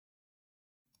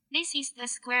This is the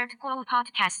Squared Goal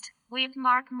podcast with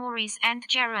Mark Morris and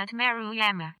Jared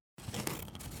Maruyama.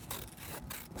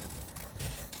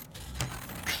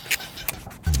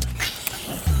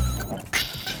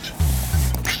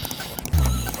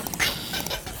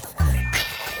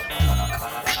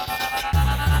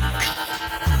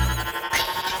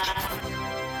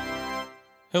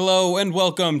 Hello and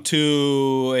welcome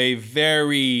to a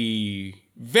very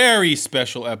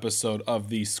special episode of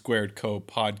the Squared Co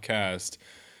podcast.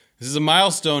 This is a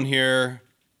milestone here,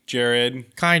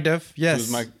 Jared. Kind of,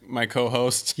 yes. Who's my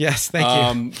co-host. Yes,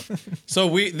 thank you. So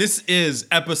this is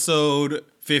episode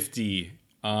 50.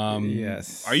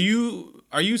 Yes. Are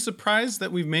you surprised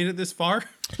that we've made it this far?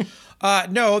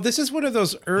 No, this is one of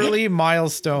those early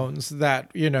milestones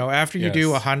that, after you do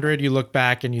 100, you look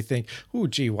back and you think, "Ooh,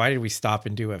 gee, why did we stop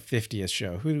and do a 50th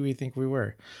show? Who do we think we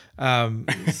were?"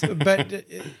 But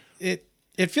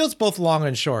it feels both long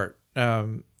and short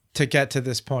to get to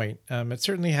this point. It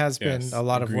certainly has been a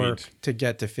lot of work to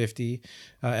get to 50.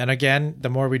 And again, the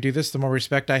more we do this, the more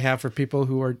respect I have for people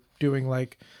who are doing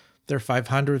like their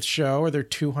 500th show or their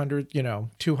 200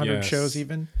 shows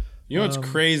even. You know, it's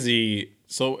crazy.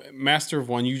 So Master of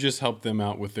One, you just helped them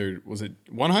out with their, was it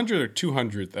 100 or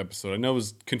 200th episode? I know it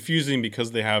was confusing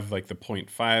because they have like the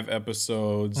 0.5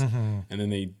 episodes and then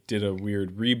they did a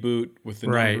weird reboot with the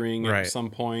numbering at some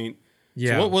point.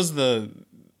 Yeah. So what was the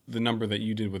number that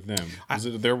you did with them? Was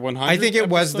it their 100th I think it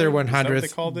was their 100th. Is that what they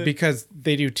called it? Because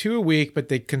they do 2 a week, but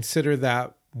they consider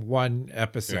that one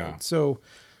episode. Yeah. So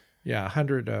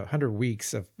 100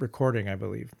 weeks of recording, I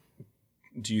believe.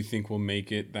 Do you think we'll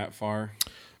make it that far?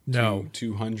 No.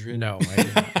 200? No, I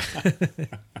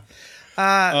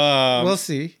didn't. We'll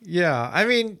see. Yeah. I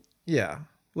mean,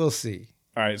 we'll see.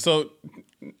 All right. So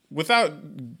without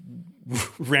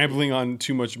rambling on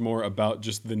too much more about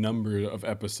just the number of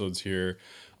episodes here,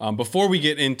 before we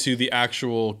get into the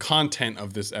actual content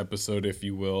of this episode, if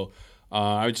you will,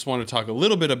 I just want to talk a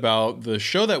little bit about the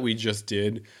show that we just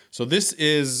did. So this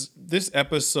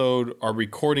episode, our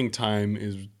recording time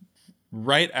is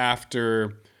right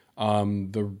after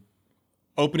the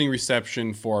opening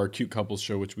reception for our Cute Couples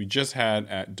show, which we just had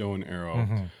at Doe and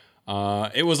Arrow.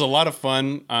 It was a lot of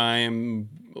fun. I am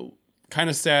kind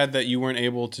of sad that you weren't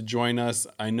able to join us.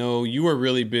 I know you were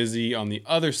really busy on the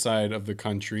other side of the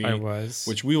country. I was.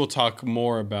 Which we will talk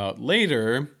more about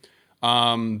later.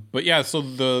 But yeah, so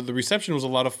the reception was a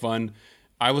lot of fun.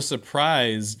 I was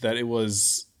surprised that it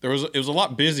was a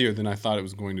lot busier than I thought it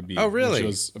was going to be. Oh, really? Which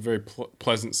was a very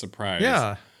pleasant surprise.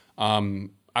 Yeah.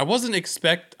 I wasn't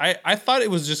I thought it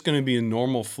was just going to be a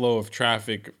normal flow of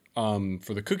traffic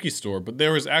for the cookie store, but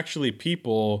there was actually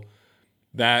people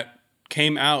that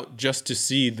came out just to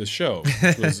see the show.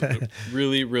 It was a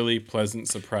really, really pleasant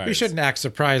surprise. We shouldn't act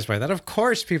surprised by that. Of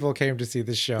course people came to see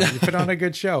the show. You put on a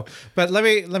good show. But let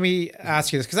me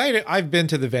ask you this, because I've been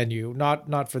to the venue,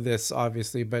 not for this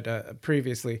obviously, but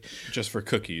previously. Just for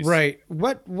cookies. Right.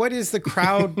 What is the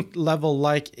crowd level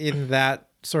like in that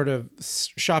sort of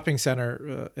shopping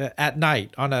center at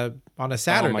night on a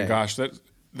Saturday? Oh my gosh,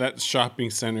 that shopping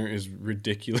center is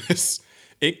ridiculous.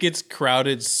 It gets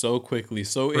crowded so quickly.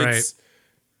 So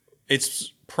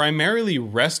it's primarily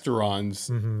restaurants,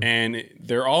 and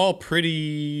they're all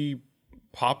pretty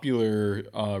popular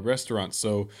restaurants.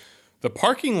 So the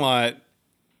parking lot,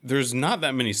 there's not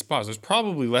that many spots. There's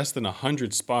probably less than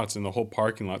 100 spots in the whole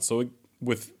parking lot. So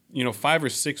with 5 or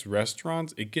 6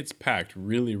 restaurants, it gets packed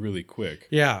really, really quick.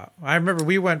 Yeah, I remember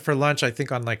we went for lunch, I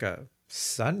think on like a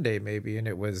Sunday maybe, and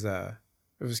it was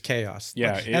chaos.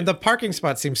 Yeah, and the parking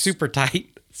spot seems super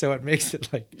tight, so it makes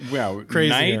it like crazier.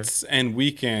 Nights and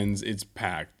weekends, it's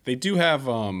packed. They do have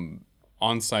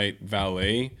on-site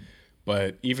valet,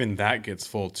 but even that gets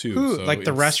full too. So like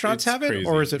the restaurants have it, crazy.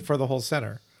 Or is it for the whole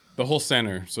center? The whole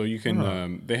center. So you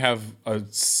can, they have a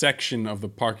section of the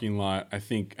parking lot, I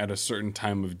think, at a certain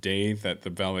time of day that the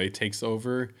valet takes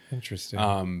over. Interesting.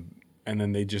 And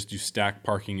then they just do stack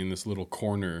parking in this little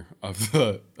corner of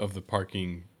the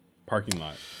parking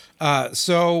lot.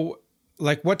 So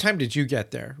like what time did you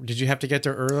get there? Did you have to get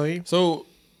there early? So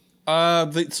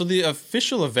the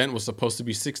official event was supposed to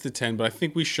be 6 to 10, but I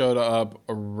think we showed up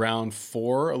around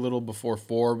 4, a little before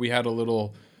 4. We had a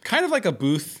little kind of like a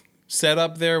booth set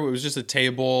up there. It was just a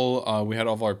table. We had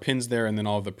all of our pins there and then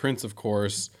all of the prints, of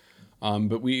course.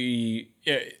 But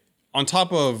on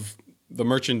top of the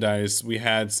merchandise, we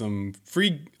had some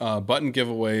free button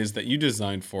giveaways that you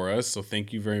designed for us. So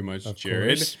thank you very much,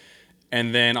 Jared. Course.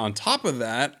 And then on top of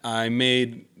that, I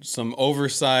made some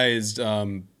oversized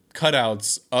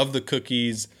cutouts of the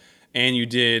cookies, and you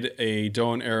did a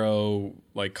Doe and Arrow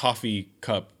like coffee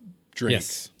cup drink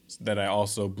that I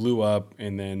also blew up,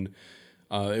 and then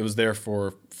It was there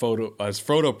for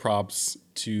photo props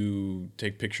to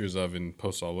take pictures of and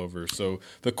post all over. So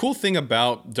the cool thing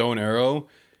about Doe and Arrow,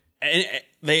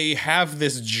 they have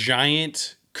this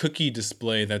giant cookie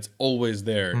display that's always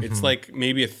there. It's like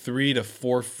maybe a 3 to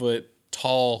 4 foot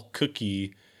tall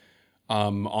cookie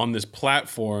on this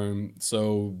platform.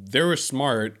 So they were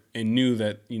smart and knew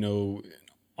that,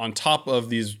 on top of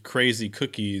these crazy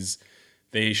cookies,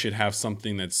 they should have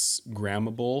something that's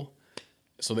grammable.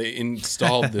 So they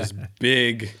installed this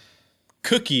big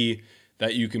cookie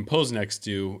that you can pose next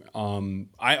to.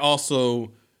 I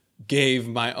also gave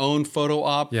my own photo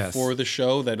op for the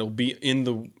show that'll be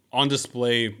on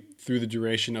display through the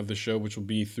duration of the show, which will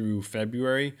be through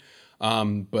February.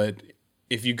 But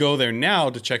if you go there now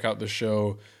to check out the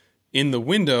show, in the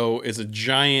window is a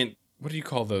giant, what do you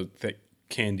call that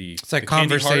candy? It's like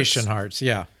conversation hearts.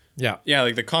 Yeah. Yeah,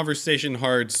 like the conversation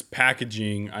hearts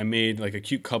packaging. I made like a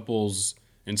Cute Couples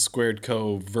and Squared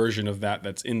Co version of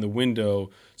that's in the window.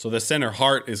 So the center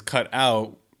heart is cut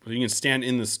out. You can stand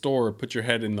in the store, put your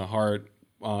head in the heart,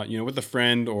 with a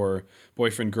friend or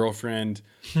boyfriend, girlfriend,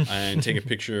 and take a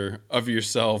picture of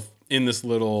yourself in this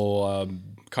little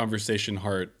conversation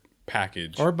heart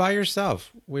package. Or by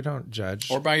yourself. We don't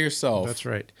judge. Or by yourself. That's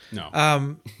right.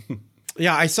 No.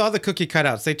 Yeah, I saw the cookie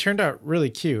cutouts. They turned out really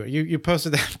cute. You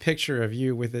posted that picture of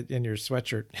you with it in your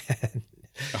sweatshirt,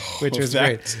 which was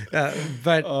great.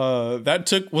 But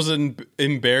that was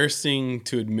embarrassing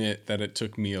to admit that it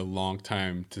took me a long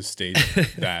time to stage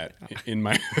that in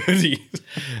my hoodie.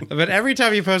 But every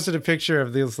time you posted a picture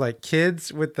of these like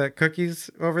kids with the cookies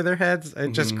over their heads,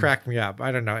 it just cracked me up.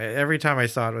 I don't know. Every time I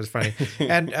saw it, it was funny.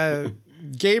 And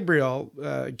Gabe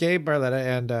Barletta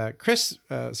and Chris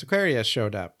Sequeria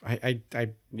showed up.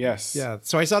 Yes. Yeah.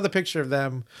 So I saw the picture of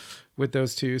them with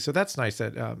those two. So that's nice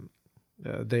that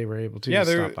they were able to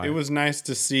stop by. It was nice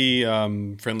to see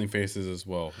friendly faces as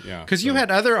well. Yeah. Because you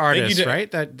had other artists, right?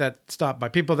 That stopped by,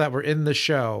 people that were in the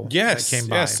show. Yes. That came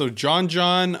by. Yes. So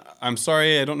John, I'm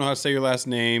sorry, I don't know how to say your last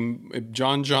name.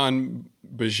 John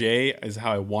Baget is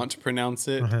how I want to pronounce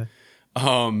it.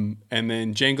 And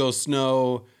then Django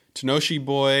Snow, Tenoshi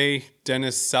Boy,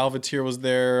 Dennis Salvatierre was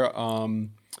there.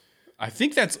 I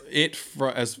think that's it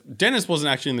as Dennis wasn't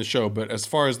actually in the show, but as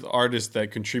far as the artists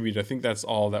that contributed, I think that's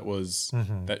all that was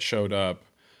that showed up.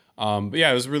 But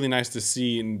yeah, it was really nice to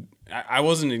see, and I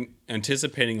wasn't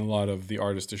anticipating a lot of the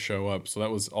artists to show up, so that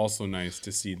was also nice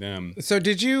to see them. So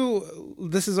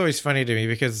this is always funny to me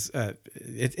because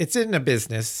it's in a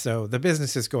business, so the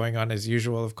business is going on as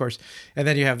usual, of course, and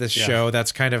then you have this show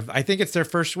that's kind of, I think it's their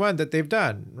first one that they've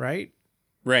done, right?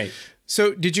 Right.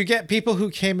 So did you get people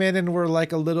who came in and were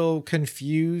like a little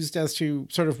confused as to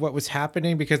sort of what was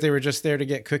happening because they were just there to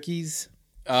get cookies?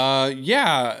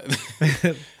 Yeah.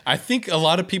 I think a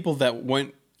lot of people that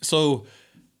went, so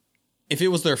if it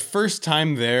was their first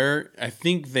time there, I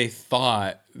think they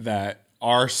thought that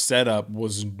our setup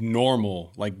was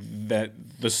normal, like that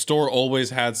the store always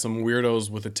had some weirdos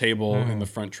with a table in the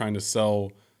front trying to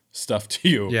sell stuff to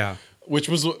you. Yeah. Which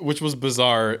was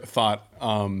bizarre thought.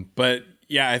 But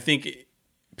yeah, I think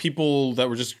people that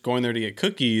were just going there to get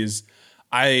cookies,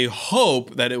 I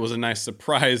hope that it was a nice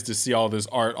surprise to see all this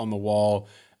art on the wall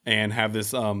and have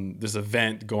this this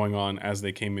event going on as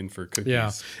they came in for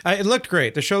cookies. Yeah, it looked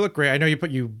great. The show looked great. I know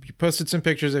you posted some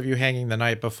pictures of you hanging the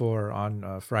night before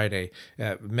on Friday,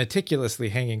 meticulously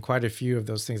hanging quite a few of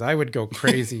those things. I would go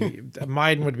crazy.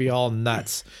 Mine would be all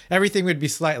nuts. Everything would be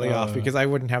slightly off because I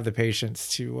wouldn't have the patience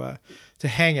to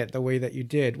hang it the way that you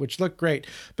did, which looked great.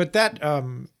 But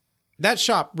that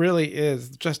shop really is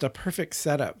just a perfect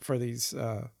setup for these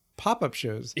pop-up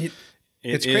shows.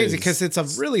 It's crazy because it's a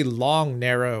really long,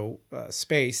 narrow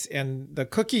space, and the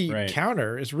cookie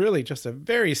counter is really just a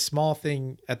very small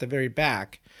thing at the very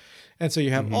back. And so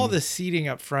you have all this seating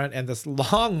up front and this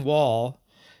long wall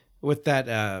with that,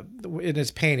 it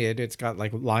is painted. It's got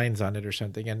like lines on it or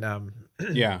something. And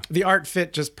the art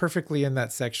fit just perfectly in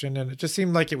that section. And it just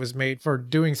seemed like it was made for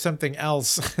doing something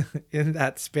else in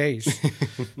that space.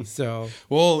 So,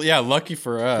 well, yeah, lucky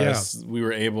for us, we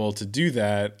were able to do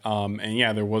that. And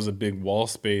yeah, there was a big wall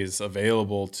space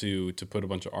available to put a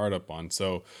bunch of art up on.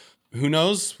 So who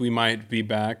knows? We might be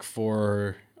back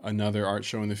for another art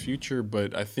show in the future,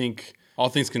 but I think all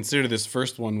things considered, this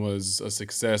first one was a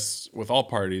success with all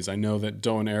parties. I know that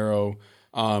Doe and Arrow,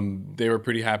 they were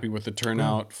pretty happy with the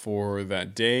turnout for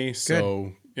that day.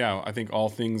 So yeah, I think all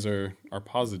things are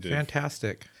positive.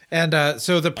 Fantastic. And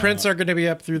so the prints are going to be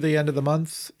up through the end of the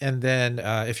month. And then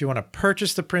if you want to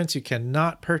purchase the prints, you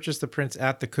cannot purchase the prints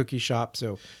at the cookie shop.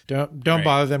 So don't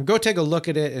bother them. Go take a look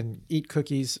at it and eat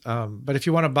cookies. But if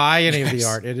you want to buy any of the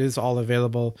art, it is all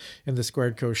available in the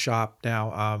Squared Co shop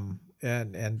now.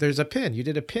 and there's a pin. You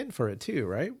did a pin for it too,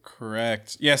 right?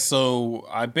 Correct. Yeah. So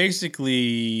I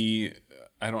basically,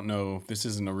 I don't know if this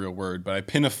isn't a real word, but I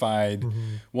pinified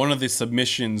one of the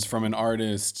submissions from an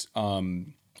artist,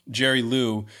 Jerry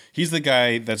Liu. He's the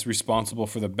guy that's responsible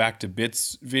for the Back to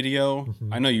Bits video.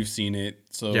 I know you've seen it.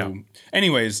 So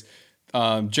anyways,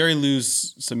 Jerry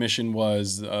Liu's submission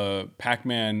was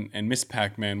Pac-Man and Miss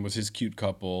Pac-Man was his cute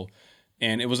couple.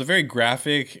 And it was a very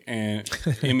graphic and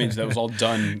image that was all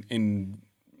done in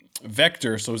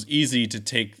vector, so it was easy to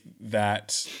take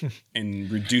that and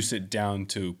reduce it down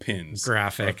to pins.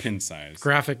 Graphic. Pin size.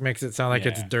 Graphic makes it sound like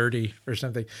it's dirty or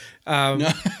something.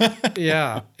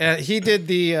 Yeah. He did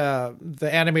the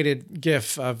animated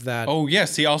GIF of that. Oh,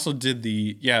 yes. He also did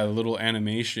the little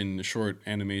animation, the short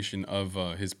animation of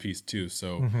his piece too.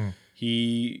 So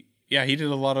he did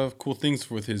a lot of cool things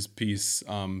with his piece.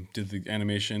 Did the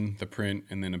animation, the print,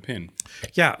 and then a pin.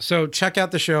 Yeah, so check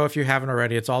out the show if you haven't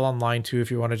already. It's all online too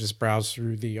if you want to just browse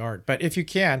through the art. But if you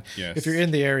can, if you're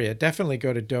in the area, definitely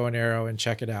go to Doe and Arrow and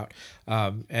check it out.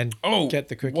 And get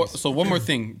the cookies. So one more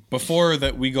thing before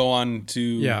that we go on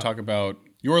to talk about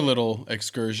your little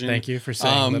excursion. Thank you for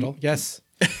saying little. Yes.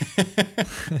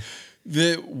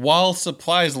 While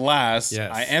supplies last,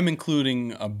 I am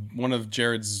including one of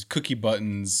Jared's cookie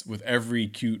buttons with every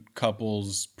cute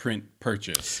couple's print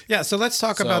purchase. Yeah, so let's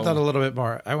talk about that a little bit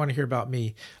more. I want to hear about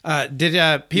me.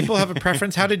 Did people have a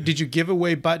preference? How did you give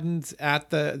away buttons at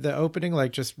the opening,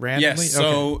 like just randomly? Yes.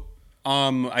 So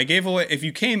I gave away, if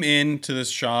you came into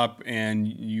this shop and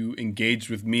you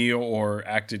engaged with me or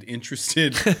acted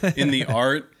interested in the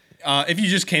art, if you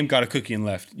just came, got a cookie and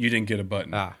left, you didn't get a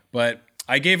button. But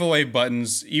I gave away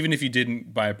buttons even if you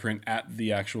didn't buy a print at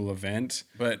the actual event.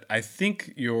 But I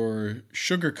think your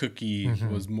sugar cookie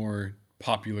was more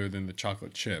popular than the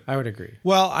chocolate chip. I would agree.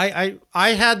 Well, I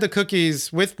had the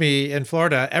cookies with me in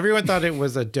Florida. Everyone thought it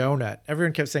was a donut.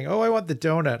 Everyone kept saying, "Oh, I want the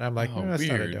donut." I'm like, "No, that's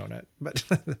not a donut," but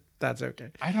that's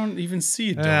okay. I don't even see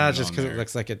a donut. Just because it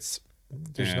looks like there's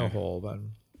no hole, but.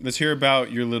 Let's hear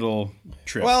about your little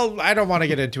trip. Well, I don't want to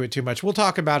get into it too much. We'll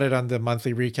talk about it on the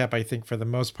monthly recap, I think, for the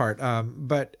most part.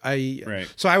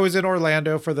 So I was in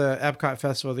Orlando for the Epcot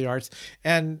Festival of the Arts,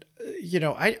 and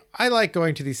I like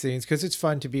going to these things because it's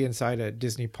fun to be inside a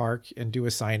Disney park and do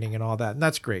a signing and all that, and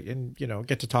that's great, and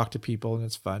get to talk to people and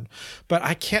it's fun. But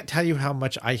I can't tell you how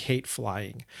much I hate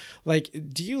flying. Like,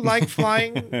 do you like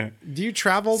flying? Do you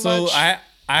travel much? So I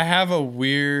have a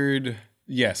weird.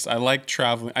 Yes, I like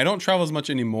traveling. I don't travel as much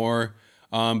anymore.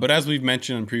 But as we've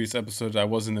mentioned in previous episodes, I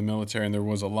was in the military and there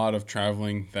was a lot of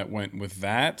traveling that went with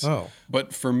that.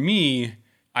 But for me,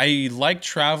 I like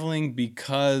traveling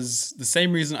because the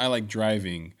same reason I like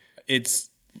driving.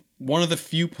 It's one of the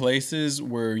few places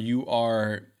where you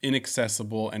are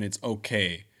inaccessible and it's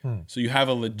okay. So you have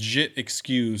a legit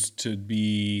excuse to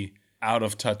be out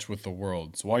of touch with the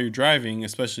world. So while you're driving,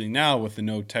 especially now with the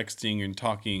no texting and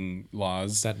talking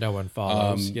laws that no one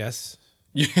follows, yes.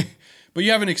 But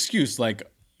you have an excuse. Like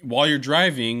while you're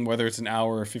driving, whether it's an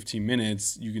hour or 15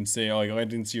 minutes, you can say, I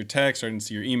didn't see your text or I didn't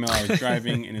see your email, I was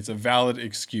driving, and it's a valid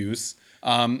excuse.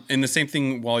 And the same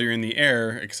thing while you're in the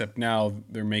air, except now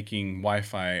they're making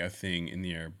Wi-Fi a thing in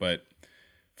the air. But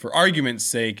for argument's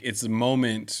sake, it's a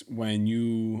moment when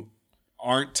you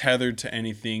aren't tethered to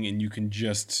anything and you can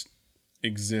just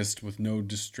exist with no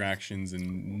distractions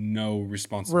and no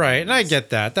responsibilities. Right, and I get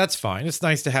that. That's fine. It's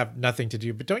nice to have nothing to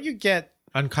do, but don't you get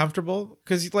uncomfortable?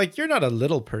 Because you're not a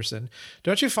little person.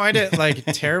 Don't you find it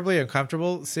terribly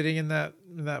uncomfortable sitting in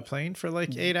that plane for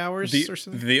 8 hours or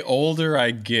something? The older I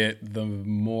get, the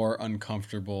more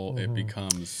uncomfortable it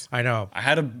becomes. I know. I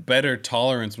had a better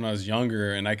tolerance when I was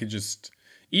younger, and I could just,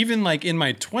 even in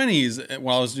my 20s,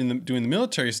 while I was doing the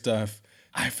military stuff,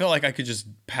 I felt like I could just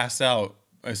pass out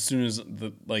as soon as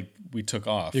we took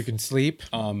off. You can sleep.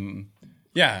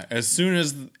 As soon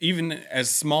as, even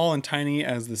as small and tiny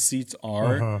as the seats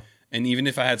are, and even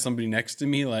if I had somebody next to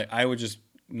me, I would just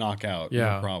knock out.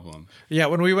 No problem. Yeah,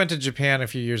 when we went to Japan a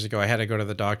few years ago, I had to go to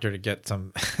the doctor to get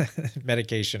some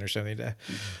medication or something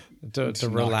to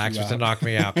relax or to knock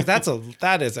me out.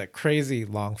 That is a crazy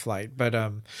long flight. But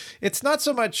it's not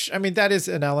so much. I mean, that is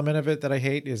an element of it that I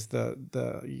hate, is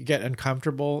the you get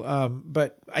uncomfortable.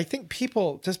 But I think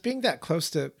people just being that close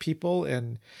to people,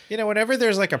 and whenever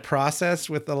there's a process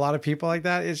with a lot of people like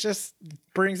that, it just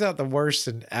brings out the worst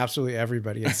in absolutely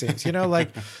everybody, it seems.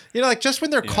 Just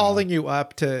when they're calling you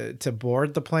up to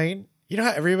board the plane. You know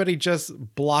how everybody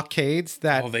just blockades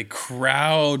that? Oh, they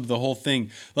crowd the whole thing.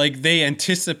 They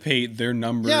anticipate their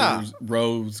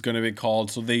row's going to be called.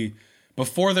 So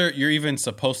before you're even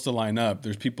supposed to line up,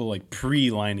 there's people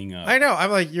pre-lining up. I know.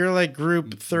 I'm you're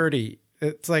group 30.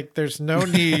 It's like there's no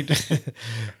need.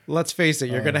 Let's face it,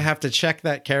 you're going to have to check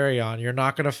that carry-on. You're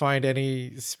not going to find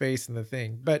any space in the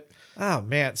thing. But, oh,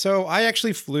 man. So I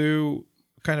actually flew,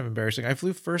 kind of embarrassing, I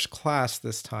flew first class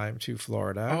this time to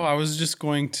Florida. Oh, I was just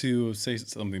going to say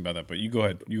something about that, but you go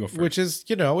ahead. You go first. Which is,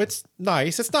 it's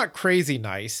nice. It's not crazy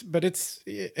nice, but it's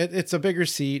a bigger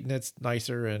seat and it's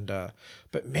nicer. And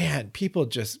but man, people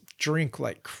just drink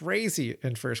like crazy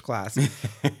in first class.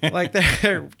 Like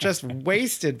they're just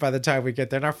wasted by the time we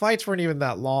get there. And our flights weren't even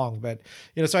that long, but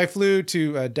so I flew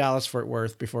to Dallas Fort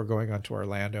Worth before going on to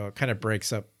Orlando. It kind of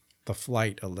breaks up the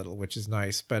flight a little, which is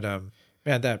nice. But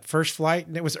man, that first flight,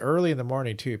 and it was early in the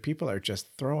morning too. People are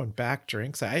just throwing back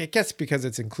drinks. I guess because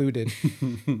it's included,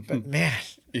 but man,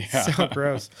 so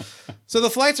gross. So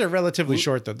the flights are relatively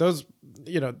short though. Those,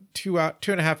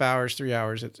 2.5 hours, 3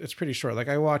 hours. It's pretty short. Like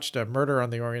I watched Murder on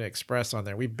the Orient Express on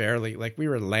there. We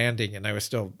were landing and I was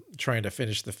still trying to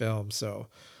finish the film. So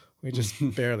we just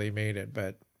barely made it,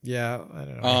 but yeah, I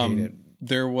don't know. I hate it.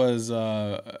 There was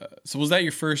so was that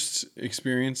your first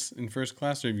experience in first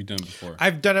class, or have you done it before?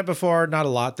 I've done it before, not a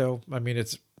lot though. I mean,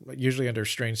 it's usually under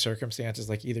strange circumstances,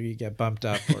 like either you get bumped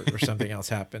up or something else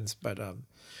happens. But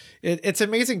it's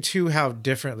amazing too how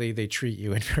differently they treat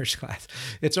you in first class.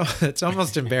 It's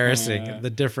almost embarrassing the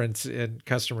difference in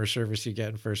customer service you get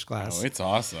in first class. Oh, it's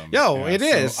awesome. It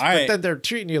is. But then they're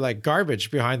treating you like garbage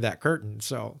behind that curtain.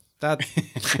 So that's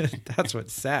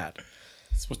what's sad.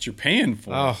 That's what you're paying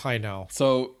for. Oh, I know.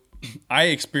 So I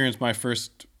experienced my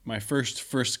first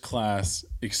class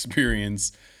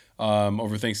experience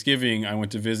over Thanksgiving. I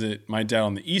went to visit my dad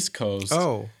on the East Coast.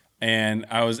 Oh. And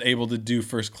I was able to do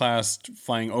first class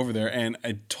flying over there, and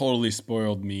it totally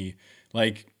spoiled me.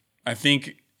 Like, I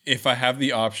think if I have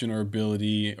the option or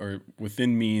ability or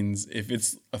within means, if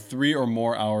it's a 3 or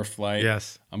more hour flight,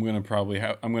 yes, I'm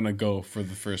gonna go for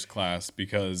the first class,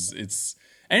 because it's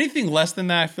anything less than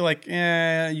that, I feel like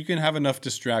you can have enough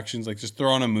distractions. Like just throw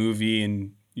on a movie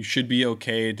and you should be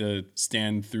okay to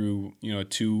stand through a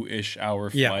 2-ish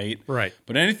hour flight. Yeah, right.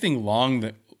 But anything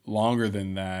longer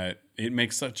than that, it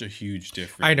makes such a huge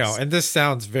difference. I know, and this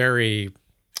sounds very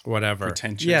whatever.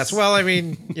 Pretentious. Yes, well, I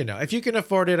mean, if you can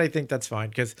afford it, I think that's fine,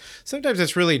 because sometimes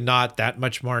it's really not that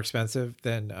much more expensive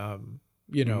than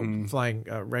flying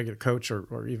a regular coach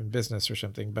or even business or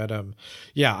something. But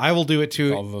yeah, I will do it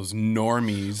too. All those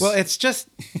normies. Well, it's just,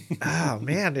 oh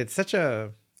man, it's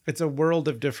a world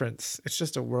of difference. It's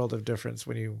just a world of difference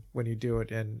when you do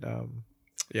it. And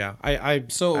yeah, I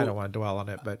don't want to dwell on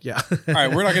it, but yeah. All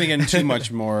right, we're not going to get into too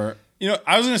much more.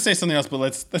 I was going to say something else, but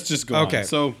let's just go on.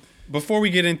 So before we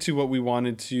get into what we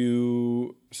wanted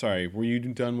to, sorry, were you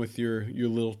done with your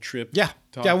little trip? Yeah.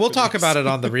 Yeah, we'll talk about it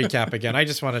on the recap again. I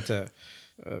just wanted to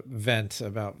vent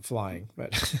about flying,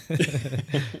 but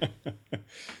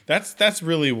that's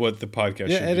really what the podcast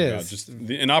should be about. Just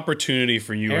an opportunity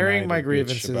for you airing and I my to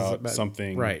grievances about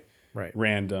something right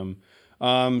random.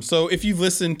 So if you've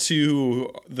listened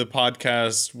to the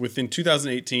podcast within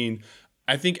 2018,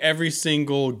 I think every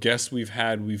single guest we've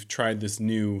tried this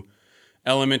new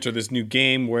element or this new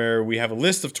game where we have a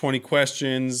list of 20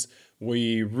 questions.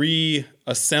 We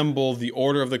reassemble the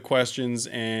order of the questions,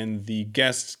 and the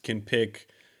guests can pick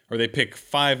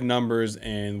 5 numbers,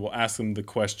 and we'll ask them the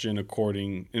question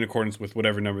in accordance with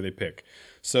whatever number they pick.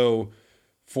 So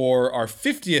for our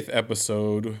 50th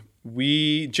episode,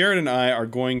 Jared and I are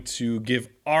going to give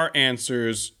our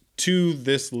answers to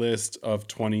this list of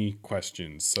 20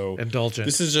 questions. So indulgent.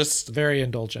 This is just very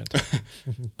indulgent.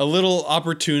 A little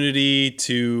opportunity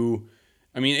to,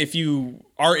 if you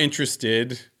are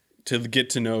interested to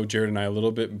get to know Jared and I a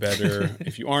little bit better.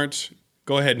 If you aren't,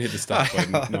 go ahead and hit the stop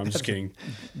button. No, I'm just kidding.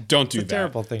 Don't do that.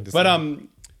 Terrible thing to say. But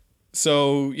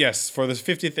so yes, for this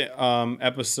 50th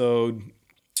episode,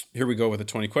 here we go with the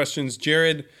 20 questions.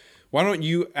 Jared, why don't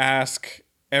you ask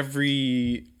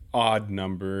every odd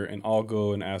number, and I'll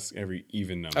go and ask every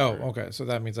even number. Oh, okay. So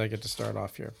that means I get to start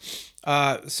off here.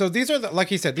 So these are like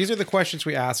he said, these are the questions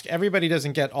we ask. Everybody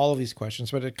doesn't get all of these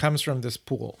questions, but it comes from this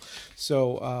pool.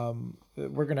 So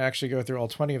we're going to actually go through all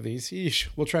 20 of these. Eesh,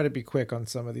 we'll try to be quick on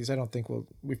some of these. I don't think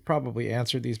we've probably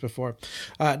answered these before.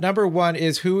 Number 1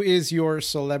 is, who is your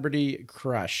celebrity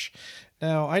crush?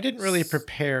 Now, I didn't really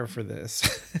prepare for this,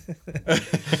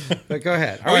 but go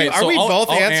ahead. Are we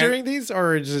both answering these,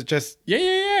 or is it just?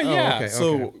 Yeah. Oh, okay,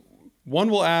 so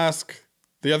one will ask,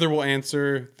 the other will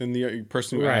answer, then the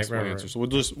person who asked will answer. So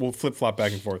we'll flip flop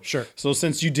back and forth. Sure. So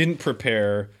since you didn't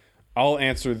prepare, I'll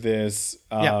answer this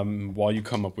while you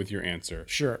come up with your answer.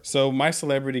 Sure. So my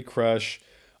celebrity crush.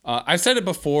 I've said it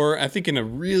before, I think in a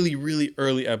really, really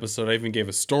early episode, I even gave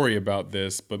a story about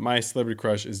this, but my celebrity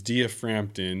crush is Dia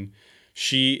Frampton.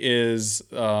 She is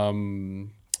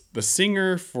the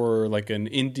singer for like an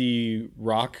indie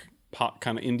rock pop,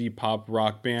 kind of indie pop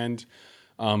rock band.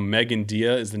 Megan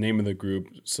Dia is the name of the group.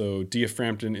 So Dia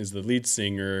Frampton is the lead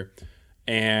singer.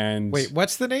 And wait,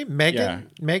 what's the name? Megan?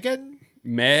 Yeah. Megan?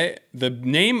 The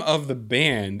name of the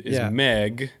band is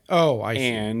Meg. Oh, I see.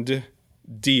 And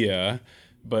Dia,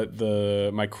 but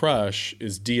my crush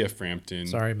is Dia Frampton.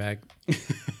 Sorry, Meg.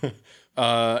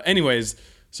 Anyways,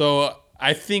 so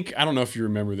I don't know if you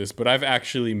remember this, but I've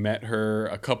actually met her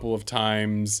a couple of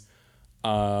times.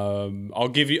 I'll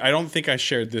give you, I don't think I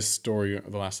shared this story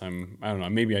the last time. I don't know.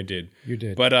 Maybe I did. You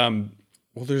did. But,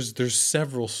 well, there's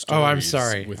several stories. Oh, I'm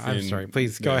sorry. I'm sorry.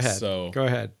 Please go ahead. So go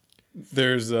ahead.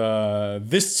 There's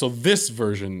this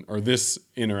version or this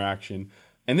interaction,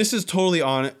 and this is totally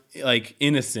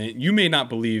innocent. You may not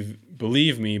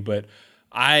believe me, but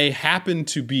I happened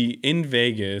to be in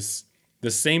Vegas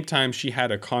the same time she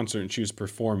had a concert and she was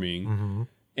performing,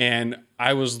 and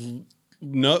I was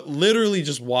literally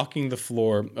just walking the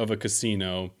floor of a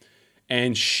casino,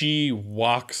 and she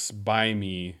walks by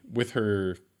me with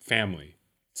her family.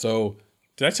 So,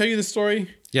 did I tell you the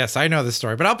story? Yes, I know the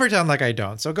story, but I'll pretend like I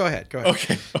don't. So go ahead.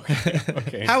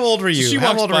 Okay. How old were you? So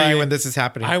How old were you when this is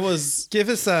happening? I was. Paint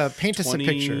us a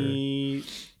picture.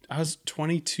 I was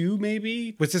 22,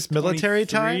 maybe. Was this military 23.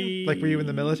 time? Like, were you in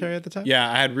the military at the time? Yeah,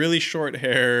 I had really short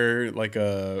hair, like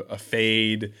a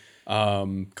fade,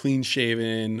 clean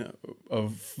shaven.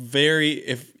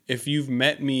 If you've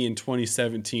met me in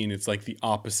 2017, it's like the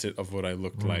opposite of what I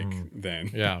looked like then.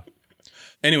 Yeah.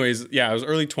 Anyways, yeah, I was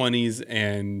early 20s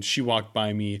and she walked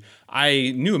by me.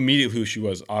 I knew immediately who she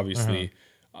was, obviously,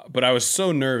 but I was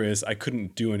so nervous I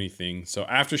couldn't do anything. So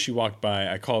after she walked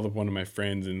by, I called up one of my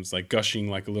friends and was like gushing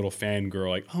like a little fangirl,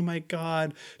 like, oh my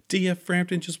God, Dia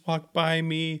Frampton just walked by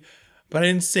me, but I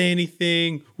didn't say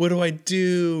anything. What do I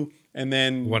do? And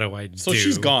then what do I do? So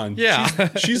she's gone. Yeah.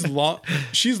 She's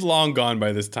long gone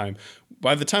by this time.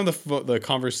 By the time the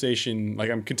conversation, like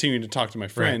I'm continuing to talk to my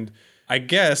friend, I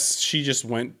guess she just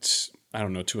went, I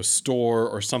don't know, to a store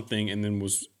or something, and then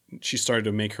she started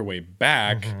to make her way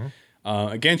back.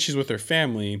 Again, she's with her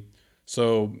family.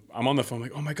 So I'm on the phone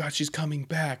like, oh my God, she's coming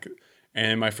back.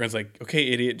 And my friend's like, okay,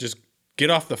 idiot, just get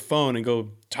off the phone and go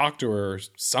talk to her or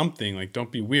something. Like,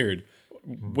 don't be weird.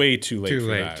 Way too late for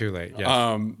that. Too late,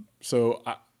 yes. So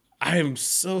I am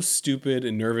so stupid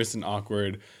and nervous and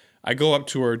awkward. I go up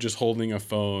to her just holding a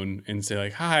phone and say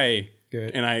like, hi.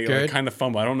 Good. And I like, kind of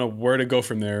fumble. I don't know where to go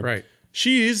from there. Right.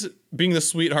 She's being the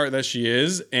sweetheart that she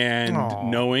is and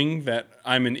knowing that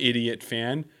I'm an idiot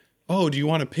fan. Oh, do you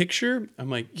want a picture? I'm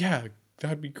like, yeah,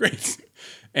 that'd be great.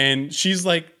 And she's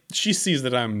like, she sees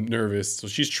that I'm nervous. So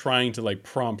she's trying to like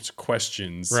prompt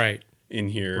questions in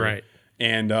here. Right.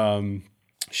 And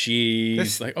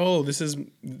she's like, oh, this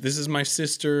is my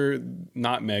sister.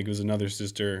 Not Meg, it was another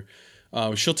sister.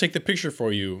 She'll take the picture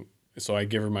for you. So I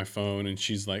give her my phone and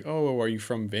she's like, oh, are you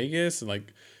from Vegas? And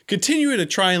like continue to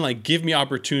try and like give me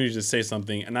opportunities to say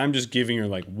something. And I'm just giving her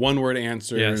like one word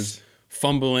answers,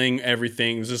 fumbling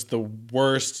everything. It was just the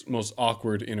worst, most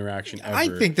awkward interaction ever.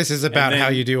 I think this is about how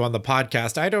you do on the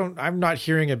podcast. I'm not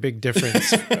hearing a big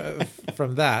difference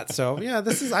from that. So yeah,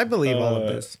 I believe all of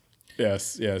this.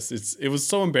 Yes. It was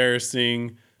so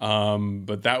embarrassing.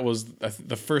 But that was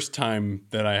the first time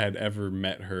that I had ever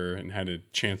met her and had a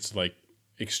chance to like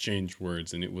exchange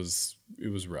words, and it was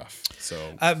rough.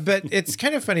 So but it's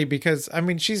kind of funny because I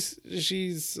mean she's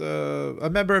a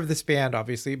member of this band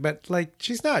obviously, but like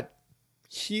she's not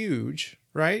huge,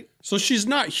 right? So she's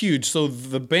not huge. So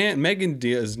the band Megan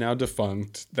Dia is now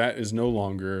defunct. That is no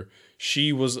longer.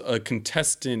 She was a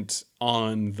contestant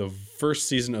on the first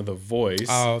season of The Voice.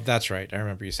 Oh, that's right. I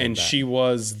remember you saying and that. And she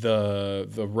was the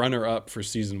runner-up for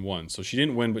season 1. So she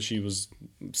didn't win, but she was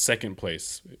second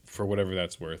place for whatever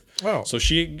that's worth. Oh. So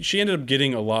she ended up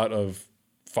getting a lot of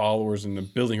followers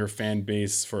and building her fan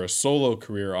base for a solo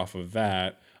career off of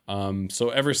that.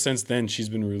 So ever since then, she's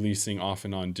been releasing off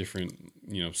and on different,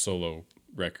 solo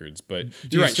records. But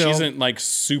you're right, she isn't like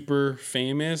super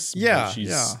famous. Yeah,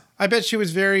 yeah. I bet she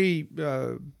was very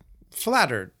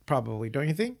flattered, probably. Don't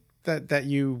you think that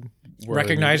you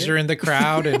recognized her in the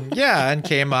crowd and and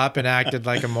came up and acted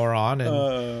like a moron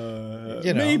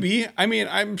and maybe. I mean,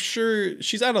 I'm sure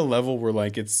she's at a level where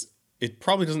like it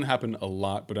probably doesn't happen a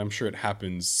lot, but I'm sure it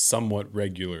happens somewhat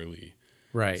regularly.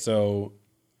 Right. So,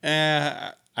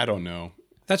 I don't know.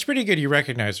 That's pretty good. You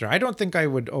recognize her. I don't think I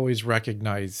would always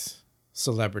recognize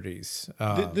celebrities.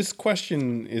 This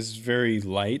question is very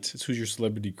light. It's who's your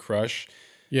celebrity crush?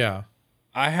 Yeah.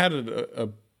 I had a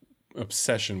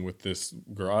obsession with this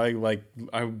girl.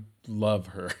 I love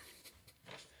her.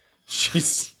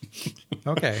 She's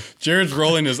Okay. Jared's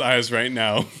rolling his eyes right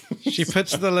now. She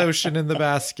puts the lotion in the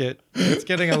basket. It's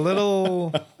getting a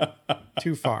little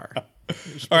too far.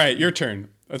 All right, your turn.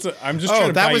 I'm just trying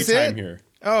to buy you time here.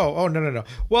 Oh, no.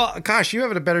 Well, gosh, you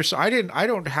have a better. So I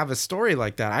don't have a story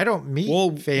like that. I don't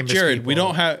meet famous Jared,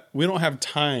 people. we don't have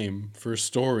time for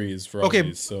stories for all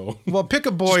these. So well, pick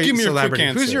a boy give me celebrity. a quick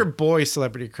answer. Who's your boy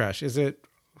celebrity crush? Is it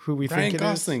who we Ryan think it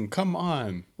Gosling? is? Come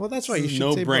on. Well, that's why you should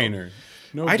no say brainer.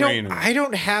 No I brainer.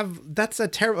 don't have. That's a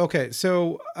terrible. Okay,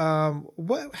 so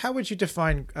what? How would you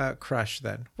define crush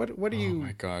then? What do you? Oh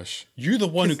my gosh, you're the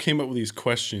one who came up with these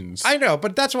questions. I know,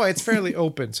 but that's why it's fairly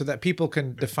open so that people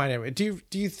can define it. Do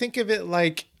you think of it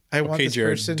like I want this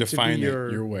Jared, person define to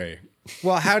be your way.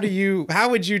 Well, how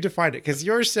would you define it? Because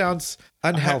yours sounds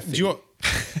unhealthy.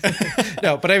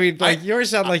 No, but I mean, like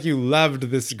yours sound like you loved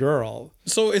this girl.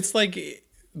 So it's like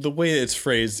the way it's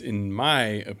phrased, in my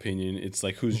opinion, it's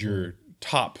like who's your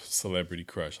top celebrity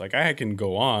crush? Like I can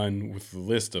go on with the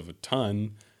list of a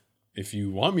ton. If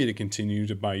you want me to continue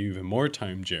to buy you even more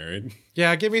time, Jared.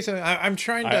 Yeah, give me some. I'm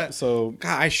trying to.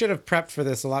 God, I should have prepped for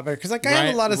this a lot better because like I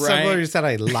have a lot of celebrities that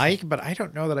I like, but I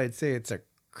don't know that I'd say it's a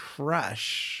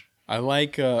crush. I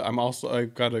like.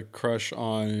 I've got a crush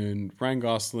on Ryan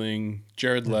Gosling,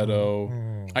 Jared Leto.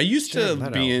 I used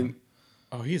to be in.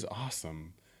 Oh, he's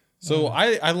awesome. So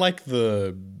I like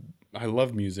I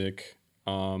love music,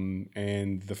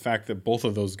 and the fact that both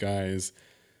of those guys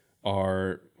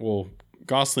are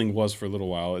Gosling was for a little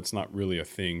while. It's not really a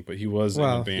thing, but he was in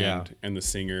a band and the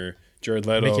singer. Jared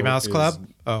Leto, Mickey Mouse Club.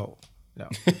 Oh no,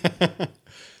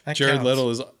 Jared Leto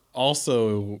is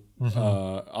also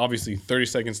obviously 30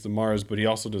 Seconds to Mars, but he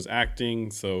also does acting.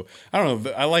 So I don't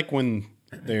know. I like when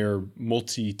they're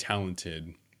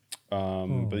multi-talented,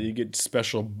 but you get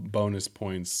special bonus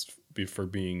points for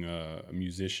being a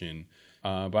musician.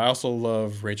 But I also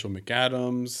love Rachel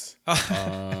McAdams.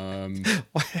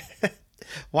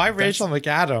 Why Rachel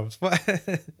McAdams?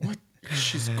 What?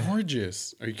 She's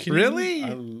gorgeous. Are you kidding really? me?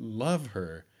 I love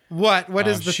her. What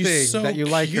is the thing so that you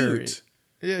like her? cute.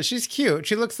 Yeah, she's cute.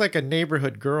 She looks like a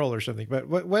neighborhood girl or something. But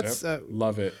what's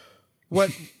love it.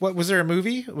 What was there a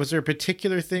movie? Was there a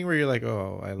particular thing where you're like,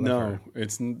 oh, I love her? No,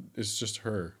 it's just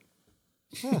her.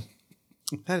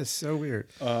 That is so weird.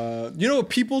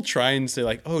 People try and say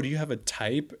like, oh, do you have a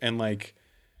type? And like,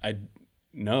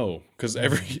 no, because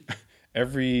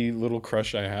every little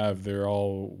crush I have, they're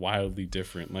all wildly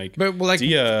different. Like,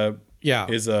 Dia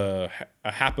is a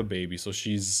Hapa baby, so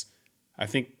she's, I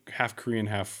think, half Korean,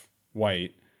 half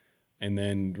white. And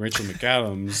then Rachel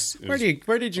McAdams.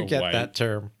 Where did you get that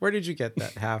term? Where did you get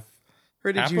that half?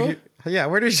 Where did Hapa?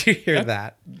 Where did you hear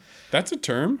that? That's a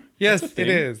term. Yes, it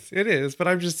is. It is. But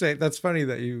I'm just saying that's funny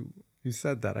that you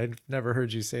said that. I've never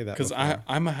heard you say that. Because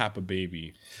I'm a Hapa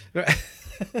baby.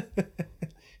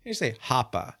 You say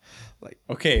Hapa, like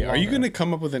okay. Are you going to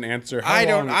come up with an answer? I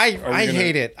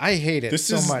hate it. I hate it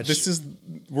so much.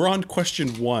 We're on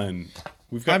question 1.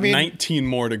 We've got 19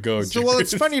 more to go. So, well,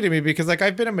 it's funny to me because like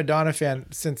I've been a Madonna fan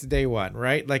since day one,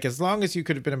 right? Like as long as you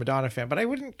could have been a Madonna fan, but I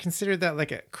wouldn't consider that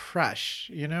like a crush,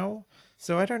 you know?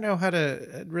 So I don't know how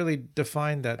to really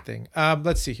define that thing.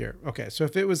 Let's see here. Okay, so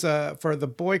if it was for the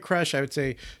boy crush, I would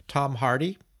say Tom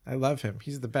Hardy. I love him.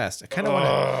 He's the best. I kind of want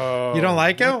to. You don't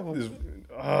like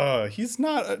him? He's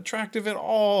not attractive at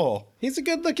all. He's a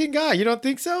good-looking guy. You don't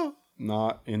think so?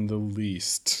 Not in the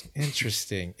least.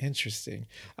 Interesting. It's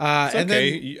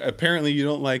okay. Apparently, you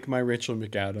don't like my Rachel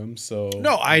McAdams, so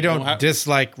no, I don't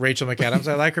dislike Rachel McAdams.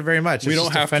 I like her very much. We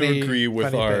don't have to agree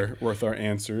with our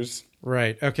answers.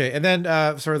 Right. Okay. And then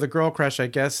for the girl crush, I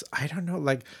guess I don't know.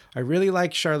 Like I really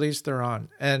like Charlize Theron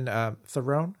and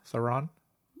Theron.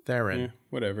 Yeah,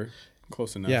 whatever.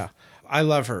 Close enough. Yeah. I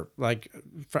love her. Like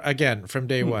again, from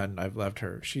day one, I've loved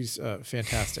her. She's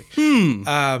fantastic.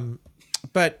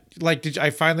 But like,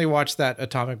 I finally watched that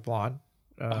Atomic Blonde.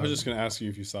 I was just going to ask you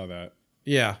if you saw that.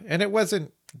 Yeah, and it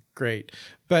wasn't great,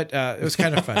 but it was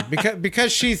kind of fun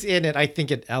because she's in it. I think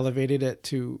it elevated it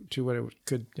to what it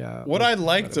could. What I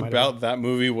liked about that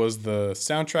movie was the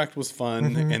soundtrack was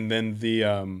fun, and then the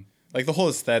like the whole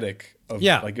aesthetic of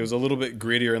like it was a little bit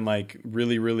grittier and like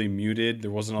really really muted. There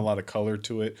wasn't a lot of color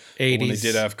to it. 80s. When they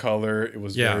did have color, it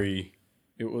was very.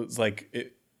 It was like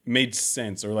it made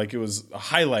sense, or like it was a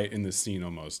highlight in the scene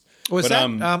almost. Was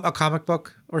that a comic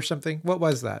book or something? What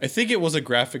was that? I think it was a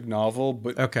graphic novel,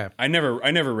 but I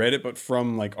never read it. But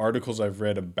from like articles I've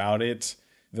read about it,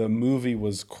 the movie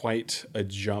was quite a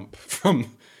jump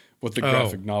from what the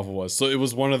graphic novel was. So it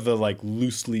was one of the like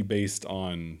loosely based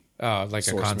on like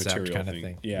a concept kind of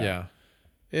thing. Yeah.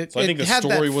 So I think the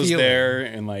story was there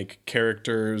and like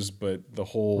characters, but the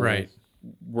whole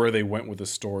where they went with the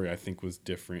story, I think, was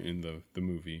different in the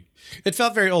movie. It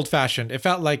felt very old fashioned. It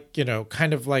felt like,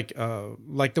 kind of like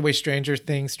the way Stranger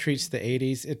Things treats the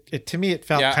 80s. It to me, it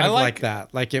felt kind of like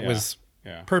that. Like it was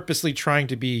purposely trying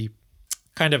to be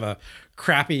kind of a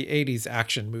crappy 80s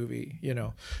action movie,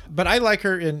 But I like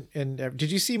her in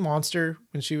did you see Monster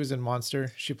when she was in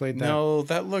Monster? She played that. No,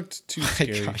 that looked too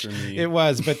scary for me. It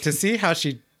was, but to see how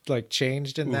she like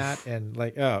changed in that and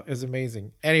like, it was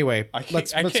amazing. Anyway, I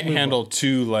can't handle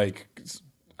too, like,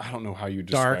 I don't know how you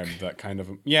describe that kind of,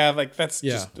 like that's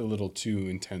just a little too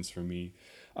intense for me.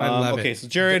 I love it. Okay, so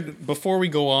Jared, before we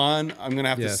go on, I'm gonna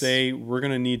have to say we're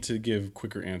gonna need to give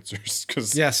quicker answers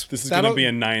because this is gonna be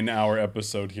a 9-hour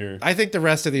episode here. I think the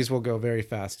rest of these will go very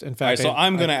fast. In fact, so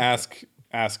I'm gonna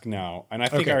ask now, and I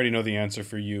think I already know the answer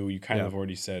for you. You kind of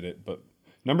already said it, but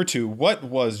number 2, what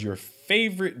was your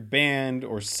favorite band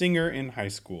or singer in high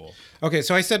school? Okay,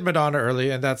 so I said Madonna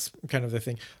early, and that's kind of the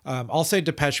thing. I'll say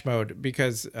Depeche Mode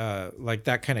because like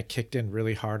that kind of kicked in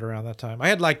really hard around that time. I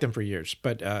had liked them for years,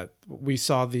 but we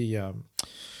saw the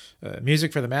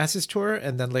Music for the Masses tour,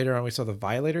 and then later on we saw the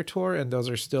Violator tour, and those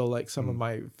are still like some of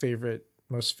my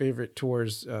most favorite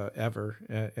tours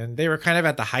ever. And they were kind of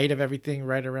at the height of everything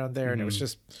right around there, and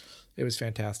it was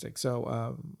fantastic.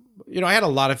 So, I had a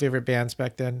lot of favorite bands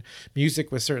back then.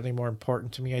 Music was certainly more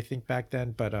important to me, I think, back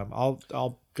then. But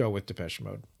I'll go with Depeche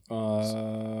Mode.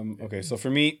 Okay, so for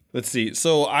me, let's see.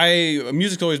 So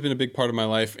music's always been a big part of my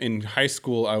life. In high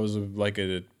school, I was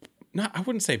I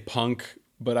wouldn't say punk,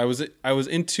 but I was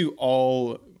into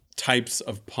all types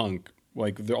of punk.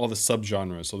 Like all the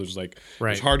subgenres. So there's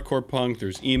there's hardcore punk,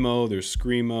 there's emo, there's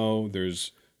screamo,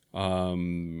 there's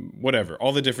whatever,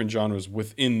 all the different genres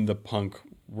within the punk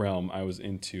realm I was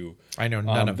into. I know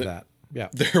none of that. Yeah.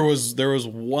 There was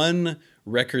one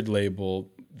record label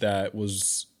that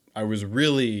I was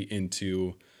really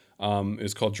into. It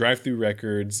was called Drive Thru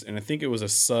Records, and I think it was a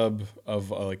sub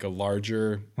of a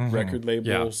larger record label.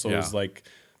 Yeah, so it was like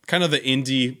kind of the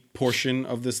indie portion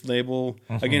of this label.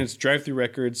 Again, it's Drive Thru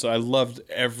Records, so I loved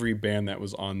every band that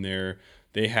was on there.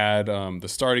 They had the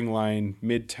Starting Line,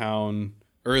 Midtown,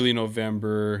 Early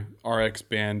November, RX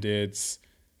Bandits,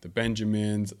 the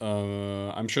Benjamins.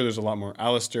 I'm sure there's a lot more.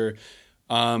 Alistair.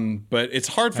 But it's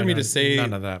hard for me to say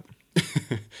none of that.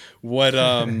 What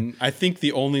I think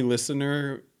the only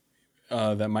listener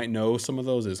that might know some of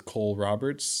those is Cole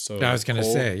Roberts. So I was going to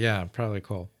say, probably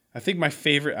Cole. I think my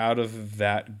favorite out of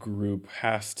that group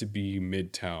has to be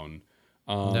Midtown.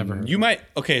 Never heard. You might.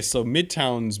 Okay, so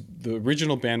the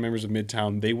original band members of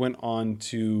Midtown, they went on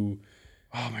to.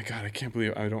 Oh my God, I can't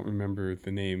believe I don't remember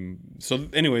the name. So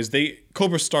anyways,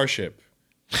 Cobra Starship.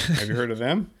 Have you heard of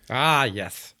them?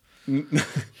 Yes.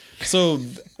 So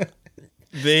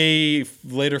they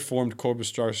later formed Cobra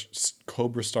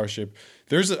Starship.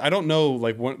 I don't know,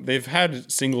 they've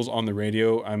had singles on the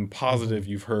radio. I'm positive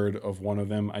you've heard of one of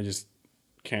them. I just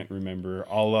can't remember.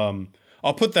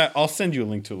 I'll put that. I'll send you a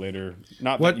link to it later.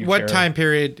 Not what time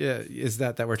period is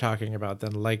that we're talking about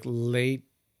then? Like late.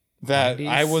 That 90s?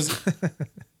 I was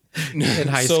in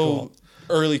high school,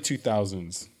 early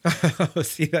 2000s.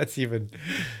 See, that's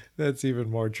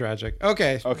even more tragic.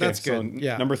 Okay, that's good.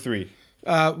 So number 3.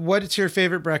 What's your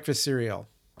favorite breakfast cereal?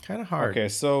 Kind of hard. Okay,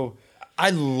 so I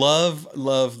love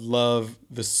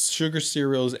the sugar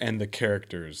cereals and the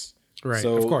characters. Right,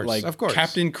 so, of course.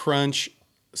 Captain Crunch,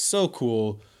 so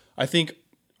cool. I think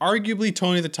arguably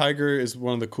Tony the Tiger is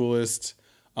one of the coolest.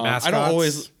 Mascots? I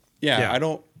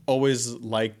don't always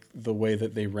like the way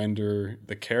that they render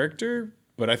the character,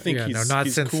 but I think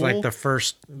he's since cool. Like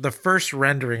the first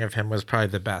rendering of him was probably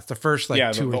the best. The first two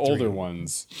or three. Older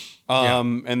ones.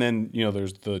 And then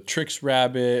there's the Trix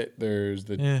Rabbit, there's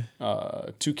the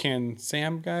Toucan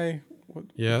Sam guy.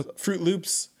 Fruit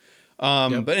Loops.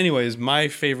 But anyways, my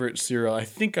favorite cereal, I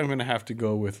think I'm gonna have to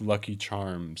go with Lucky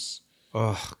Charms.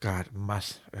 Oh God,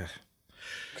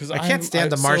 I can't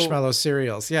stand the marshmallow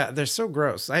cereals. Yeah, they're so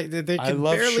gross. They can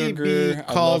barely sugar, be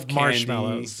called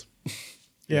marshmallows.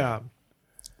 But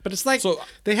it's like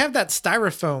they have that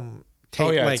styrofoam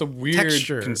it's a weird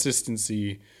texture.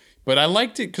 Consistency. But I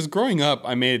liked it because growing up,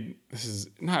 this is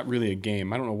not really a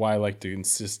game. I don't know why I like to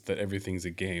insist that everything's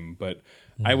a game, but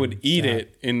I would eat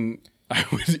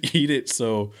it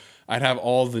so I'd have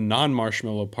all the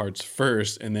non-marshmallow parts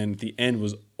first, and then at the end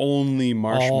was only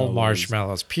marshmallows. All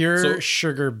marshmallows. Pure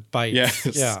sugar bites.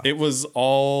 Yes. Yeah. It was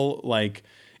all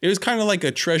it was kind of like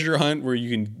a treasure hunt where you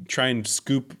can try and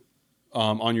scoop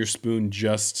on your spoon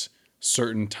just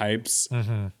certain types.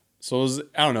 Mm-hmm. So it was,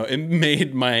 I don't know, it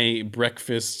made my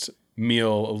breakfast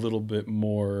meal a little bit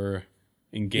more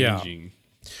engaging.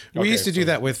 We used to do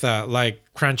that with like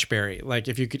Crunchberry. Like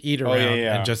if you could eat around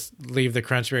and just leave the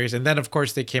Crunchberries, and then of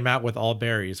course they came out with all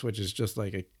berries, which is just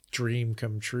like a dream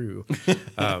come true.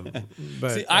 But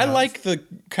see, I like the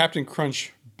Captain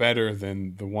Crunch better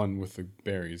than the one with the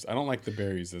berries. I don't like the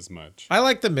berries as much. I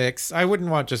like the mix. I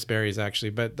wouldn't want just berries actually,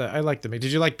 but I like the mix.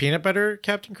 Did you like peanut butter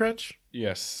Captain Crunch?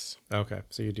 Yes. Okay,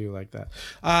 so you do like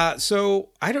that. So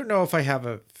I don't know if I have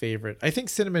a favorite. I think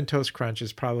Cinnamon Toast Crunch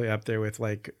is probably up there with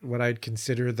like what I'd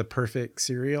consider the perfect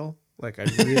cereal. Like I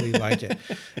really like it.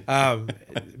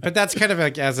 But that's kind of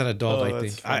like as an adult, I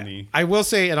think. Funny. I will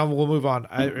say, and we'll move on.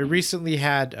 I recently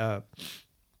had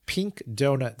pink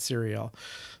donut cereal.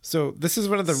 So this is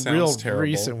one of the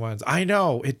recent ones. I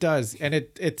know it does. And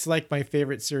it's like my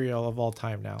favorite cereal of all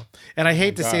time now. And I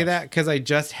hate to say that because I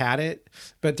just had it,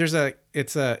 but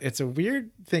it's a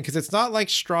weird thing because it's not like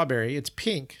strawberry. It's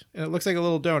pink and it looks like a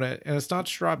little donut and it's not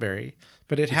strawberry,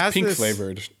 but it's has pink this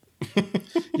flavored.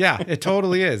 Yeah, it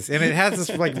totally is. And it has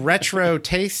this like retro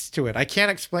taste to it. I can't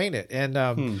explain it. And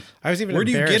I was even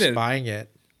embarrassed buying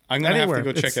it. I'm going to have to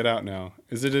go check it out now.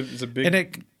 Is it a big...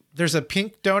 And there's a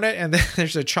pink donut and then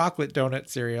there's a chocolate donut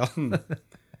cereal.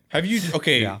 Have you...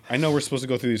 Okay, yeah. I know we're supposed to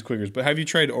go through these quickers, but have you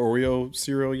tried Oreo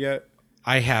cereal yet?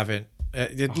 I haven't.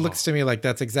 It looks to me like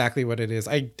that's exactly what it is.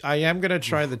 I am going to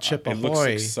try the Chip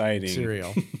Ahoy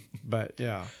cereal. But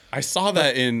yeah. I saw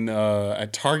that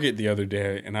at Target the other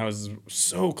day, and I was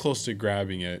so close to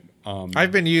grabbing it.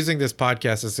 I've been using this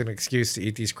podcast as an excuse to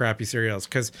eat these crappy cereals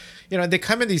because, they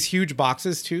come in these huge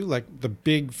boxes too, like the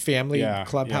big family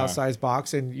clubhouse size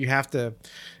box, and you have to,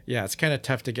 it's kind of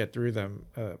tough to get through them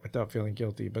without feeling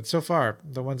guilty. But so far,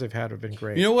 the ones I've had have been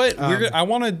great. You know what?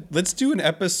 Let's do an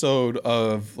episode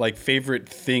of like favorite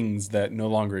things that no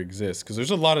longer exist because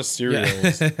there's a lot of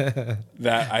cereals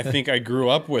that I think I grew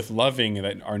up with loving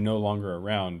that are no longer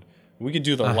around. We could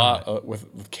do the lot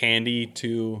with candy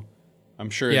too. I'm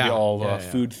sure it'd be all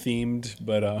food themed,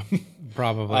 but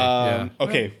probably.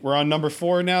 Okay, we're on number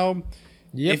 4 now.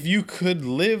 Yep. If you could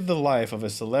live the life of a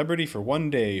celebrity for one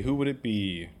day, who would it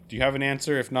be? Do you have an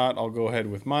answer? If not, I'll go ahead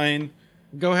with mine.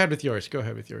 Go ahead with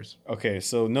yours. Okay,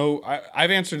 so no,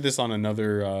 I've answered this on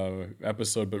another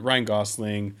episode, but Ryan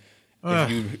Gosling.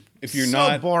 If you're so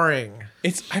not boring,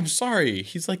 I'm sorry.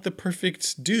 He's like the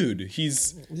perfect dude.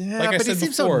 He's like I but said he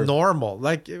seems before, so normal.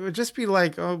 Like it would just be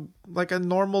like a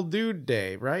normal dude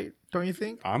day, right? Don't you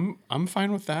think? I'm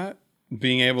fine with that.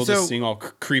 Being able to sing all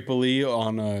creepily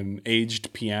on an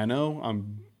aged piano,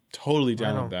 I'm totally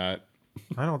down with that.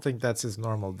 I don't think that's his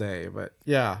normal day, but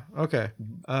yeah, okay.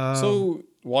 So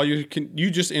while you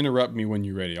just interrupt me when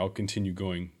you're ready, I'll continue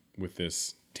going with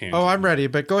this tangent. Oh, I'm ready,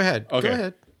 but go ahead. Okay. Go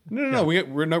ahead. No. We're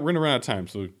gonna run out of time,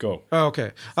 so go. Oh,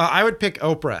 okay. I would pick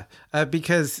Oprah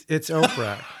because it's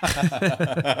Oprah,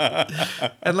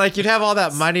 and like you'd have all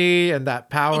that money and that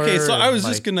power. Okay, so I was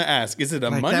just gonna ask: is it a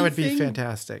money? That would thing? be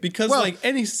fantastic. Because like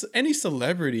any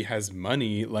celebrity has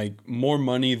money, like more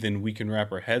money than we can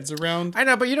wrap our heads around. I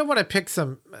know, but you don't want to pick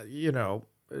some,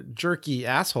 jerky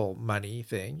asshole money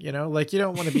thing. Like you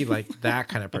don't want to be like that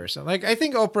kind of person. Like I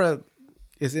think Oprah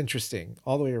is interesting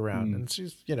all the way around, and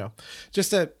she's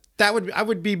I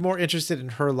would be more interested in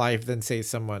her life than say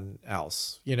someone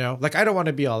else. Like I don't want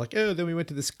to be all like, oh, then we went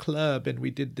to this club and we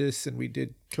did this and we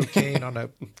did cocaine on a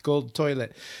gold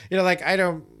toilet.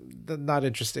 Not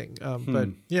interesting. But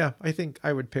yeah, I think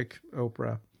I would pick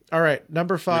Oprah. All right,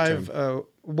 number 5.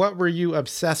 What were you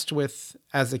obsessed with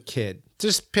as a kid?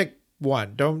 Just pick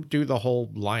one. Don't do the whole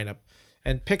lineup,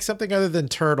 and pick something other than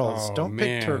turtles. Don't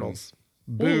pick turtles.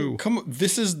 Boo! Ooh, come on,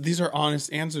 these are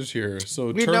honest answers here.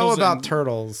 So we know about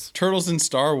turtles. Turtles in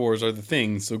Star Wars are the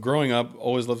thing. So growing up,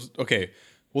 always loved. Okay,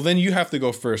 well then you have to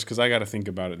go first because I got to think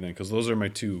about it then because those are my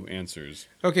 2 answers.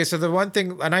 Okay, so the one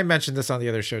thing, and I mentioned this on the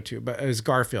other show too, but it was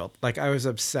Garfield. Like I was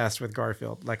obsessed with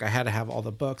Garfield. Like I had to have all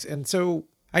the books, and so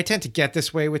I tend to get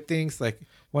this way with things. Like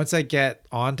once I get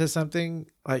onto something,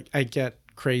 like I get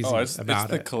crazy about it. It's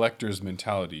the collector's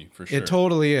mentality for sure. It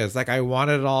totally is. Like I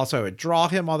wanted it all, so I would draw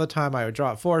him all the time. I would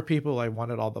draw it for people. I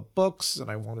wanted all the books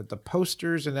and I wanted the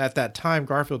posters. And at that time,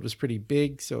 Garfield was pretty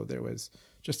big, so there was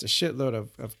just a shitload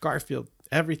of Garfield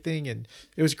everything, and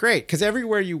it was great because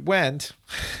everywhere you went,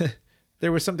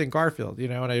 there was something Garfield,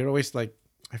 and I'd always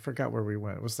I forgot where we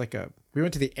went. It was we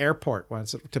went to the airport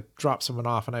once to drop someone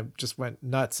off, and I just went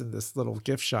nuts in this little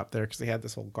gift shop there because they had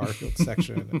this whole Garfield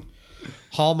section. And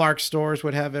Hallmark stores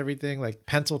would have everything like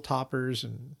pencil toppers,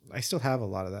 and I still have a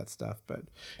lot of that stuff. But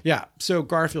yeah, so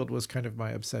Garfield was kind of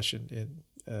my obsession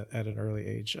at an early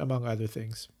age, among other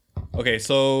things. Okay,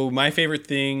 so my favorite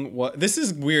thing this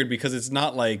is weird because it's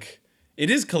not like it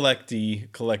is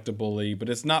collectible-y, but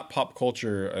it's not pop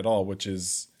culture at all, which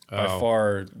is by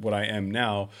far what I am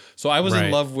now. So I was in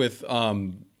love with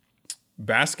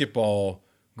basketball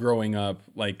growing up.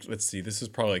 Like, let's see, this is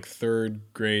probably like third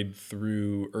grade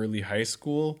through early high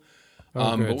school.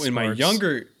 But in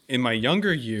my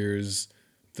younger years,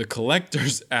 the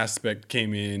collector's aspect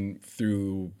came in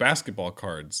through basketball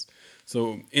cards.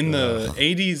 So in the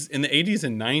 80s and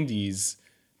 90s,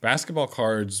 basketball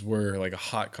cards were like a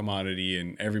hot commodity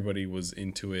and everybody was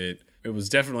into it. It was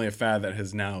definitely a fad that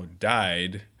has now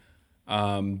died.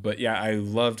 But yeah, I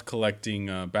loved collecting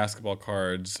basketball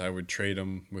cards. I would trade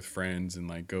them with friends and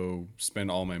like go spend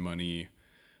all my money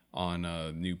on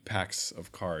new packs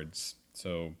of cards.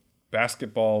 So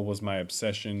basketball was my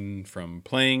obsession from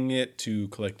playing it to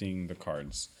collecting the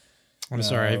cards. I'm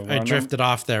sorry, I drifted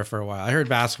off there for a while. I heard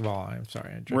basketball. I'm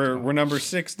sorry. We're number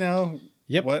 6 now.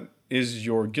 Yep. What is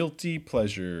your guilty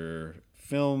pleasure?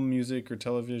 Film, music, or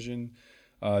television?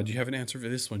 Do you have an answer for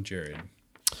this one, Jared?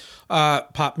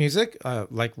 Pop music,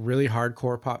 like really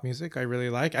hardcore pop music. I really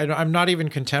like. I'm not even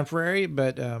contemporary,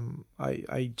 but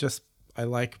I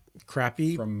like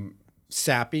crappy,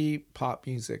 sappy pop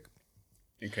music.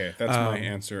 Okay, that's my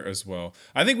answer as well.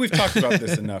 I think we've talked about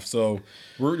this enough, so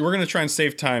we're going to try and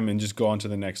save time and just go on to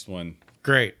the next one.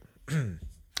 Great.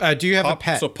 Do you have a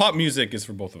pet? So pop music is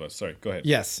for both of us. Sorry, go ahead.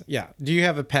 Yes, yeah. Do you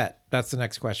have a pet? That's the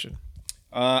next question.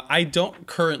 I don't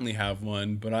currently have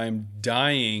one, but I'm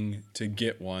dying to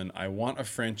get one. I want a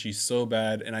Frenchie so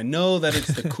bad, and I know that it's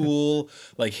the cool,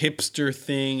 like hipster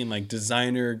thing and like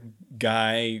designer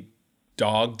guy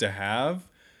dog to have,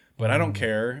 but I don't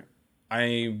care.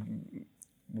 I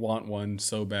want one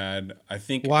so bad. I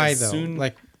think why though?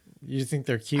 Like, you think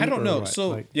they're cute? I don't know. What?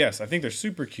 So yes, I think they're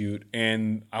super cute,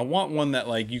 and I want one that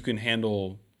like you can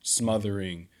handle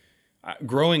smothering.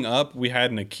 Growing up, we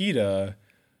had an Akita.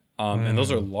 And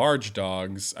those are large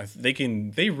dogs.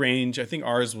 They range. I think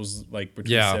ours was like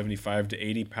between 75 to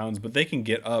 80 pounds, but they can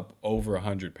get up over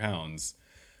 100 pounds.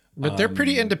 But they're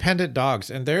pretty independent dogs,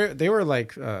 and they were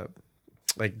like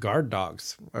guard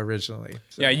dogs originally.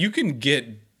 So. Yeah, you can get.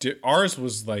 Ours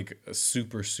was like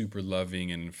super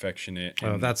loving and affectionate,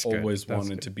 and that's good. Always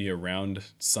wanted to be around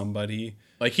somebody.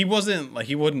 Like he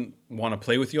wouldn't want to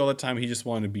play with you all the time. He just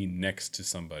wanted to be next to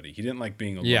somebody. He didn't like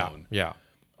being alone. Yeah.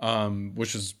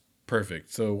 Which is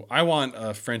perfect. So I want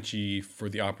a Frenchie for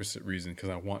the opposite reason, because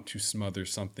I want to smother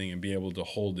something and be able to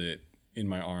hold it in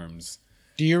my arms.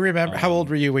 Do you remember how old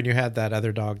were you when you had that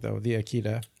other dog though, the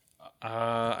Akita?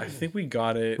 I think we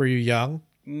got it. Were you young?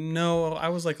 No, I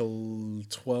was like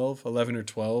 11 or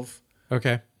 12.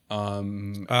 Okay.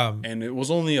 And it was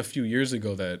only a few years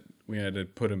ago that we had to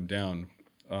put him down.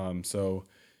 So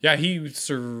yeah, he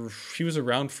was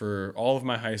around for all of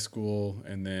my high school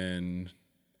and then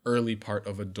early part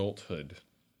of adulthood.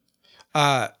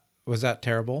 Was that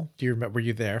terrible? Do you remember? Were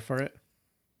you there for it?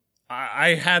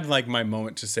 I had like my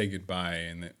moment to say goodbye,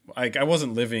 and I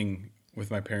wasn't living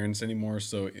with my parents anymore,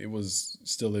 so it was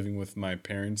still living with my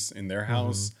parents in their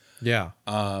house. Yeah.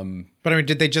 But I mean,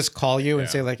 did they just call you and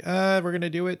say like, we're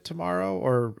gonna do it tomorrow,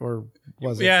 or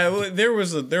was it? Yeah, there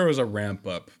was a ramp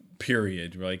up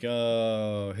period. We're like,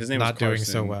 his name not was Carson. Doing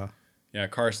so well. Yeah,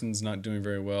 Carson's not doing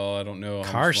very well. I don't know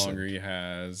how much longer he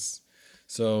has.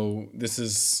 So this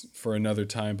is for another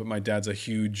time. But my dad's a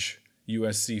huge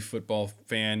USC football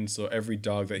fan, so every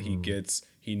dog that he gets,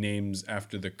 he names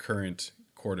after the current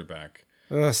quarterback.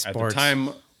 Sports. At the time,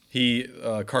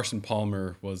 Carson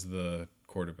Palmer was the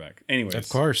quarterback. Anyways, of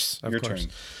course, your turn.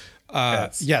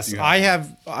 Yes, I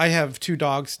have 2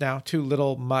 dogs now, 2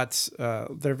 little mutts.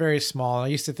 They're very small. I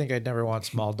used to think I'd never want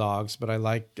small dogs, but I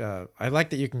like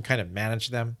that you can kind of manage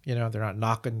them. You know, they're not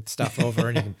knocking stuff over,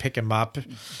 and you can pick them up.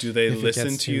 Do they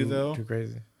listen to you though? Too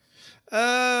crazy.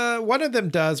 One of them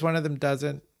does, one of them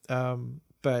doesn't.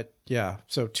 But yeah,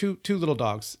 so two little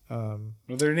dogs. What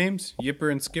are their names?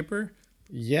 Yipper and Skipper?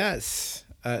 Yes.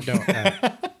 No.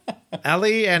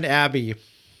 Ellie and Abby.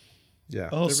 Yeah.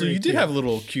 Oh, so you did have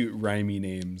little cute rhymey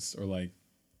names, or like.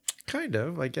 Kind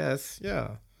of, I guess.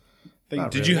 Yeah.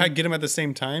 Did you get them at the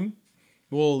same time?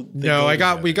 Well, no,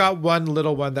 we got one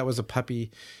little one that was a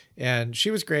puppy, and she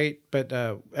was great. But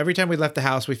every time we left the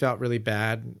house, we felt really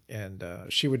bad, and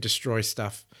she would destroy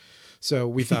stuff. So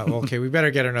we thought, well, okay, we better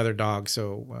get another dog.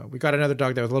 So we got another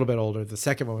dog that was a little bit older. The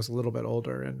second one was a little bit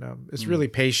older, and it's really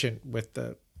patient with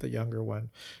the younger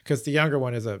one, because the younger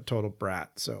one is a total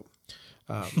brat. So,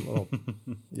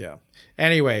 yeah.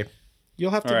 Anyway,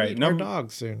 you'll have to meet our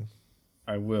dog soon.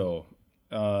 I will.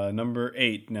 Number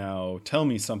 8 now. Tell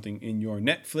me something in your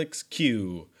Netflix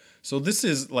queue. So this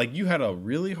is like you had a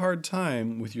really hard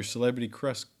time with your celebrity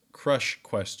crush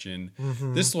question.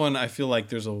 Mm-hmm. This one, I feel like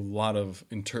there's a lot of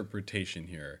interpretation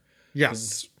here.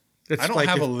 Yes. It's I don't like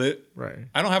have if- a right.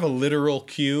 I don't have a literal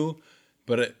queue,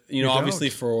 but you know, don't? obviously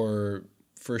for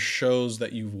shows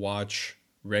that you watch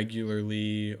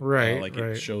regularly, Right, like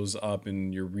right. it shows up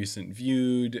in your recent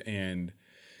viewed, and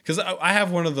because I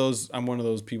have one of those, I'm one of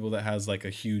those people that has like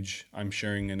a huge, I'm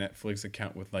sharing a Netflix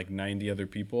account with like 90 other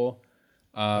people.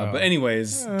 But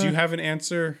anyways, do you have an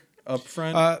answer up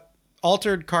front?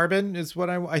 Altered Carbon is what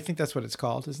I think that's what it's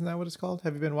called. Isn't that what it's called?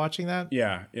 Have you been watching that?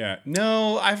 Yeah.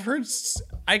 No, I've heard,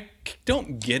 I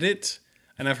don't get it.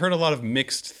 And I've heard a lot of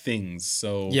mixed things.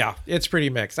 So Yeah, it's pretty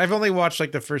mixed. I've only watched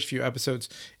like the first few episodes,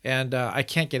 and I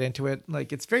can't get into it.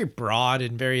 Like, it's very broad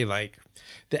and very like,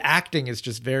 the acting is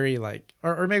just very like,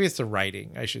 or maybe it's the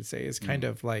writing, I should say, is kind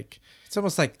of like, it's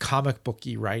almost like comic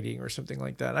booky writing or something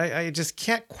like that. I just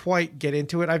can't quite get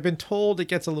into it. I've been told it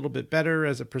gets a little bit better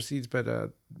as it proceeds, but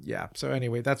yeah. So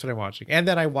anyway, that's what I'm watching. And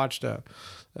then I watched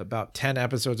about 10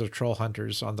 episodes of Troll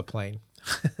Hunters on the plane.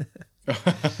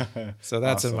 So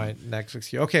that's in my Netflix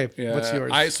queue. Okay, Yeah, what's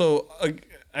yours?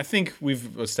 I think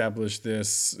we've established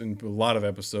this in a lot of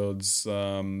episodes.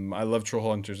 I love Troll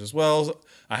Hunters as well.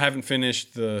 I haven't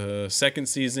finished the second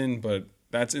season, but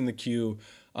that's in the queue.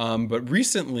 But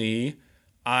recently,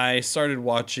 I started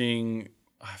watching.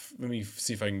 Let me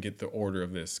see if I can get the order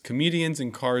of this. Comedians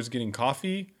in Cars Getting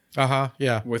Coffee.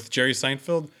 Yeah. With Jerry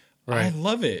Seinfeld. Right. I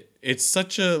love it. It's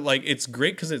such a it's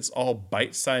great because it's all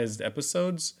bite-sized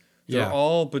episodes. They're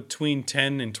all between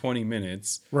 10 and 20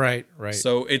 minutes. Right.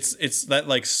 So it's that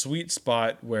like sweet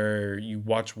spot where you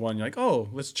watch one, you're like, oh,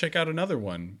 let's check out another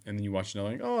one. And then you watch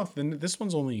another, like, oh, then this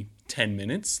one's only 10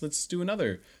 minutes. Let's do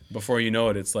another. Before you know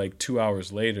it, it's like 2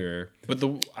 hours later. But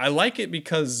I like it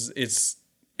because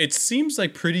it seems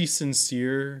like pretty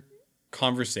sincere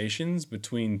conversations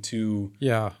between two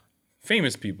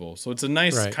famous people. So it's a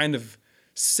nice kind of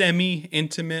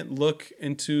semi-intimate look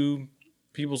into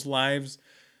people's lives.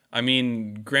 I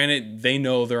mean, granted, they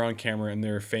know they're on camera and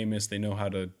they're famous. They know how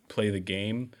to play the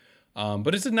game.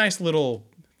 But it's a nice little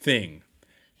thing.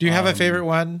 Do you have a favorite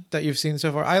one that you've seen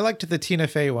so far? I liked the Tina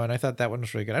Fey one. I thought that one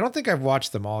was really good. I don't think I've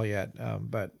watched them all yet,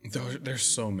 but... There's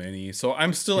so many. So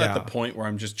I'm still at the point where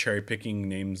I'm just cherry picking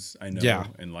names I know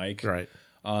and like. Right.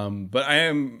 But I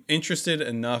am interested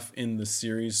enough in the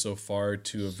series so far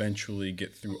to eventually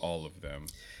get through all of them.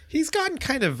 He's gotten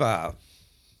kind of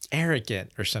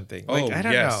arrogant or something. Like, I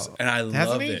don't know. And I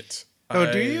love it.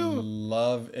 Oh, do you? I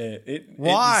love it.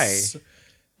 Why?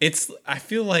 I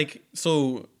feel like,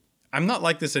 so I'm not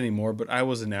like this anymore, but I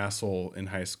was an asshole in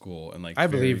high school. And like, I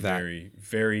believe that. Very,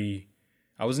 very,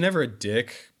 I was never a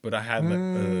dick, but I had like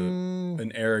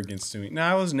an arrogance to me. No,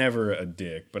 I was never a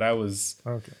dick, but I was.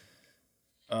 Okay.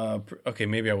 Okay,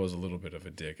 maybe I was a little bit of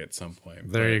a dick at some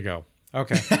point. There you go.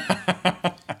 Okay.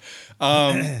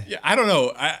 Yeah, I don't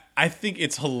know. I think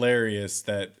it's hilarious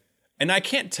that, and I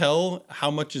can't tell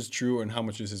how much is true and how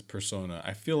much is his persona.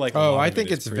 I feel like I think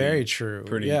it's very true.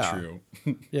 Pretty true.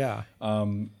 Yeah.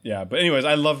 Yeah. But anyways,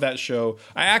 I love that show.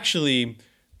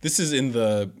 This is in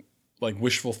the like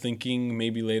wishful thinking,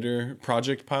 maybe later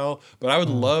project pile, but I would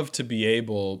love to be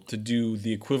able to do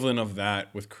the equivalent of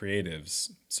that with creatives.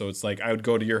 So it's like, I would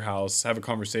go to your house, have a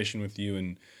conversation with you,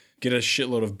 and get a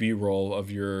shitload of B-roll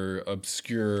of your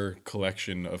obscure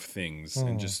collection of things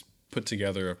and just put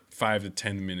together a 5 to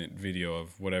 10 minute video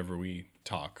of whatever we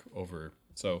talk over.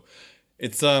 So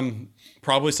it's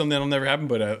probably something that'll never happen,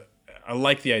 but I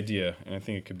like the idea and I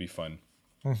think it could be fun.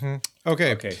 Mm-hmm.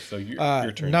 Okay. So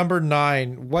your turn. Number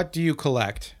 9. What do you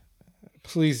collect?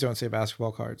 Please don't say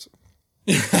basketball cards.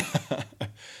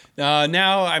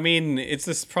 Now, I mean,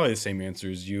 it's probably the same answer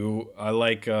as you. I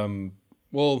like, art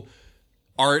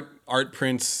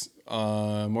prints.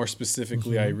 More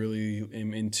specifically, I really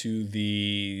am into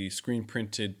the screen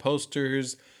printed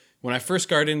posters. When I first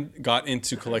got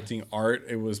into collecting art,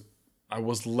 I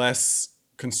was less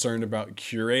concerned about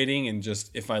curating and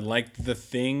just if I liked the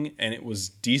thing and it was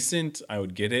decent, I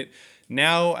would get it.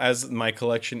 Now, as my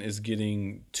collection is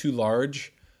getting too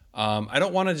large, I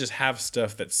don't want to just have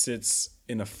stuff that sits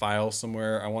in a file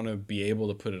somewhere. I want to be able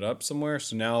to put it up somewhere.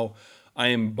 So now I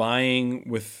am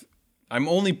I'm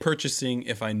only purchasing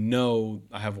if I know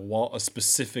I have a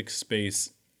specific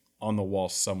space on the wall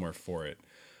somewhere for it.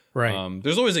 Right.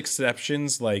 There's always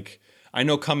exceptions. Like I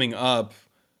know coming up,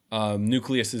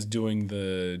 Nucleus is doing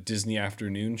the Disney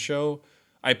Afternoon show.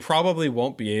 I probably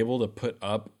won't be able to put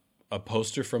up a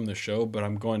poster from the show, but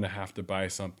I'm going to have to buy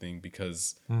something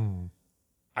because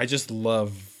I just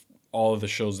love all of the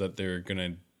shows that they're going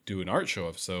to do an art show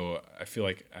of. So I feel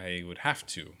like I would have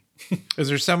to. Is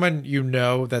there someone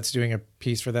that's doing a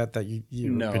piece for that you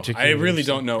No, particularly I really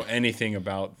don't know anything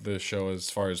about the show as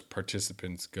far as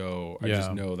participants go. I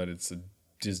just know that it's a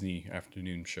Disney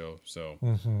Afternoon show. So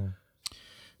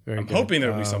I'm hoping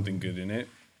there'll be something good in it.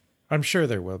 I'm sure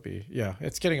there will be. Yeah,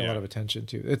 it's getting a lot of attention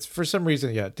too. It's for some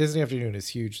reason, Disney Afternoon is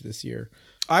huge this year.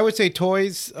 I would say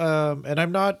toys, and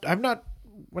I'm not.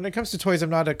 When it comes to toys, I'm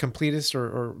not a completist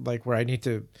or like where I need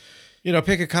to,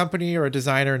 pick a company or a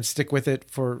designer and stick with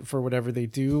it for whatever they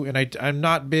do. And I'm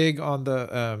not big on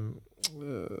the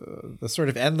sort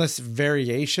of endless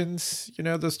variations,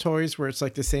 those toys where it's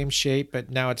like the same shape, but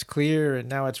now it's clear and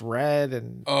now it's red.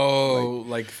 And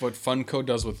like what Funko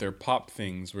does with their pop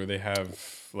things, where they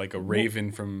have like a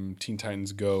Raven from Teen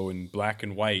Titans Go in black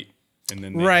and white. And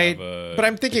then they have but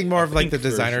I'm thinking more of like the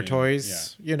designer version.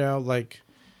 toys, like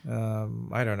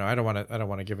I don't know. I don't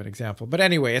want to give an example, but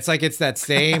anyway, it's like it's that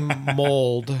same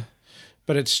mold,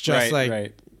 but it's just so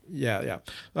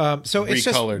it's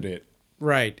just recolored it.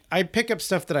 Right. I pick up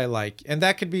stuff that I like, and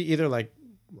that could be either like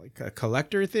a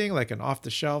collector thing, like an off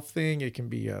the shelf thing. It can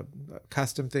be a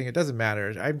custom thing. It doesn't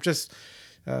matter. I just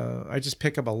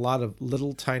pick up a lot of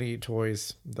little tiny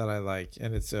toys that I like,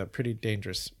 and it's pretty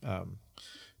dangerous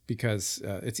because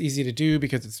it's easy to do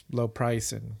because it's low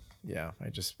price, and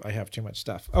I have too much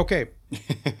stuff. Okay.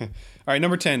 All right,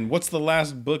 number 10. What's the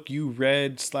last book you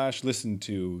read / listened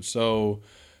to? So,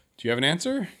 do you have an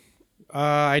answer?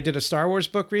 I did a Star Wars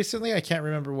book recently. I can't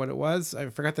remember what it was. I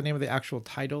forgot the name of the actual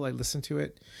title. I listened to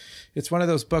it. It's one of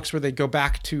those books where they go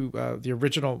back to the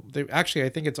original. I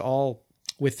think it's all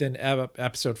within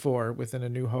episode 4, within A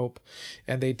New Hope.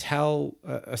 And they tell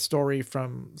a story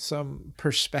from some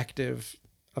perspective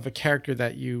of a character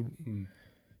that you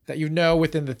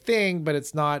within the thing, but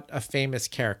it's not a famous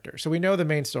character. So we know the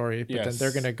main story, but then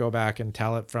they're going to go back and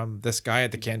tell it from this guy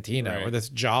at the cantina or this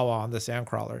Jawa on the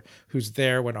Sandcrawler who's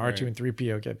there when R2 and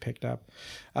 3PO get picked up.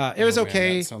 It was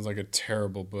okay. That sounds like a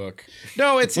terrible book.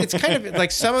 No, it's kind of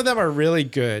like some of them are really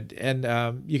good. And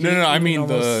you can I mean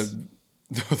almost...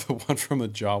 the one from the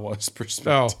Jawa's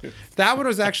perspective. Oh, that one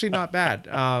was actually not bad.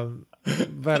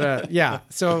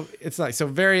 So it's like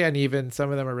very uneven.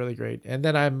 Some of them are really great. And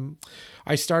then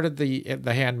I started the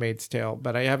Handmaid's Tale,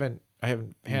 but I haven't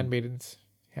Handmaid's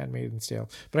Tale,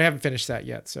 but I haven't finished that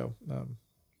yet. So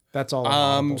that's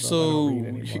all. So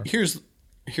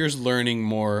here's learning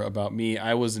more about me.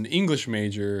 I was an English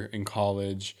major in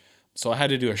college, so I had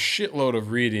to do a shitload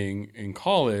of reading in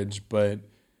college, but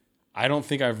I don't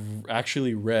think I've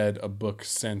actually read a book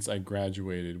since I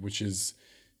graduated, which is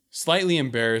slightly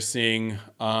embarrassing.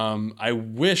 I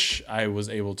wish I was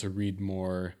able to read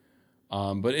more,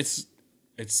 but it's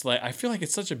like I feel like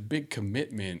it's such a big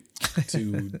commitment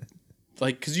to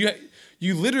because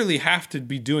you literally have to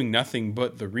be doing nothing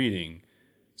but the reading.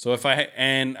 So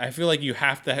I feel like you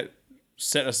have to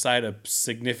set aside a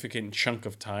significant chunk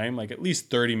of time, like at least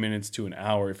 30 minutes to an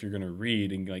hour if you're going to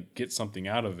read and like get something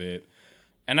out of it.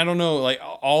 And I don't know, like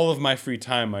all of my free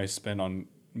time I spend on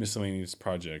miscellaneous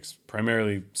projects,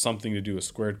 primarily something to do with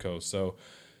Squared Co. So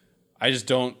I just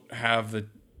don't have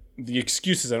the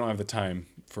excuses. I don't have the time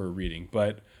for reading,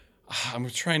 but I'm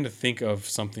trying to think of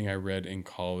something I read in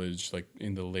college, like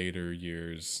in the later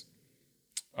years.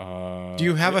 Do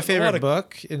you have a favorite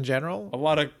book in general?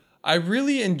 I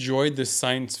really enjoyed this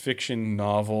science fiction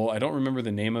novel. I don't remember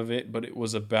the name of it, but it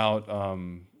was about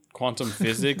quantum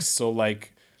physics. So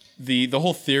like the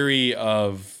whole theory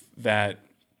of that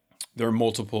there are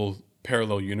multiple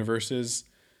parallel universes.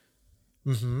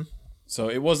 Mm-hmm. So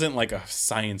it wasn't like a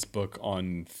science book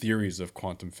on theories of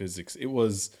quantum physics. There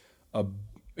was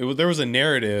a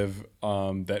narrative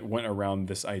that went around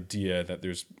this idea that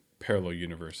there's parallel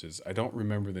universes. I don't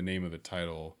remember the name of the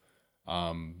title.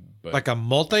 But like a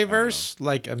multiverse,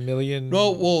 like a million.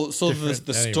 No, well, so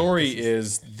the story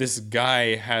is this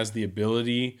guy has the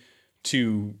ability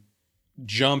to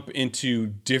jump into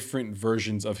different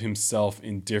versions of himself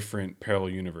in different parallel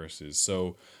universes.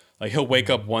 So like he'll wake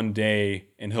up one day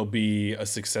and he'll be a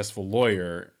successful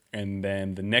lawyer, and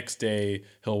then the next day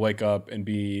he'll wake up and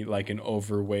be like an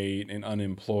overweight and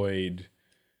unemployed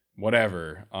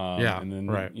whatever. And then,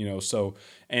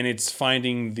 and it's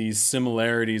finding these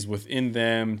similarities within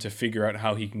them to figure out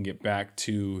how he can get back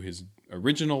to his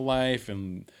original life.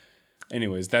 And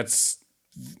anyways, that's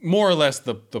more or less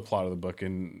the plot of the book.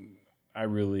 And I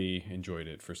really enjoyed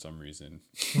it for some reason.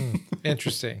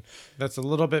 Interesting. That's a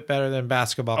little bit better than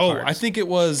Basketball Cards. Oh, I think it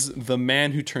was The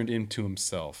Man Who Turned Into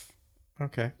Himself.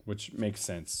 Okay. Which makes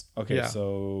sense. Okay,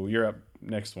 so you're up.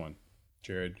 Next one.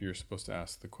 Jared, you're supposed to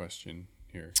ask the question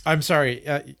here. I'm sorry,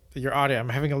 your audio. I'm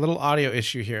having a little audio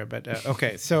issue here, but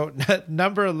okay. So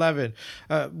number 11,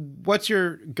 what's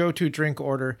your go-to drink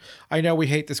order? I know we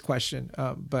hate this question,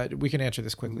 but we can answer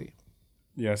this quickly.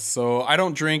 Yes. So I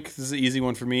don't drink. This is an easy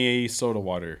one for me. Soda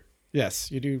water.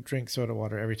 Yes, you do drink soda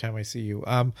water every time I see you.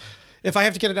 If I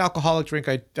have to get an alcoholic drink,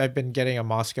 I've been getting a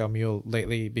Moscow Mule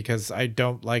lately because I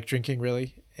don't like drinking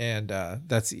really. And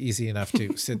that's easy enough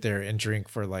to sit there and drink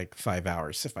for like 5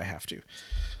 hours if I have to.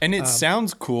 And it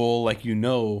sounds cool, like you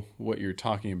know what you're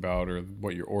talking about or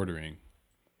what you're ordering.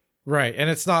 Right. And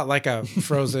it's not like a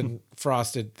frozen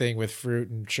frosted thing with fruit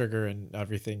and sugar and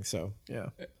everything. So, yeah.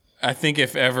 I think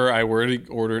if ever I were to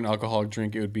order an alcoholic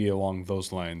drink, it would be along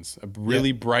those lines. A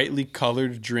really brightly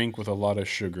colored drink with a lot of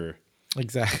sugar.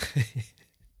 Exactly.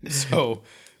 So,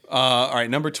 all right,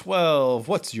 number 12.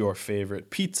 What's your favorite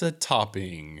pizza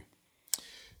topping?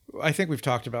 I think we've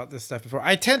talked about this stuff before.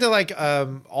 I tend to like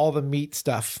all the meat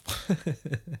stuff.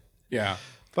 Yeah.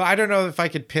 But I don't know if I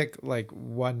could pick like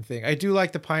one thing. I do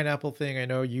like the pineapple thing. I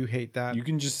know you hate that. You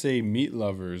can just say meat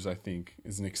lovers, I think,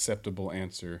 is an acceptable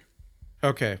answer.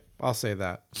 Okay, I'll say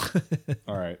that.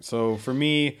 All right. So for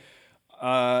me,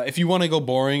 if you want to go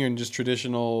boring and just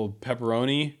traditional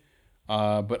pepperoni,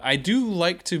 but I do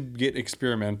like to get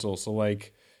experimental. So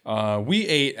like we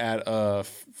ate at a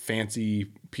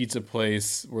fancy pizza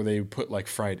place where they put like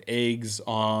fried eggs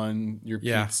on your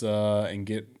pizza and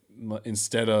get,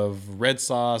 instead of red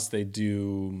sauce, they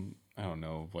do, I don't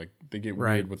know, like they get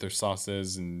weird with their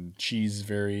sauces and cheese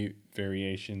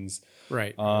variations.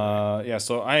 Right. Yeah,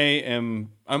 so I'm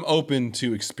open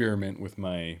to experiment with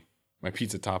my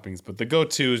pizza toppings, but the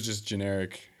go-to is just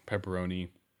generic pepperoni.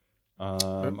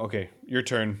 Okay, your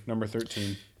turn, number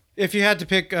 13. If you had to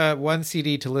pick one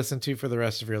CD to listen to for the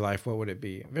rest of your life, what would it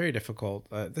be? Very difficult.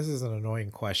 This is an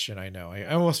annoying question, I know. I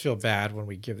almost feel bad when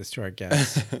we give this to our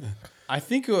guests. I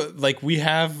think like we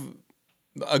have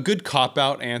a good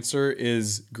cop-out answer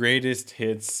is greatest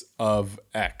hits of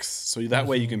X. So that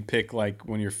way you can pick like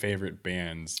one of your favorite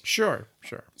bands. Sure.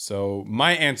 So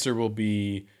my answer will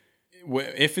be,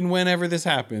 if and whenever this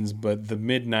happens, but The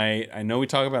Midnight. I know we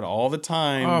talk about it all the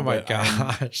time. Oh my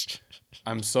gosh.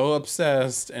 I'm so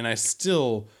obsessed, and I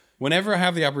still, whenever I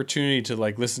have the opportunity to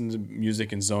like listen to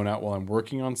music and zone out while I'm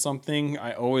working on something,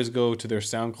 I always go to their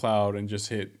SoundCloud and just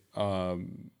hit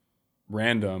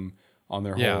random on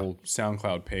their whole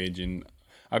SoundCloud page. And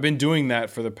I've been doing that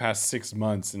for the past 6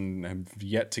 months and have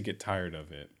yet to get tired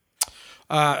of it.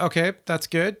 Okay, that's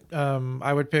good.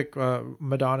 I would pick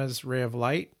Madonna's Ray of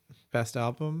Light, best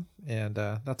album, and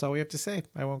that's all we have to say.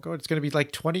 I won't go. It's going to be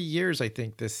like 20 years, I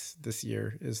think. This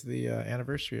year is the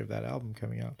anniversary of that album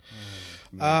coming out.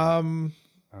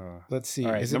 Let's see.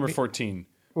 All right, is number 14.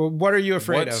 Well, what are you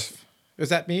afraid of? Is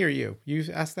that me or you? You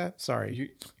asked that?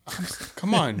 Sorry.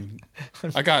 Come on.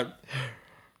 I've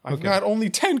got only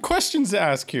 10 questions to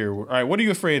ask here. All right, what are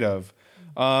you afraid of?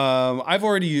 I've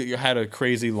already had a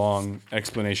crazy long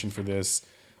explanation for this.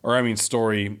 Or I mean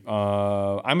story.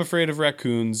 I'm afraid of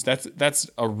raccoons. That's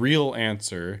a real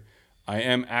answer. I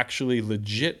am actually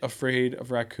legit afraid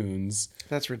of raccoons.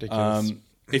 That's ridiculous.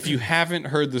 If you haven't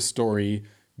heard the story,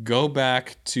 go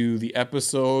back to the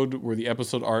episode where the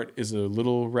episode art is a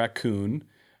little raccoon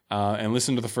and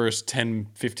listen to the first 10,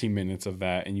 15 minutes of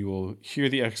that, and you will hear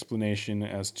the explanation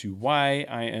as to why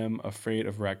I am afraid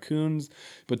of raccoons.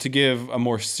 But to give a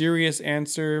more serious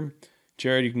answer,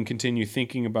 Jared, you can continue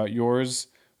thinking about yours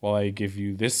while I give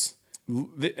you this.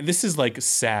 This is like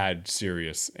sad,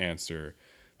 serious answer.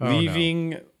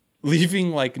 Leaving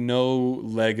like no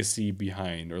legacy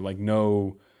behind, or like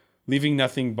leaving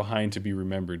nothing behind to be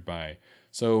remembered by.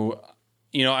 So,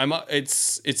 you know,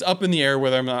 it's up in the air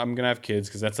whether I'm gonna have kids,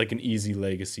 because that's like an easy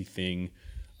legacy thing.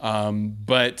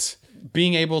 But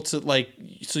being able to like,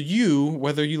 so you,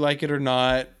 whether you like it or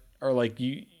not, or like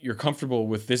you're comfortable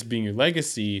with this being your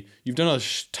legacy, you've done a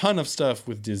ton of stuff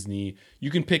with Disney.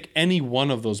 You can pick any one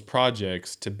of those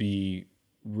projects to be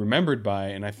remembered by,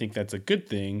 and I think that's a good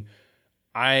thing.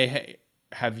 I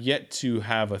have yet to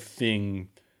have a thing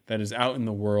that is out in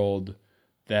the world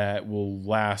that will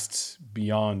last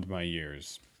beyond my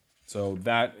years. So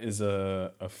that is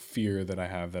a fear that I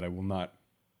have, that I will not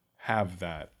have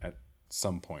that at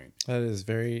some point. That is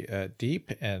very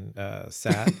deep and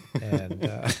sad, and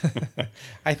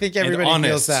I think everybody and honest,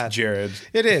 feels that. Jared,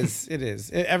 it is.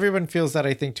 Everyone feels that,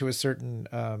 I think, to a certain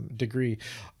degree.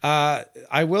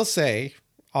 I will say,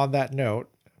 on that note,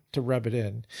 to rub it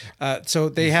in, so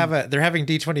they're having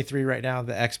D23 right now,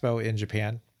 the expo in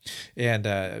Japan. And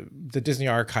the Disney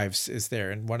Archives is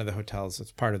there in one of the hotels.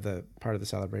 It's part of the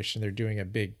celebration. They're doing a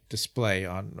big display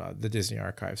on the Disney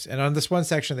Archives, and on this one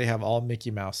section they have all Mickey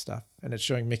Mouse stuff, and it's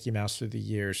showing Mickey Mouse through the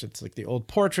years. It's like the old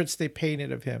portraits they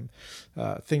painted of him,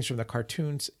 things from the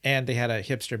cartoons, and they had a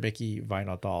hipster Mickey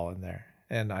vinyl doll in there,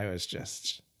 and I was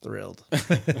just thrilled.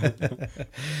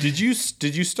 Did you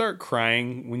start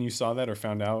crying when you saw that or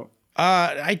found out?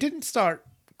 I didn't start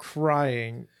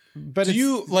crying. But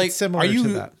it's similar to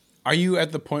that. are you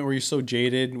at the point where you're so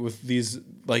jaded with these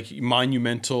like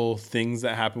monumental things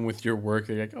that happen with your work?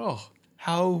 You're like, oh,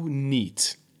 how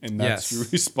neat. And that's your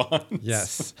response.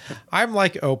 Yes. I'm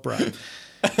like Oprah.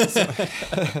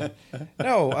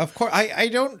 No, of course. I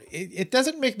don't. It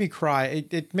doesn't make me cry.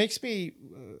 It makes me.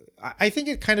 I think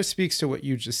it kind of speaks to what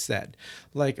you just said.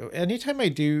 Like anytime I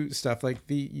do stuff like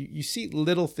you see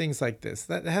little things like this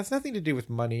that has nothing to do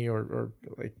with money or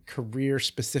like career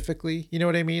specifically. You know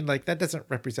what I mean? Like that doesn't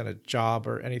represent a job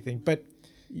or anything, but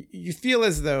you feel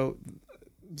as though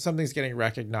something's getting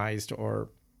recognized or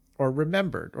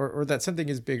remembered or that something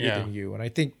is bigger than you. And I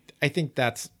think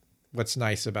that's what's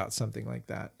nice about something like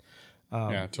that.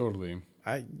 Yeah, totally.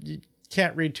 You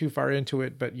can't read too far into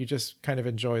it, but you just kind of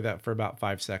enjoy that for about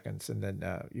 5 seconds, and then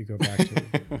you go back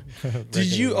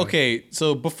to. Okay?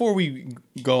 So before we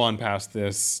go on past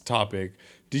this topic,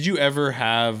 did you ever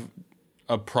have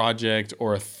a project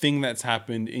or a thing that's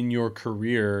happened in your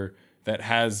career that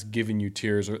has given you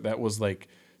tears, or that was like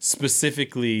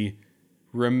specifically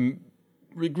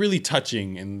really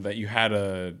touching, and that you had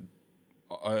a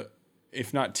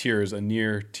if not tears, a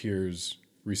near tears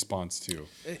response to?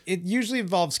 It usually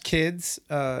involves kids,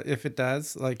 if it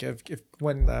does. Like if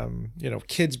when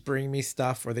kids bring me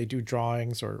stuff or they do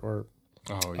drawings or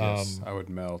oh yes, I would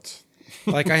melt.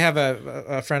 Like I have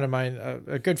a friend of mine,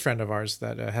 a good friend of ours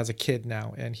that has a kid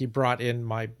now, and he brought in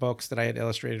my books that I had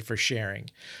illustrated for sharing.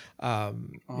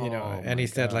 And he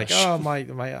said like, oh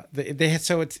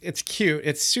so it's cute.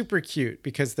 It's super cute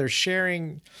because they're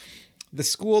sharing. The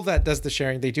school that does the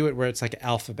sharing, they do it where it's like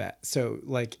alphabet. So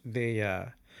like they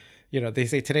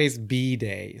say today's B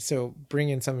day. So bring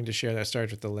in something to share that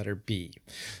starts with the letter B.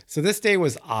 So this day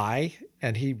was I,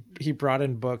 and he brought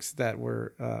in books that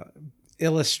were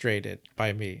illustrated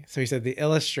by me. So he said the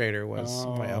illustrator was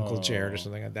my Uncle Jared or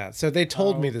something like that. So they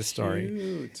told me this story,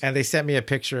 cute. And they sent me a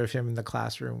picture of him in the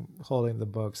classroom holding the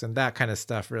books, and that kind of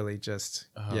stuff really just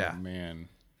man.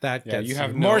 That gets you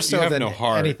have more so than no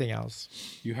heart. Anything else.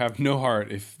 You have no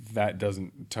heart if that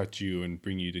doesn't touch you and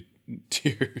bring you to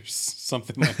tears,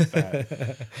 something like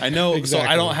that. I know. Exactly.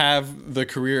 So I don't have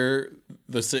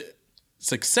the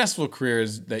successful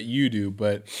careers that you do,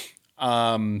 but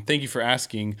thank you for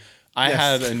asking. I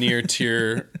had a near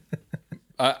tear.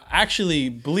 Actually,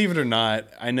 believe it or not,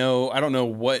 I don't know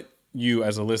what you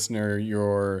as a listener,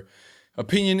 your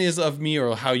opinion is of me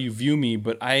or how you view me,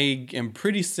 but I am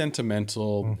pretty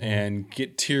sentimental and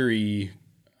get teary.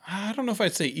 I don't know if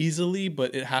I'd say easily,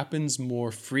 but it happens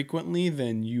more frequently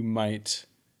than you might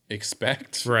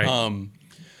expect. Right.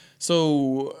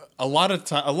 So a lot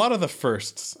of the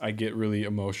firsts I get really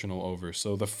emotional over.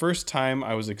 So the first time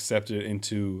I was accepted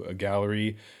into a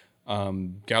gallery,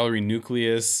 Gallery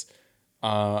Nucleus,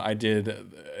 I did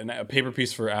a paper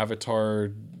piece for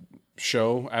Avatar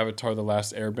show, Avatar The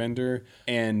Last Airbender,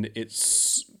 and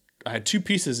I had 2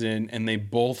 pieces in, and they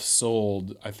both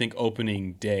sold, I think,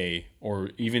 opening day,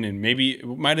 or even maybe it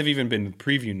might have even been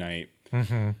preview night.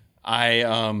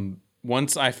 I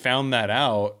once I found that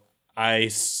out,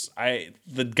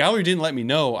 the gallery didn't let me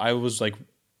know. I was like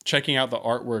checking out the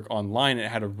artwork online, and it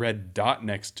had a red dot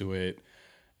next to it,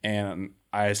 and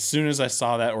as soon as I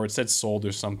saw that, or it said sold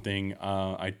or something,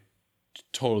 I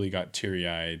totally got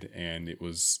teary-eyed, and it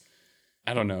was,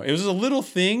 I don't know. It was a little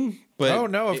thing, but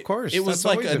of course. It was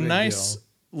like a nice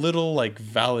little like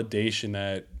validation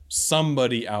that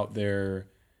somebody out there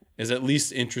is at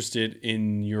least interested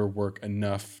in your work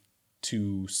enough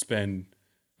to spend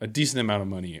a decent amount of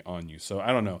money on you. So I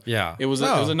don't know. Yeah. It was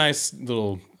a nice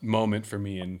little moment for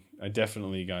me, and I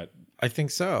definitely got I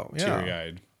think so. Yeah.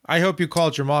 Teary-eyed. I hope you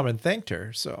called your mom and thanked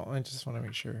her. So I just want to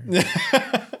make sure you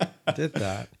did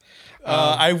that.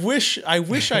 I wish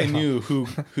I knew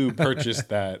who purchased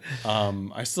that.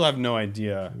 I still have no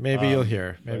idea. Maybe you'll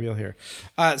hear.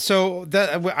 So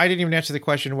that I didn't even answer the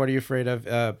question. What are you afraid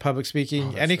of? Public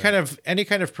speaking, any kind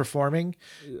of performing.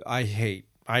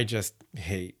 I just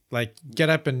hate. Like get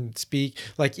up and speak.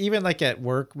 Like even like at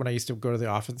work when I used to go to the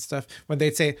office and stuff, when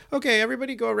they'd say, "Okay,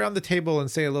 everybody go around the table and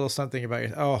say a little something about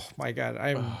you." Oh my God,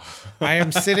 I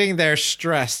am sitting there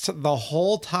stressed the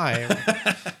whole time.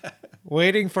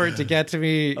 Waiting for it to get to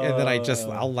me, and then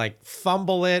I'll like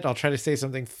fumble it. I'll try to say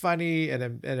something funny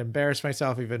and embarrass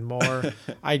myself even more.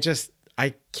 I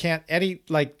can't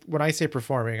like when I say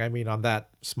performing, I mean on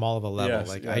that small of a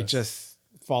level. I just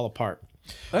fall apart.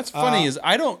 That's funny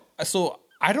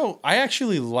I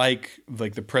actually like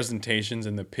the presentations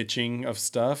and the pitching of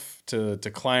stuff to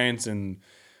clients and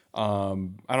I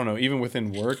don't know, even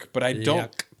within work, but I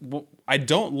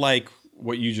don't like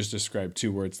what you just described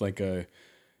too, where it's like a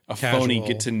a phony casual.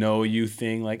 get to know you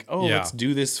thing, like, oh, Yeah. let's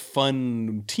do this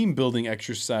fun team building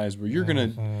exercise where you're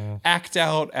gonna act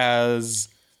out as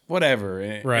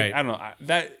whatever. Right. I don't know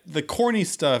that the corny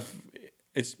stuff.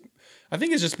 I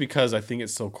think it's just because I think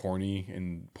it's so corny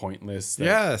and pointless. That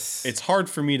Yes. it's hard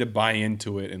for me to buy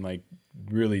into it and like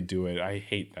really do it. I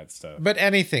hate that stuff. But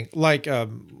anything like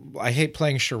I hate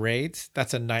playing charades.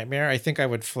 That's a nightmare. I think I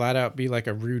would flat out be like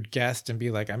a rude guest and be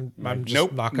like, I'm just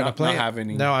nope, not gonna not play. have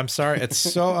any. No, I'm sorry. It's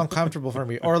so uncomfortable for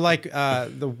me. Or like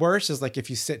the worst is like if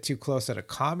you sit too close at a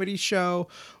comedy show,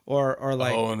 or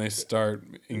like and they start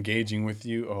engaging with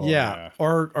you. Oh yeah.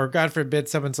 Or God forbid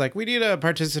someone's like, we need a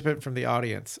participant from the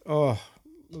audience. Oh,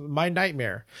 my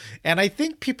nightmare. And I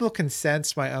think people can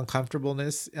sense my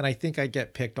uncomfortableness, and I think I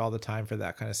get picked all the time for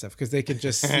that kind of stuff because they can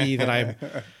just see that I'm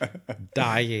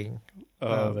dying.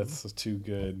 Oh, that's too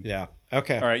good. Yeah.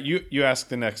 Okay. All right, you ask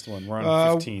the next one. We're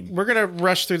on 15. We're gonna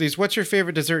rush through these. What's your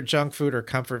favorite dessert, junk food, or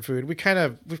comfort food? We've kind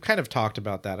of talked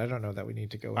about that. I don't know that we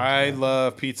need to go into I that.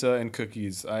 love pizza and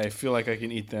cookies. I feel like I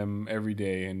can eat them every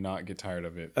day and not get tired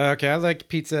of it. Okay, I like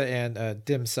pizza and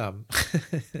dim sum.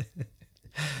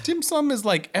 Dim sum is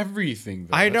like everything,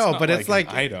 though. I It's know, not but it's an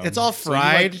like item. it's all So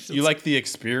fried. you like the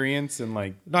experience and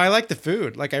like No, I like the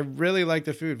food. Like I really like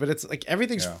the food, but it's like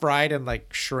everything's Yeah. fried and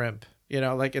like shrimp. You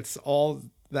know, like it's all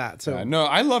that. So no,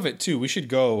 I love it too. We should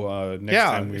go next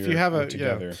time if you have we're a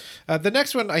together. the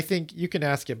next one, I think you can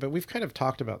ask it, but we've kind of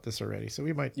talked about this already, so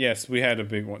we might. Yes, we had a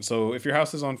big one. So if your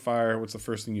house is on fire, what's the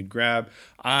first thing you'd grab?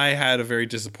 I had a very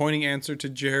disappointing answer to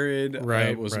Jared. Right,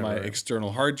 It was my right.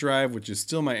 external hard drive, which is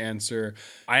still my answer.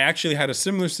 I actually had a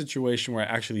similar situation where I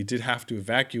actually did have to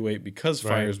evacuate because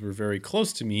Right. fires were very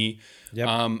close to me. Yep.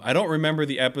 I don't remember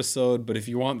the episode, but if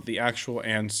you want the actual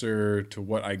answer to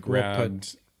what I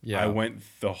grabbed, yeah. I went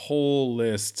the whole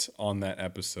list on that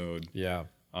episode. Yeah.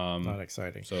 Not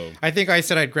exciting. So I think I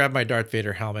said I'd grab my Darth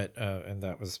Vader helmet, and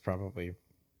that was probably,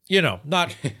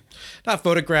 not not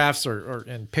photographs or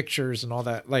and pictures and all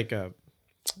that, like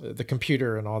the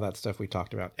computer and all that stuff we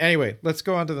talked about. Anyway, let's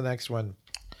go on to the next one.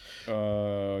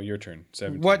 your turn.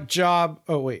 17. What job?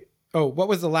 Oh wait. Oh, what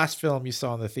was the last film you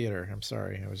saw in the theater? I'm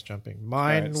sorry, I was jumping.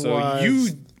 Mine All right, so was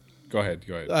you go ahead.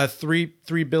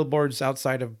 three billboards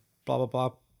outside of blah blah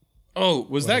blah. Oh,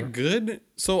 was that good?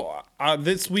 So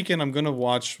this weekend I'm gonna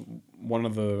watch one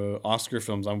of the Oscar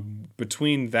films. I'm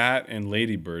between that and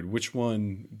Lady Bird. Which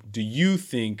one do you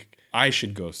think I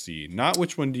should go see? Not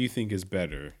which one do you think is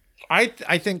better? I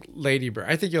think Lady Bird.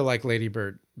 I think you'll like Lady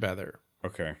Bird better.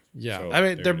 Okay. Yeah, So I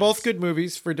mean there they're it both is. good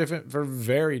movies for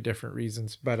very different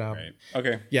reasons. But Right.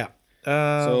 Okay. yeah.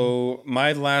 So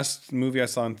my last movie I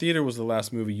saw in theater was the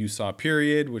last movie you saw,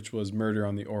 period, which was Murder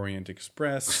on the Orient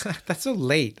Express. That's so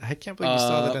late. I can't believe you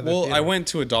saw that in the theater. I went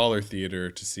to a dollar theater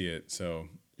to see it, so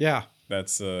Yeah,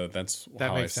 that's that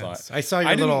how makes I saw sense. it. I saw your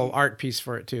didn't- little art piece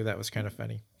for it too. That was kind of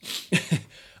funny.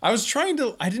 I was trying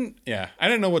to. I didn't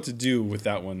know what to do with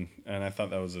that one, and I thought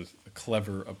that was a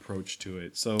clever approach to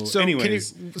it. So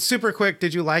anyways, can you, super quick,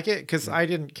 did you like it? Because I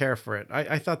didn't care for it.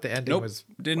 I thought the ending Nope, was.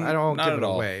 didn't- I don't not give at it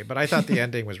all. away, but I thought the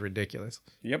ending was ridiculous.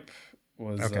 yep,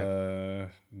 was Okay.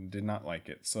 did not like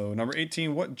it. So number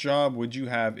 18, what job would you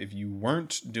have if you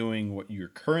weren't doing what you're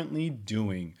currently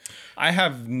doing? I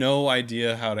have no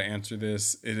idea how to answer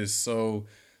this. It is so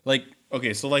like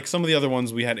okay, so like some of the other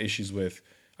ones we had issues with.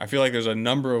 I feel like there's a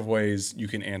number of ways you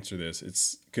can answer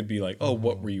this. Could be like, oh,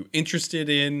 what were you interested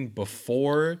in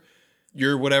before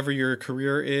your whatever your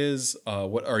career is?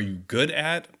 What are you good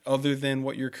at other than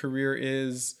what your career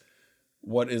is?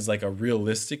 What is like a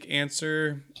realistic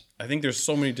answer? I think there's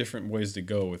so many different ways to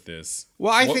go with this.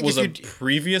 Well, I what think was if a you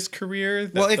previous career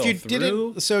that Well, if fell you through?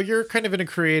 didn't, so you're kind of in a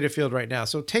creative field right now.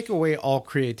 So take away all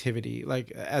creativity,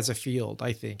 like as a field,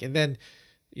 I think, and then,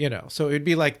 so it'd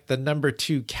be like the number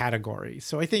 2 category.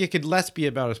 So I think it could less be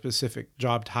about a specific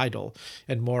job title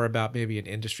and more about maybe an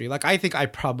industry. Like I think I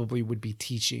probably would be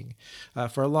teaching.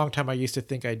 For a long time, I used to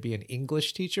think I'd be an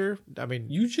English teacher. I mean,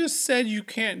 You just said you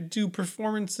can't do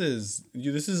performances.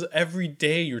 This is every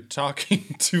day you're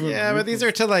talking to. yeah, but these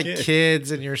are to like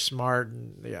kids, and you're smart,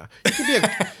 and yeah,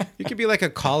 you could be like a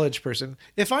college person.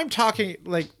 If I'm talking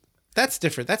like. That's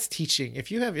different. That's teaching.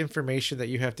 If you have information that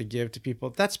you have to give to people,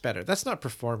 that's better. That's not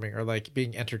performing or like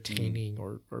being entertaining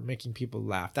or making people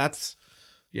laugh. That's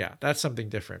something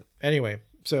different. Anyway,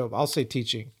 so I'll say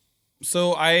teaching.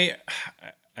 So I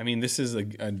mean, this is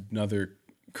another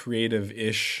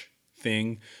creative-ish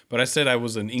thing, but I said I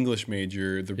was an English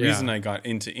major. The reason I got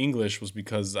into English was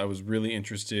because I was really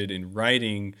interested in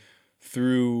writing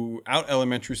throughout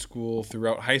elementary school,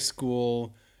 throughout high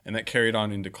school, and that carried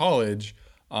on into college.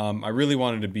 I really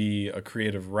wanted to be a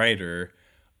creative writer,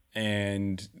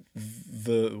 and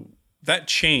that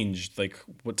changed like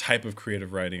what type of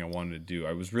creative writing I wanted to do.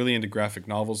 I was really into graphic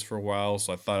novels for a while,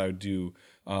 so I thought I would do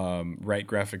write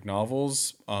graphic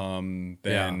novels.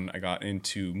 Then I got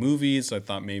into movies. So I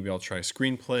thought maybe I'll try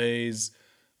screenplays.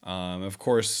 Of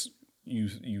course,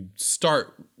 you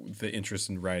start the interest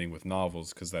in writing with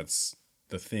novels because that's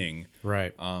the thing,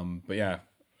 Right. but yeah,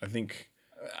 I think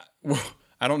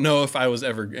I don't know if I was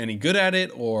ever any good at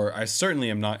it, or I certainly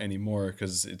am not anymore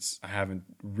because I haven't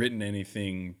written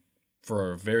anything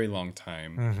for a very long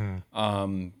time.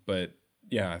 But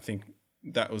yeah, I think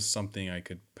that was something I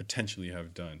could potentially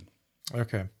have done.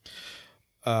 Okay.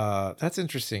 That's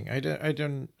interesting. I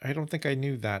don't think I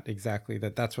knew that exactly,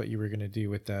 that's what you were going to do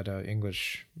with that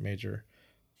English major,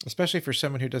 especially for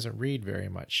someone who doesn't read very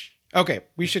much. Okay,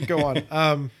 we should go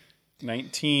on.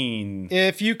 19.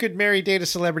 If you could marry, date a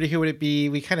celebrity, who would it be?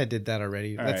 We kind of did that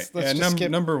already. Let's just skip.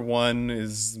 Number 1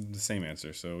 is the same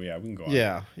answer, so yeah, we can go on.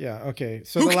 Yeah. Okay.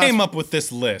 So who came up with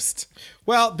this list?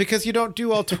 Well, because you don't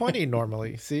do all 20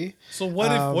 normally. See. So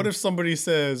what if somebody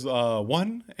says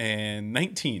 1 and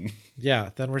 19?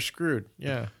 Yeah, then we're screwed.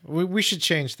 Yeah, we should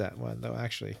change that one though.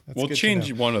 Actually, we'll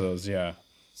change one of those. Yeah.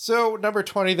 So number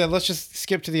 20. Then let's just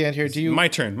skip to the end here. Do you? My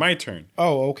turn.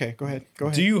 Oh, okay. Go ahead.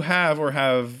 Do you have or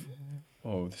have?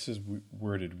 Oh, this is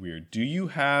worded weird. Do you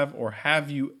have or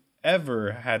have you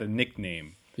ever had a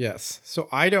nickname? Yes. So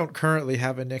I don't currently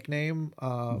have a nickname.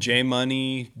 J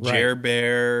Money, Jer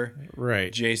Bear,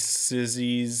 right? J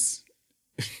Sizzies.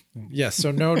 Yes.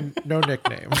 So no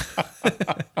nickname.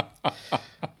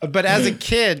 But as a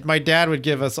kid, my dad would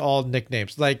give us all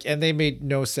nicknames, and they made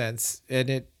no sense, and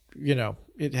it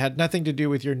had nothing to do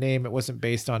with your name. It wasn't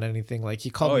based on anything. Like he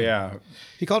called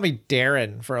me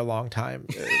Darren for a long time.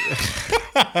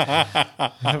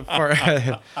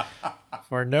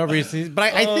 for no reason.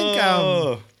 But I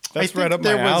think that's right up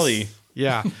my alley.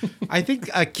 Yeah. I think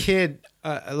a kid,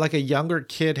 like a younger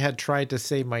kid, had tried to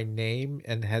say my name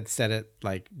and had said it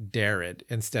like Darren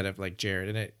instead of like Jared.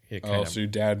 And it kind of, so your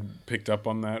dad picked up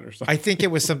on that or something? I think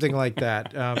it was something like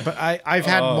that. But I've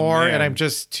had more, and I'm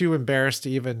just too embarrassed to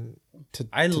even to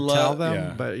tell them.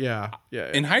 Yeah. But yeah.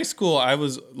 In high school, I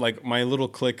was like, my little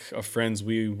clique of friends,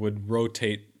 we would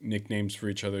rotate nicknames for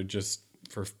each other just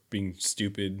for being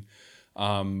stupid.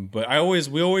 But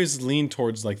we always leaned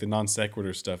towards like the non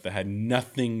sequitur stuff that had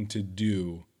nothing to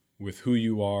do with who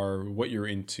you are, what you're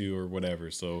into, or whatever.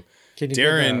 So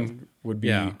Darren would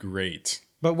be great.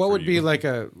 But what would be like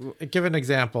give an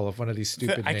example of one of these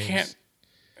stupid names? I can't,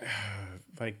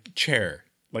 like chair,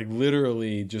 like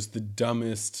literally just the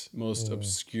dumbest, most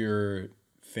obscure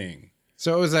thing.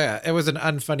 So it was an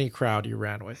unfunny crowd you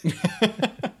ran with.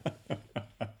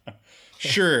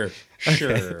 Sure.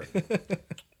 You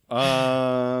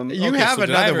have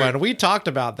another one. We talked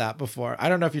about that before. I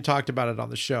don't know if you talked about it on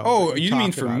the show. Oh, you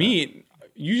mean for me?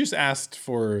 You just asked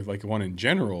for like one in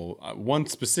general. One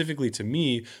specifically to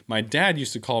me. My dad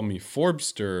used to call me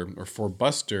Forbster or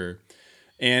Forbuster,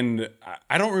 and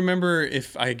I don't remember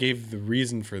if I gave the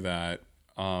reason for that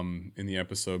in the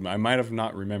episode. I might have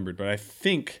not remembered, but I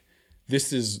think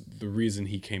this is the reason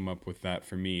he came up with that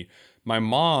for me. My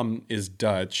mom is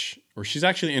Dutch, or she's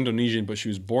actually Indonesian, but she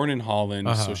was born in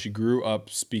Holland, so she grew up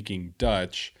speaking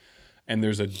Dutch. And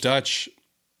there's a Dutch,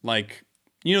 like,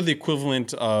 the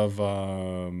equivalent of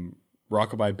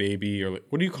Rockabye Baby, or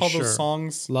what do you call those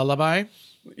songs? Lullaby?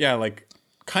 Yeah, like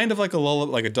kind of like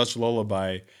like a Dutch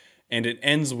lullaby, and it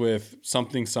ends with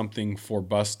something for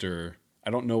Buster.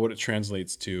 I don't know what it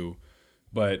translates to,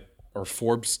 or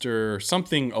Forbster, or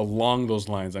something along those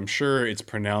lines. I'm sure it's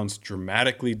pronounced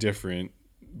dramatically different,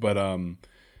 but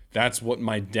that's what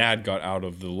my dad got out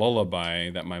of the lullaby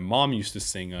that my mom used to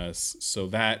sing us. So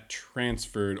that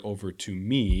transferred over to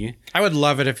me. I would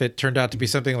love it if it turned out to be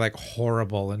something like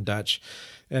horrible in Dutch.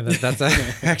 And that's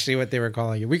actually what they were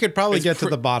calling you. We could probably get to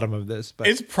the bottom of this, but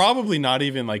it's probably not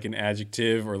even like an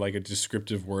adjective or like a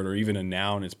descriptive word or even a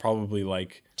noun. It's probably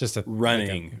like just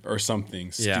running or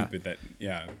something stupid that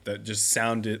just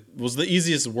was the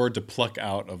easiest word to pluck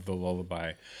out of the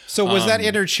lullaby. So was that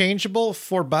interchangeable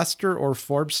for Buster or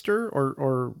Forbster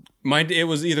or it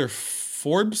was either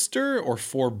Forbster or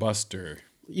Forbuster.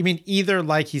 You mean either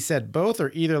like he said both or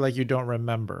either like you don't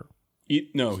remember?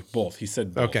 No, both. He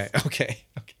said both. Okay.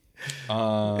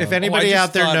 If anybody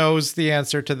out there knows the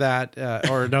answer to that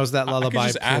or knows that lullaby, I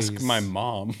could just please ask my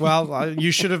mom. Well,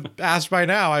 you should have asked by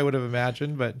now, I would have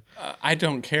imagined, but I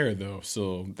don't care though,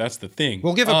 so that's the thing.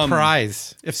 We'll give a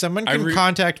prize if someone can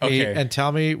contact me and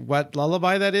tell me what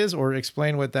lullaby that is or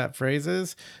explain what that phrase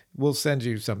is. We'll send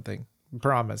you something.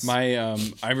 Promise. I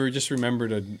just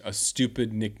remembered a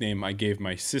stupid nickname I gave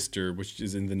my sister, which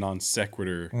is in the non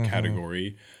sequitur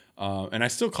category. and I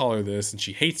still call her this, and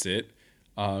she hates it.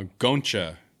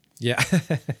 Goncha. Yeah.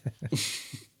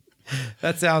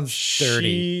 That sounds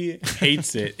dirty. She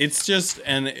hates it. It's just,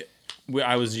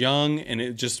 I was young, and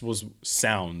it just was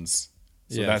sounds.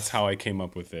 So that's how I came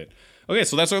up with it. Okay,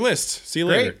 so that's our list. See you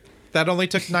later. That only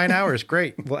took 9 hours.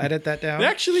 Great. We'll edit that down.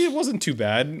 Actually, it wasn't too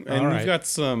bad. And we've got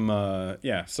some,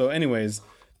 So anyways,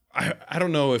 I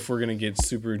don't know if we're going to get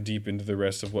super deep into the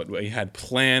rest of what we had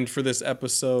planned for this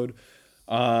episode.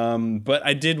 But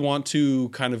I did want to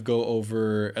kind of go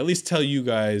over, at least tell you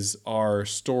guys our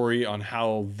story on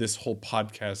how this whole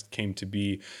podcast came to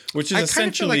be, which is essentially... I kind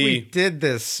of feel like we did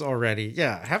this already.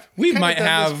 Yeah. We might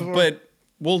have, but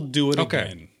we'll do it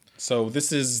again. So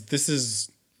this is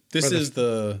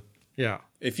the... Yeah.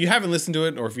 If you haven't listened to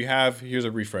it, or if you have, here's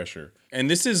a refresher. And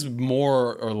this is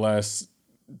more or less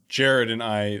Jared and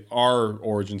our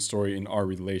origin story in our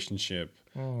relationship.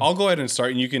 I'll go ahead and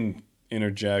start, and you can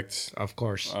interject, of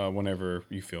course, whenever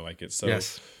you feel like it. So,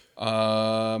 yes.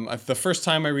 The first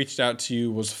time I reached out to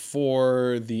you was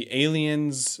for the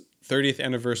Aliens 30th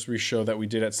anniversary show that we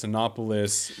did at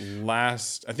Sinopolis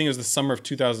I think it was the summer of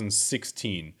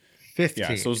 2016. 15.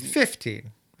 Yeah, so it was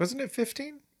 15. Wasn't it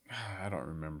 15? I don't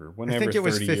remember. Whenever I think it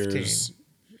was 30 15. years.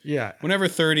 Yeah. Whenever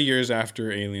 30 years after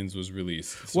Aliens was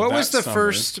released. So what was the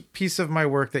first piece of my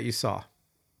work that you saw?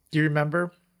 Do you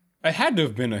remember? It had to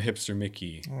have been a Hipster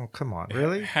Mickey. Oh, come on.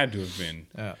 Really? It had to have been.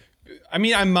 Yeah. I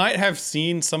mean, I might have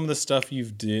seen some of the stuff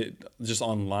you've did just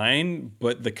online,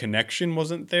 but the connection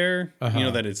wasn't there. You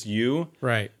know that it's you.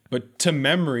 Right. But to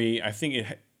memory, I think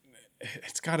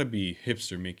it's got to be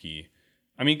Hipster Mickey.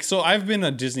 I mean, so I've been a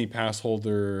Disney Pass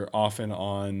holder off and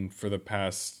on for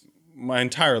my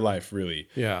entire life, really.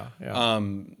 Yeah.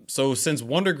 So since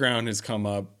Wonderground has come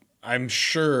up, I'm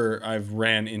sure I've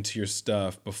ran into your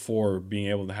stuff before being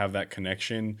able to have that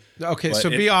connection. Okay, but so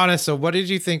be honest. So what did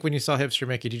you think when you saw Hipster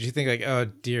Mickey? Did you think like, oh,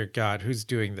 dear God, who's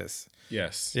doing this?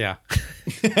 Yes. Yeah.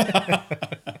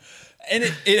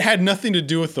 And it had nothing to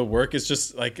do with the work. It's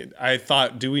just like, I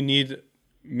thought, do we need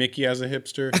Mickey as a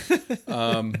hipster?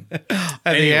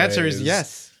 And the answer is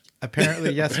yes.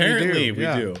 Apparently, yes, we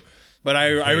do. But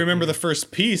I remember the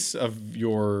first piece of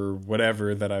your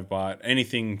whatever that I bought,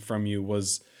 anything from you,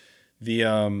 was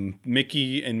the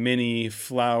Mickey and Minnie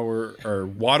flower, or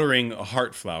watering a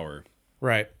heart flower.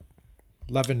 Right.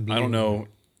 Love and Bloom. I don't know.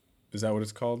 Is that what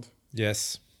it's called?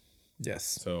 Yes.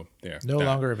 So there. No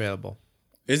longer available.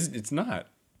 It's not.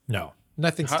 No.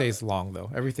 Nothing stays long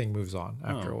though. Everything moves on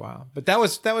after a while. But that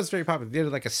was very popular. They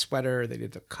did like a sweater. They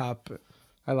did the cup.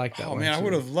 I like that. Oh man, I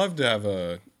would have loved to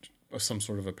have some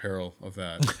sort of apparel of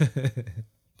that.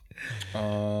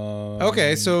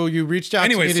 Okay, so you reached out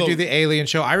to me to do the Alien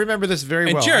show. I remember this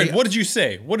very well. Jared, what did you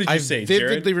say? What did you say, Jared? I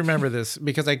vividly remember this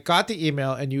because I got the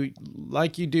email, and you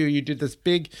did this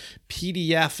big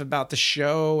PDF about the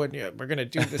show, and we're gonna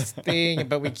do this thing,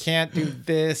 but we can't do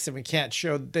this, and we can't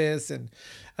show this, and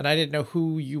I didn't know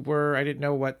who you were. I didn't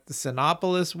know what the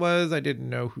Sinopolis was. I didn't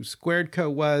know who Squared Co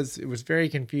was. It was very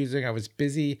confusing. I was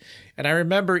busy, and I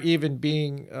remember even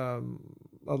being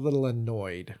a little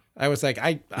annoyed. I was like,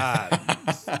 I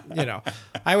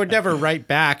would never write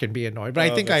back and be annoyed, but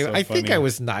I think I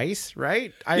was nice,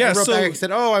 right? I wrote back and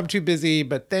said, "Oh, I'm too busy,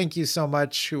 but thank you so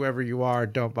much, whoever you are.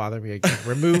 Don't bother me again.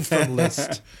 Remove from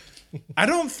list." I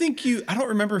don't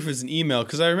remember if it was an email,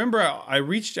 because I remember I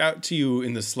reached out to you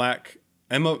in the Slack.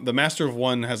 Emma, the Master of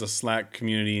One, has a Slack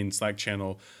community and Slack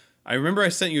channel. I remember I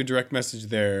sent you a direct message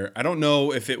there. I don't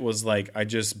know if it was like I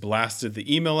just blasted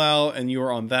the email out and you were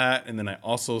on that, and then I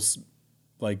also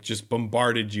like just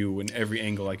bombarded you in every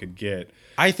angle I could get.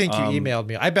 I think you emailed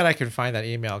me. I bet I can find that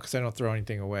email because I don't throw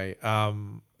anything away. I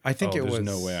think it was. There's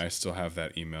no way I still have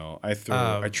that email.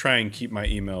 I try and keep my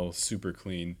email super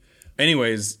clean.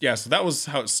 Anyways, yeah. So that was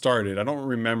how it started. I don't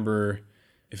remember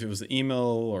if it was the email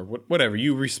or whatever.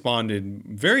 You responded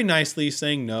very nicely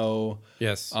saying no.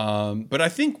 Yes. But I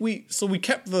think we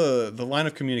kept the line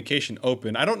of communication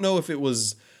open. I don't know if it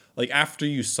was like after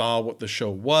you saw what the show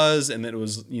was and that it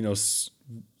was,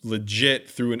 legit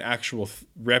through an actual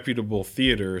reputable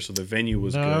theater. So the venue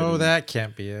was good. No, that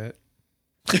can't be it.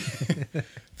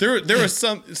 There was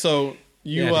some, so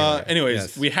you, anyways,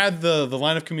 yes. We had the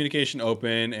line of communication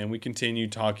open and we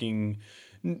continued talking.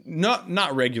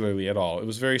 Not regularly at all. It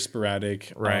was very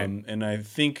sporadic. Right. And I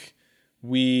think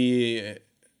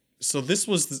so this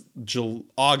was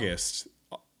August.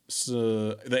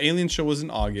 So the Alien show was in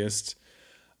August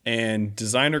and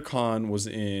Designer Con was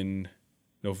in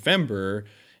November,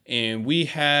 and we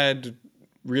had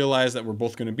realized that we're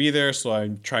both going to be there. So I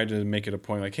tried to make it a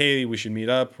point like, hey, we should meet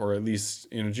up or at least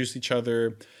introduce each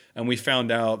other. And we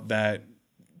found out that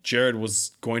Jared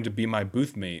was going to be my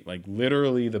booth mate, like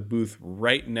literally the booth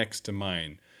right next to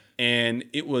mine. And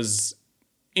it was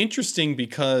interesting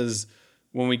because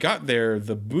when we got there,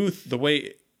 the booth, the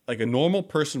way like a normal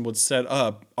person would set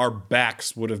up, our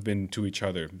backs would have been to each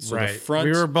other. So right. the front,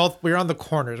 we were on the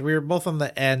corners. We were both on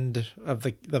the end of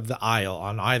the aisle,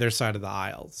 on either side of the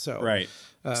aisle. So right.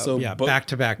 So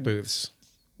back-to-back booths.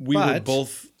 We were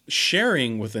both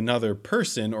sharing with another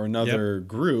person or another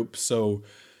group. So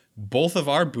both of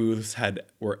our booths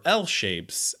were L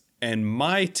shapes, and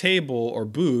my table or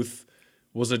booth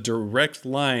was a direct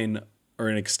line or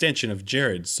an extension of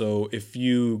Jared's. So if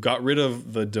you got rid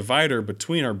of the divider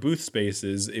between our booth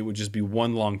spaces, it would just be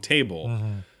one long table.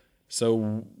 Mm-hmm.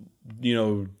 So,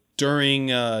 during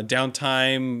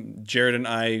downtime, Jared and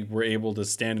I were able to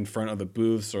stand in front of the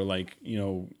booths or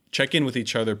check in with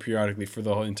each other periodically for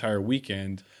the whole entire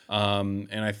weekend. And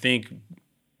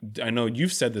I know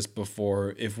you've said this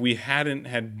before, if we hadn't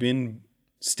had been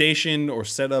stationed or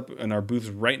set up in our booths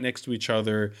right next to each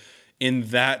other in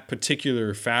that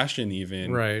particular fashion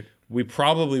even, right, we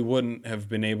probably wouldn't have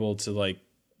been able to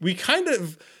we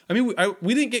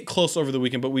didn't get close over the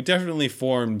weekend, but we definitely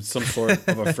formed some sort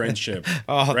of a friendship.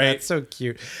 Oh, right? That's so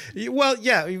cute. Well,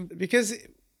 yeah, because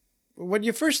when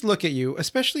you first look at you,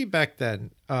 especially back then,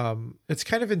 it's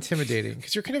kind of intimidating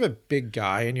because you're kind of a big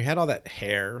guy and you had all that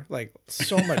hair, like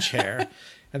so much hair,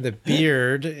 and the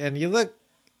beard, and you look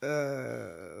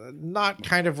not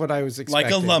kind of what I was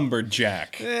expecting. Like a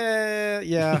lumberjack.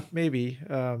 Yeah, maybe.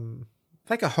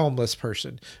 Like a homeless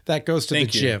person that goes to the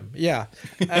gym. Yeah.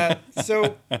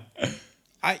 So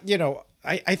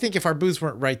I think if our booths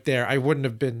weren't right there, I wouldn't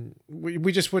have been,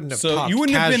 we just wouldn't have talked. So you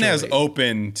wouldn't casually. have been as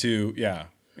open to,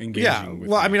 engaging with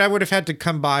well, you. I mean, I would have had to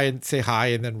come by and say hi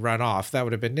and then run off. That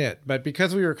would have been it. But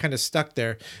because we were kind of stuck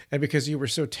there and because you were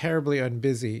so terribly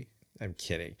unbusy, I'm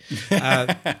kidding.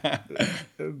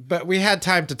 But we had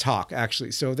time to talk,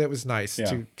 actually. So that was nice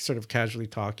to sort of casually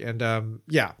talk. And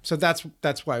so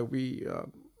that's why we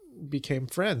became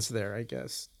friends there, I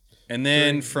guess. And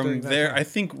then from there, I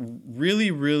think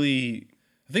really, really,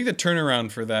 I think the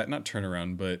turnaround for that, not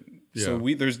turnaround, but so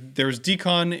there was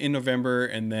Decon in November.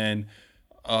 And then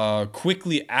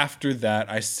quickly after that,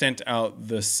 I sent out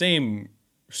the same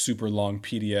super long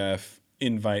PDF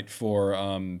invite for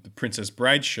the Princess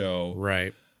Bride show.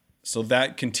 Right. So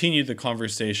that continued the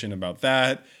conversation about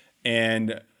that.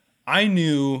 And I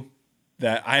knew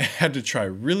that I had to try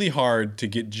really hard to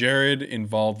get Jared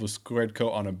involved with Squared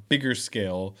Co on a bigger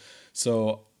scale.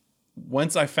 So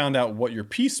once I found out what your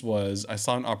piece was, I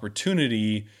saw an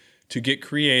opportunity to get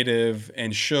creative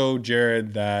and show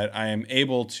Jared that I am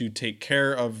able to take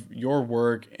care of your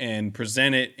work and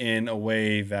present it in a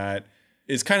way that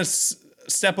is kind of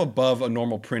step above a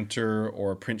normal printer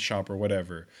or a print shop or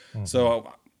whatever. Mm-hmm.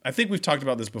 So I think we've talked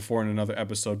about this before in another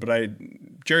episode, but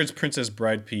Jared's Princess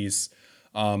Bride piece,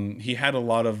 he had a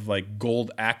lot of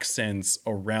gold accents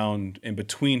around and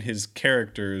between his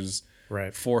characters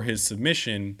for his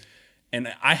submission.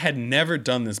 And I had never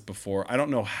done this before. I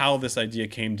don't know how this idea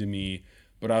came to me,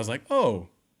 but I was like, oh,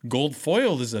 gold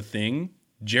foiled is a thing.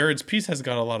 Jared's piece has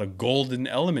got a lot of golden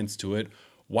elements to it.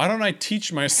 Why don't I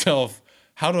teach myself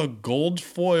how to gold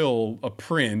foil a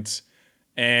print,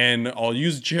 and I'll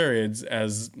use Jared's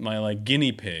as my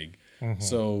guinea pig. Mm-hmm.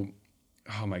 So,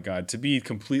 oh my God, to be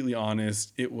completely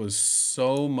honest, it was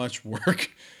so much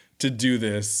work to do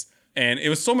this. And it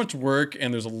was so much work,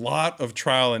 and there's a lot of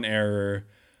trial and error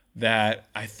that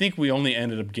I think we only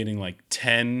ended up getting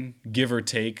 10, give or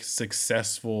take,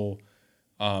 successful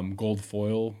gold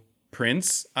foil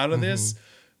prints out of this.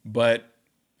 But,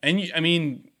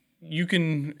 you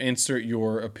can insert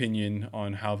your opinion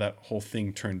on how that whole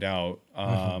thing turned out.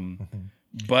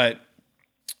 But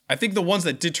I think the ones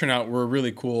that did turn out were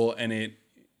really cool, and it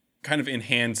kind of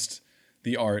enhanced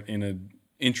the art in an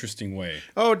interesting way.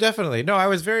 Oh, definitely. No, I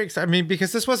was very excited. I mean,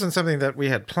 because this wasn't something that we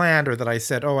had planned or that I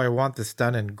said, oh, I want this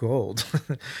done in gold.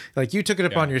 You took it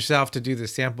upon yourself to do the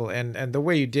sample, and the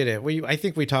way you did it, I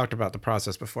think we talked about the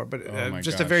process before, but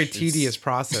a very tedious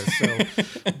process.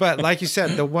 So, but like you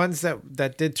said, the ones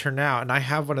that did turn out, and I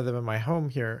have one of them in my home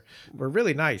here, were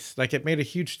really nice. It made a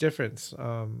huge difference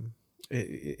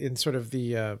in sort of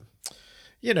the...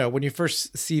 when you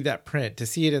first see that print, to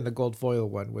see it in the gold foil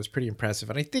one was pretty impressive.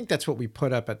 And I think that's what we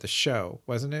put up at the show,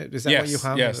 wasn't it? Is that what you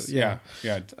hung? Yes. Yeah.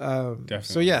 Definitely.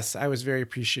 So yes, I was very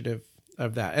appreciative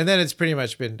of that. And then it's pretty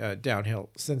much been downhill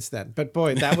since then. But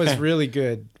boy, that was really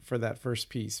good for that first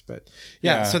piece. But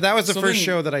so that was the first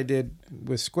show that I did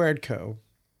with Squared Co.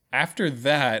 After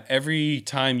that, every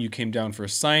time you came down for a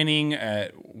signing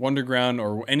at Wonderground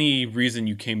or any reason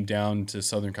you came down to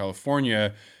Southern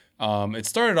California, It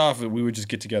started off that we would just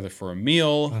get together for a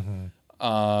meal.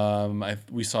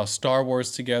 We saw Star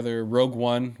Wars together, Rogue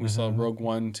One. We saw Rogue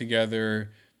One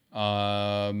together.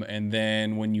 And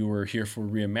then when you were here for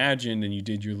Reimagined and you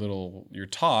did your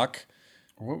talk,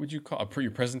 or what would you call it?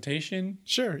 Your presentation?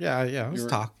 Sure. Yeah. It was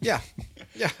talk. Yeah.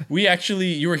 Yeah.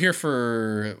 You were here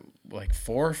for like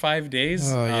 4 or 5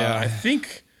 days. Oh, yeah. I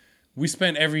think we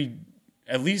spent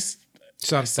at least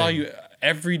something. I saw you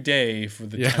every day for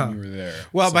the time you were there.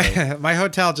 Well, my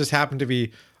hotel just happened to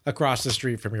be across the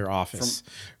street from your office.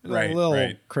 A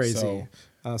little crazy. So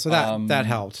that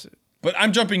helped. But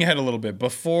I'm jumping ahead a little bit.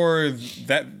 Before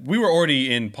that, we were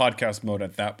already in podcast mode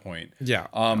at that point. Yeah.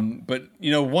 But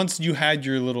once you had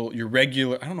your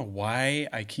regular, I don't know why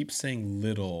I keep saying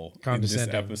little in this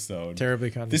episode.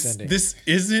 Terribly condescending. This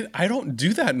isn't. I don't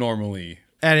do that normally.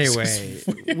 Anyway,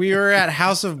 we were at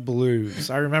House of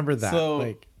Blues. I remember that.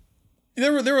 So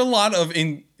there were a lot of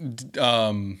meal.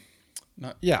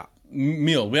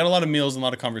 We had a lot of meals and a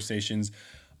lot of conversations.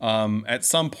 At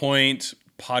some point,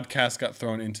 podcast got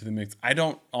thrown into the mix. I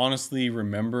don't honestly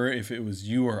remember if it was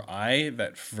you or I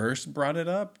that first brought it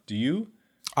up. Do you?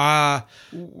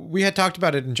 We had talked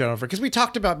about it in general because we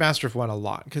talked about Master of One a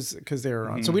lot because they were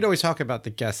on. So we'd always talk about the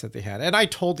guests that they had. And I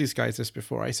told these guys this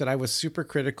before. I said I was super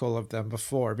critical of them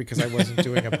before because I wasn't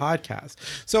doing a podcast.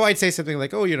 So I'd say something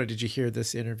like, oh, did you hear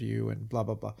this interview and blah,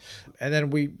 blah, blah. And then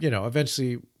we,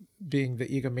 eventually, being the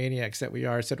egomaniacs that we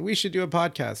are, said we should do a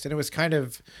podcast. And it was kind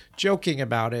of joking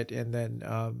about it. And then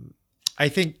I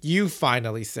think you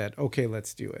finally said, okay,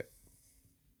 let's do it.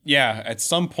 Yeah. At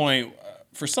some point,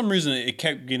 for some reason, it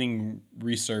kept getting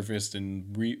resurfaced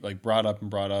and brought up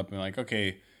and like,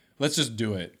 okay, let's just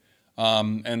do it.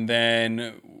 And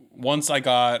then once I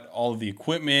got all of the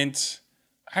equipment,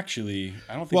 actually,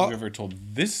 I don't think we've ever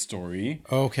told this story.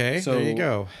 Okay. So there you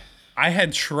go. I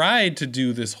had tried to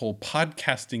do this whole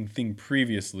podcasting thing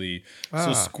previously.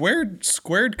 So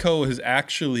Squared Co is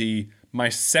actually my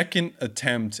second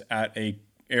attempt at a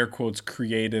air quotes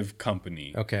creative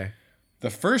company. Okay. The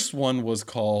first one was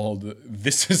called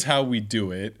This Is How We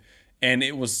Do It. And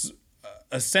it was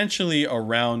essentially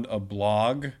around a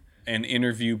blog and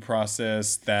interview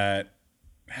process that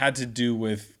had to do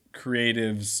with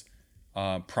creatives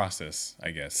process,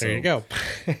 I guess. There you go.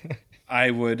 I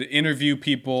would interview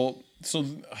people. So,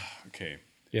 okay.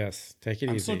 Yes, take it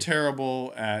easy. I'm so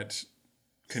terrible at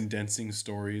condensing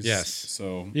stories. Yes.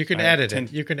 So you can edit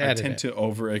it. You can edit it. I tend to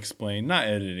over-explain, not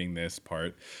editing this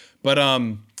part. But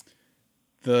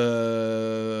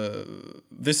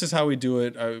This Is How We Do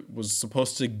It, I was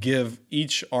supposed to give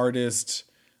each artist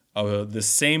the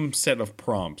same set of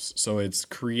prompts. So it's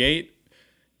create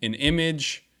an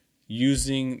image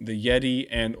using the Yeti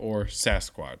and or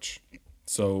Sasquatch.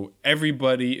 So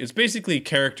everybody, it's basically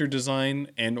character design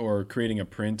and or creating a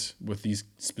print with these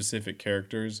specific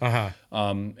characters.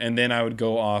 And then I would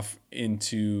go off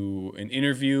into an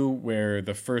interview where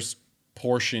the first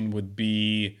portion would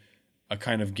be a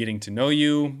kind of getting to know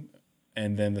you.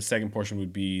 And then the second portion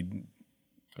would be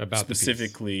about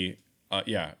specifically,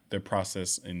 the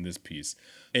process in this piece.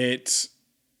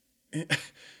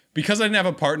 Because I didn't have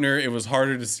a partner, it was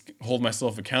harder to hold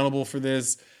myself accountable for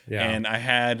this. Yeah. And I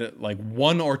had like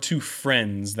 1 or 2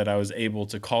 friends that I was able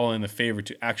to call in a favor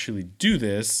to actually do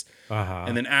this.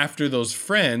 And then after those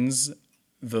friends,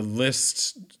 the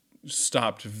list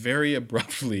stopped very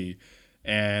abruptly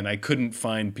and I couldn't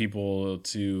find people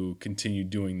to continue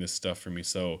doing this stuff for me.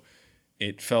 So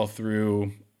it fell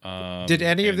through. Did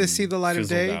any of this see the light of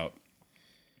day? Out.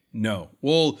 No.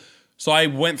 Well, so I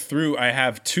went through, I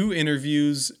have 2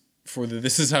 interviews for the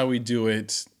This Is How We Do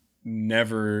It,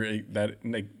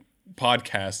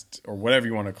 podcast or whatever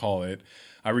you want to call it.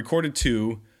 I recorded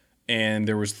 2 and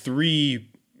there was 3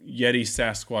 Yeti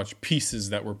Sasquatch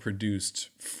pieces that were produced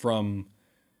from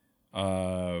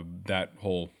that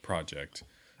whole project.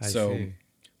 I see.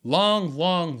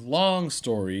 Long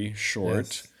story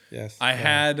short. Yes. I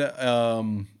had,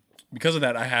 because of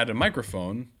that, I had a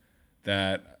microphone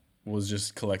that was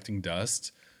just collecting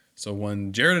dust. So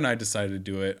when Jared and I decided to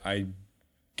do it, I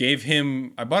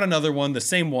bought another one, the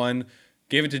same one,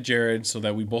 gave it to Jared so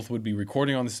that we both would be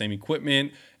recording on the same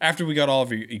equipment. After we got all of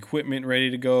the equipment ready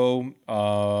to go,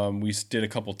 we did a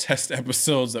couple test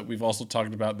episodes that we've also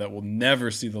talked about that will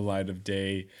never see the light of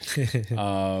day.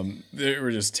 They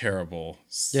were just terrible.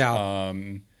 Yeah.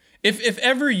 If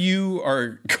ever you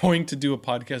are going to do a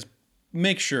podcast,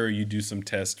 make sure you do some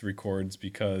test records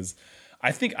because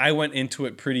I think I went into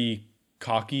it pretty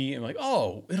cocky and like,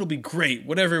 oh, it'll be great.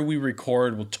 Whatever we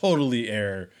record will totally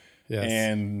air. Yes.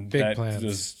 And big that plans.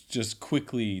 was just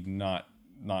quickly not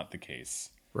the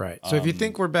case. Right. So if you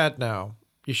think we're bad now,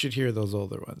 You should hear those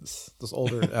older ones, those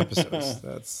older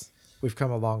episodes. We've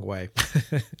come a long way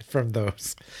from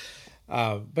those.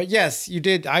 But yes, you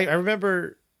did. I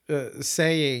remember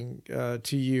saying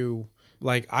to you,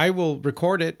 like, I will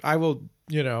record it. I will,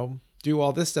 do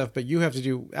all this stuff, but you have to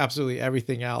do absolutely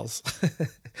everything else.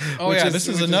 Oh yeah, this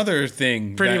is another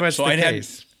thing. Pretty much the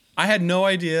case. I had no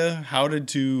idea how to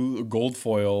do gold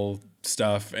foil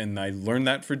stuff, and I learned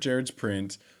that for Jared's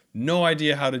print. No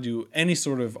idea how to do any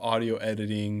sort of audio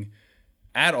editing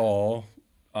at all.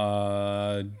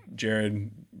 Jared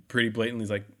pretty blatantly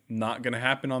is like, not gonna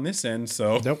happen on this end,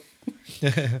 so nope.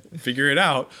 Figure it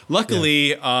out.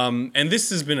 Luckily, and this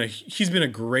has been he's been a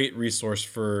great resource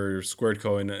for Squared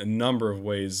Co in a number of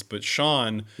ways. But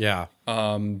Sean,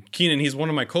 Keenan, he's one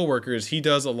of my coworkers. He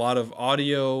does a lot of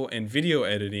audio and video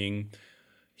editing.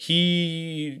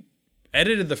 He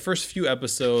edited the first few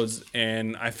episodes,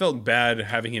 and I felt bad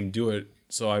having him do it.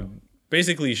 So I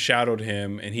basically shadowed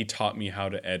him, and he taught me how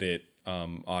to edit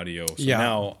audio. So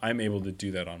now I'm able to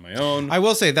do that on my own. I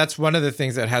will say that's one of the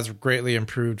things that has greatly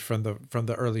improved from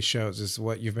the early shows is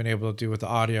what you've been able to do with the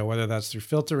audio, whether that's through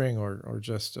filtering or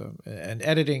just and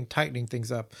editing, tightening things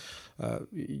up.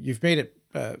 You've made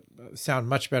it sound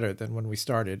much better than when we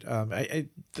started.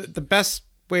 The best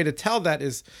way to tell that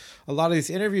is a lot of these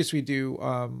interviews we do.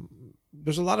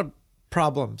 There's a lot of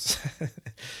problems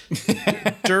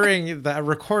during the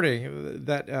recording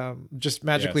that just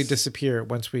magically disappear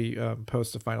once we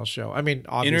post the final show. I mean,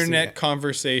 obviously, internet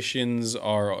conversations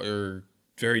are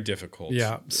very difficult.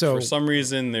 Yeah. So for some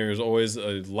reason, there's always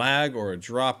a lag or a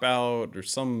dropout or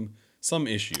some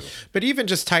issue. But even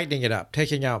just tightening it up,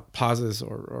 taking out pauses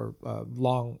or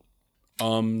long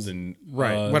and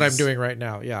what I'm doing right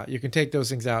now. Yeah, you can take those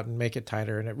things out and make it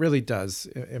tighter, and it really does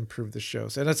improve the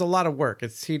shows. And it's a lot of work.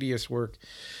 It's tedious work.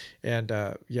 And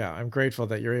I'm grateful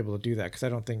that you're able to do that because I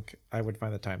don't think I would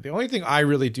find the time. The only thing I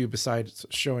really do besides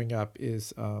showing up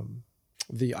is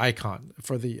the icon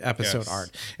for the episode art.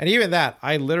 And even that,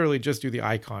 I literally just do the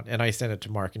icon and I send it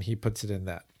to Mark and he puts it in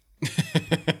that.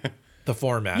 The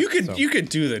format. You could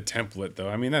do the template though.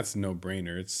 I mean, that's no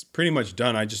brainer. It's pretty much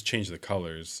done. I just change the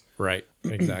colors. Right.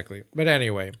 Exactly. But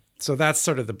anyway, so that's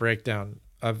sort of the breakdown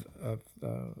of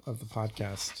the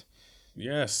podcast.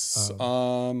 Yes. You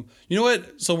know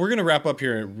what? So we're gonna wrap up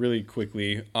here really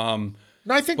quickly. No,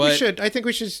 I think we should. I think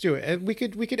we should just do it. And we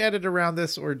could edit around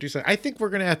this or do something. I think we're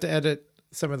gonna have to edit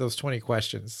some of those 20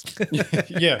 questions.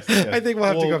 Yes. I think we'll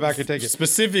have to go back and take it.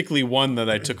 Specifically one that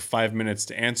I took 5 minutes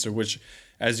to answer, which,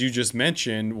 as you just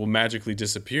mentioned, will magically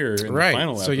disappear in the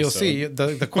final episode. So you'll see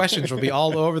the questions will be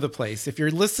all over the place. If you're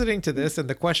listening to this and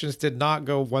the questions did not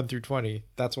go 1 through 20,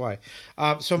 that's why.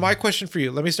 So my question for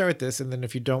you, let me start with this. And then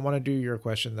if you don't want to do your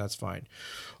question, that's fine.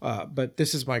 But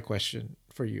this is my question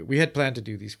for you. We had planned to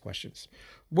do these questions.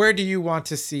 Where do you want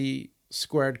to see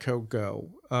Squared Co go?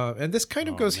 And this kind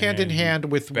of goes hand in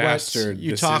hand with what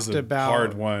you talked about.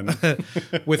 Hard one.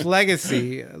 With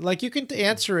Legacy. Like, you can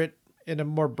answer it in a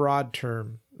more broad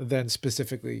term than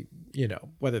specifically,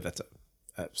 whether that's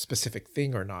a specific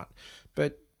thing or not.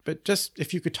 But just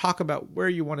if you could talk about where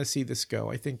you want to see this go,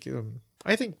 I think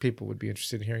people would be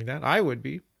interested in hearing that. I would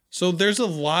be. So there's a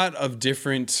lot of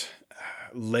different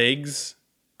legs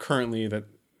currently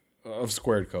of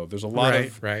Squared Co. There's a lot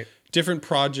of different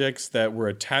projects that we're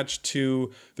attached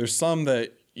to. There's some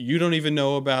that you don't even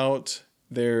know about.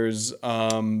 There's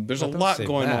a lot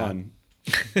going on.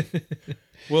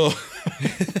 Well,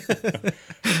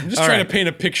 I'm just trying to paint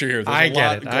a picture here. There's a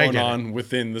lot going on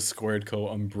within the Squared Co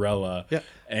umbrella. Yeah.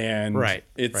 And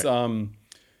it's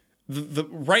the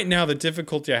right now the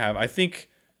difficulty I have, I think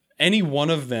any one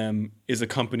of them is a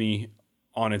company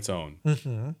on its own.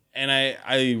 Mm-hmm. And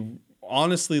I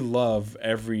honestly love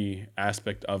every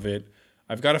aspect of it.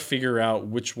 I've got to figure out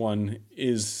which one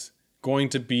is going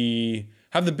to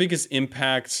have the biggest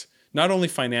impact, not only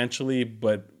financially,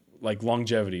 but like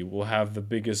longevity. Will have the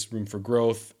biggest room for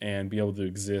growth and be able to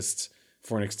exist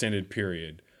for an extended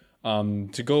period.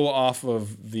 To go off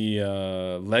of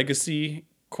the legacy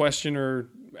question or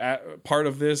part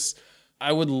of this,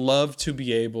 I would love to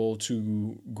be able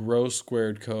to grow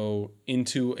Squared Co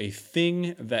into a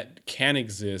thing that can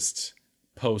exist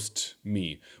post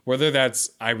me, whether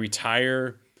that's I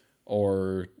retire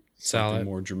or something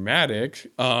more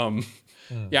dramatic.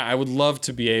 Yeah, I would love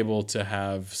to be able to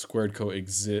have Squared Co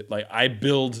exist. Like, I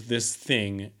build this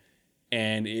thing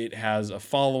and it has a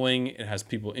following, it has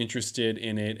people interested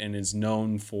in it, and is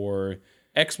known for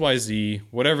XYZ,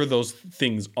 whatever those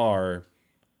things are.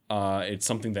 It's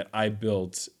something that I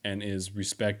built and is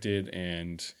respected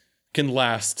and can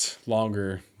last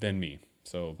longer than me.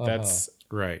 So that's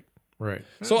right. Right.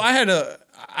 So I had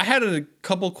a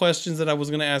couple questions that I was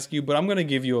going to ask you, but I'm going to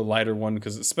give you a lighter one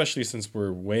because especially since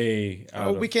we're way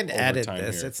out we can of edit overtime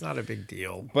this. here. It's not a big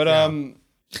deal. But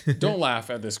don't laugh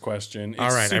at this question. It's All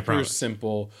right, I super promise.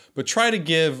 simple, but try to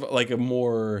give like a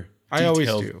more I always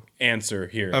detailed do. answer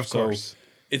here. Of course.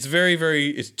 It's very, very.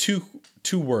 It's two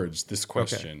words. This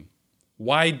question.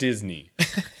 Why Disney?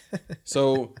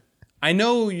 So I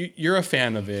know you're a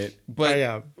fan of it, but I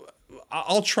am.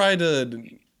 I'll try to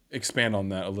expand on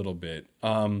that a little bit.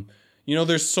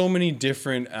 There's so many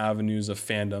different avenues of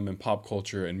fandom and pop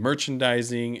culture and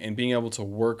merchandising and being able to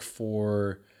work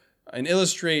for and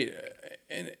illustrate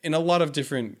in a lot of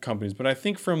different companies. But I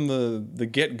think from the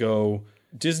get-go,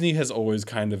 Disney has always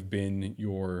kind of been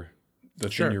the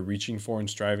thing you're reaching for and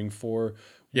striving for.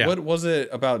 Yeah. What was it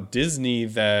about Disney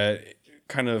that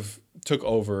kind of took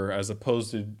over as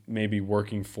opposed to maybe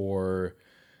working for,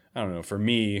 I don't know, for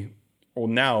me, well,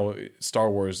 now Star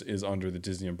Wars is under the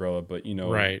Disney umbrella, but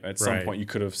at some point you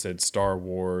could have said Star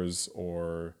Wars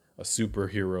or a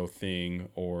superhero thing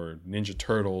or Ninja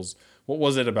Turtles. What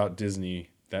was it about Disney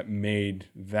that made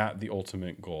that the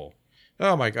ultimate goal?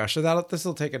 Oh my gosh, so this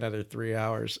will take another 3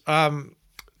 hours.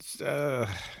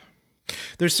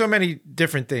 There's so many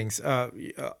different things.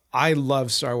 I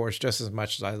love Star Wars just as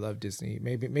much as I love Disney,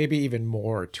 maybe even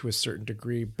more to a certain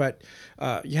degree. But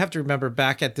you have to remember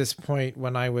back at this point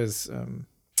when I was,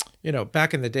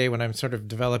 back in the day when I'm sort of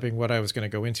developing what I was going to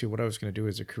go into, what I was going to do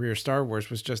as a career, Star Wars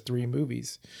was just 3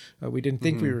 movies. We didn't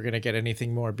think we were going to get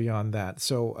anything more beyond that.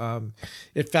 So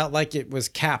it felt like it was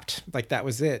capped, like that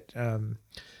was it.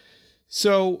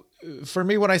 So for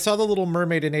me, when I saw The Little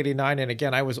Mermaid in '89, and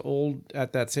again, I was old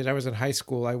at that stage. I was in high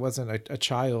school. I wasn't a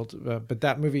child, but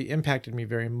that movie impacted me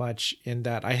very much in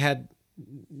that I had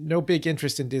no big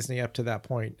interest in Disney up to that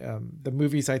point. The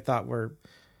movies I thought were,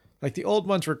 like the old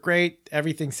ones were great.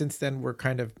 Everything since then were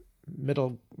kind of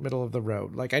middle of the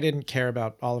road. Like I didn't care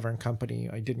about Oliver and Company.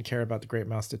 I didn't care about The Great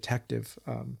Mouse Detective.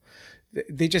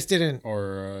 They just didn't.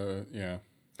 Or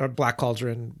Black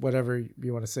Cauldron, whatever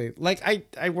you want to say. Like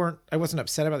I wasn't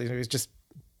upset about these movies, just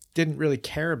didn't really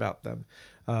care about them.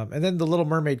 And then The Little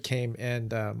Mermaid came,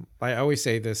 and I always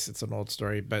say this, it's an old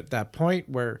story, but that point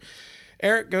where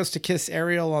Eric goes to kiss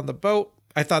Ariel on the boat,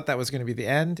 I thought that was going to be the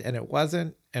end, and it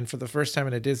wasn't. And for the first time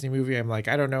in a Disney movie, I'm like,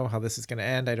 I don't know how this is going to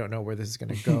end. I don't know where this is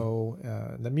going to go.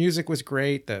 The music was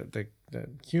great. The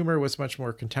humor was much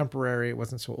more contemporary. It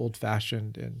wasn't so old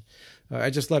fashioned. And I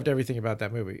just loved everything about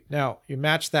that movie. Now you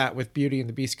match that with Beauty and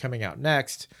the Beast coming out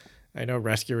next. I know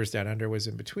Rescuers Down Under was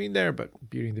in between there, but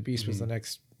Beauty and the Beast was the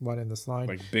next one in this line.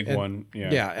 Like big one.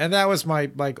 Yeah. Yeah. And that was my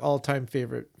all-time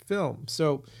favorite film.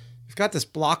 So we've got this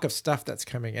block of stuff that's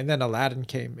coming, and then Aladdin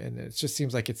came, and it just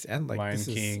seems like it's end. Like Lion this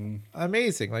King. is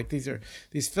amazing. Like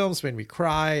these films made me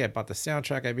cry. I bought the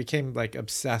soundtrack. I became like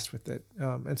obsessed with it.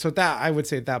 And so that, I would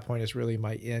say at that point is really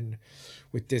my in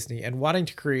with Disney, and wanting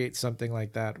to create something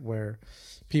like that where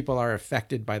people are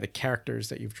affected by the characters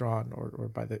that you've drawn or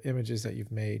by the images that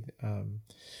you've made.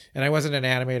 And I wasn't an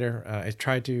animator. I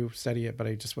tried to study it, but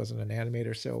I just wasn't an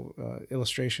animator. So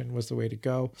illustration was the way to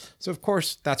go. So of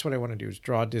course, that's what I want to do, is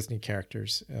draw Disney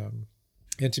characters.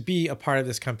 And to be a part of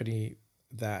this company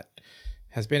that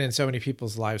has been in so many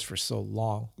people's lives for so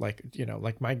long. Like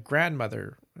my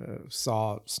grandmother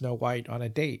saw Snow White on a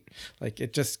date. Like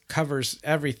it just covers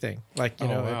everything. Like,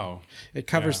 wow. It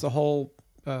covers the whole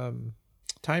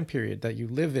time period that you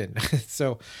live in.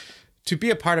 So to be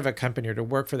a part of a company or to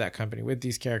work for that company with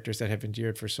these characters that have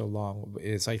endured for so long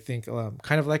is, I think,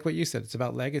 kind of like what you said. It's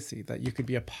about legacy, that you could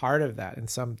be a part of that in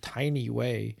some tiny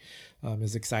way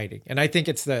is exciting. And I think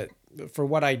for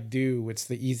what I do, it's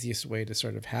the easiest way to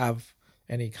sort of have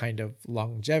any kind of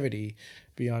longevity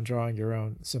beyond drawing your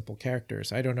own simple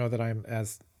characters. I don't know that I'm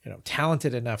as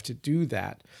talented enough to do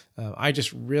that. I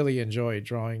just really enjoy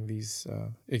drawing these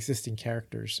existing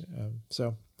characters.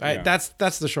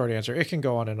 That's the short answer. It can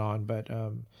go on, but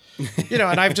and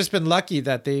I've just been lucky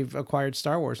that they've acquired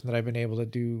Star Wars and that I've been able to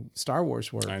do Star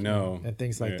Wars work. I know. And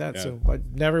things like that. Yeah. So I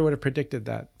never would have predicted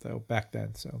that though back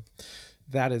then. So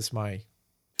that is my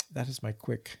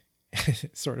quick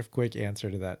sort of quick answer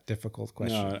to that difficult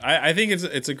question. No, I think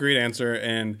it's a great answer,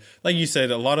 and like you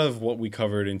said, a lot of what we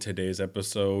covered in today's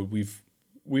episode, we've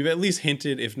at least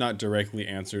hinted, if not directly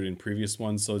answered, in previous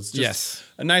ones. So it's just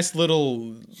a nice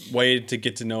little way to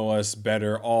get to know us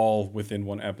better, all within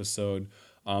one episode.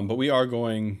 But we are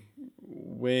going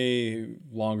way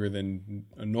longer than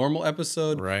a normal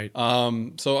episode, right? So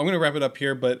I'm going to wrap it up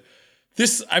here. But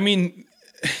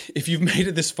if you've made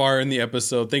it this far in the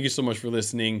episode, thank you so much for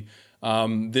listening.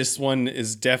 This one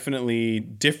is definitely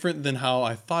different than how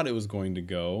I thought it was going to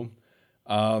go.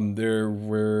 There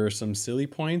were some silly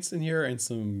points in here and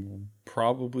some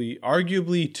probably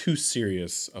arguably too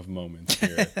serious of moments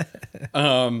here.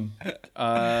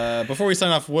 Before we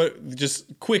sign off, what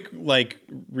just quick like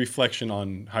reflection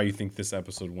on how you think this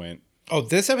episode went. Oh,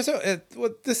 this episode?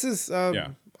 This is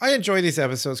I enjoy these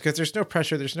episodes because there's no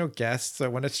pressure, there's no guests. So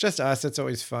when it's just us, it's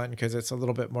always fun because it's a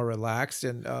little bit more relaxed.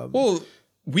 And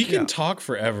we can talk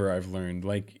forever. I've learned.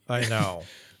 Like I know.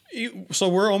 So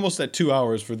we're almost at 2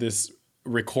 hours for this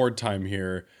record time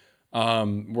here.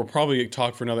 We'll probably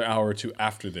talk for another hour or two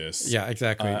after this. Yeah,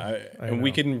 exactly. And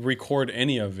we can record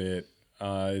any of it.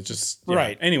 It's just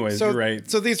right. Anyways, so, you're right.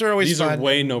 So these are always these fun. are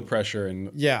way no pressure and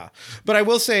but I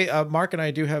will say Mark and I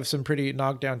do have some pretty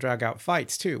knockdown, drag out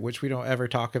fights too, which we don't ever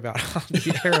talk about on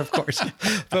the air, of course.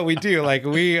 But we do. Like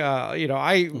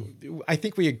I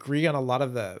think we agree on a lot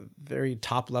of the very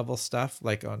top level stuff,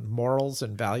 like on morals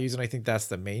and values, and I think that's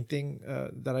the main thing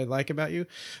that I like about you.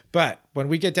 But when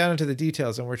we get down into the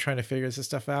details and we're trying to figure this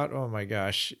stuff out, oh my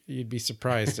gosh, you'd be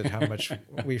surprised at how much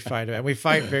we fight, and we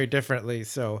fight very differently.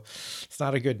 So it's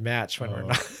not a good match when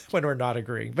we're not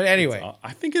agreeing. But anyway,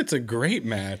 I think it's a great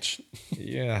match.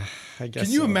 Yeah, I guess.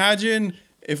 Can you imagine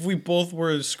if we both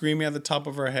were screaming at the top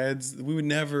of our heads? We would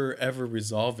never ever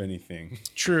resolve anything.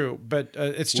 True, but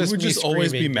it's just we would me just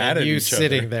always be mad at you each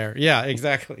sitting other. there. Yeah,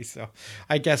 exactly. So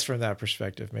I guess from that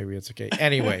perspective, maybe it's okay.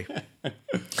 Anyway.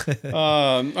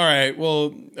 All right.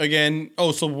 Well, again,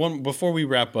 before we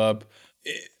wrap up.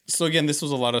 So again, this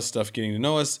was a lot of stuff getting to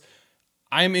know us.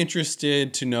 I'm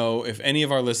interested to know if any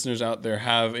of our listeners out there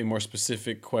have a more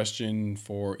specific question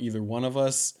for either one of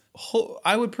us.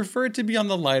 I would prefer it to be on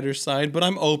the lighter side, but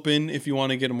I'm open if you want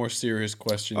to get a more serious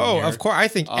question. Oh, of course. I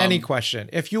think any question.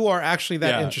 If you are actually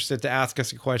that interested to ask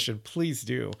us a question, please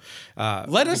do.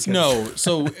 Let us know.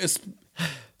 So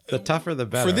the tougher, the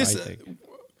better, for this, I think.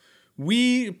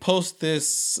 We post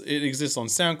this. It exists on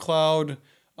SoundCloud,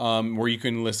 where you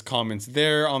can list comments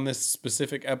there on this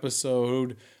specific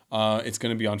episode. It's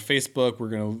going to be on Facebook. We're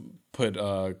going to put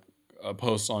a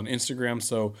post on Instagram.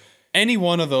 So any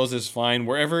one of those is fine.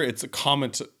 Wherever it's a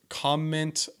commentable,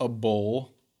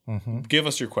 give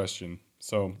us your question.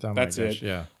 So that's it.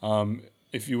 Yeah.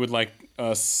 If you'd like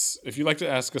to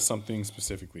ask us something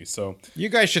specifically. So you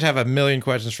guys should have a million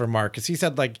questions for Mark, because he's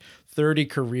had like 30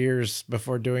 careers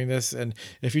before doing this. And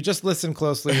if you just listen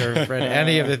closely or read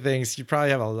any of the things, you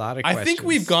probably have a lot of questions. I think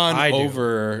we've gone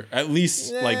over at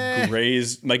least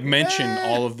mention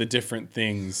all of the different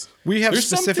things. We have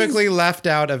specifically left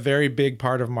out a very big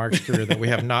part of Mark's career that we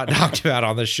have not talked about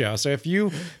on the show. So if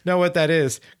you know what that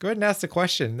is, go ahead and ask the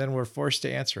question. Then we're forced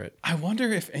to answer it. I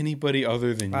wonder if anybody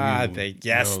other than you they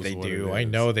do. I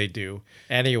know they do.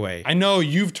 Anyway. I know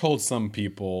you've told some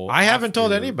people. I haven't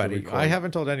told anybody. I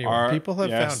haven't told anyone. People have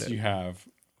found it. Yes, you have.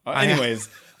 Anyways,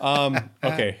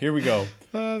 okay, here we go.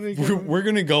 We're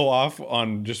gonna go off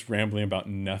on just rambling about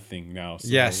nothing now. So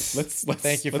yes. Let's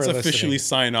Thank you for officially listening.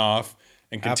 Sign off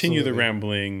and continue the Absolutely.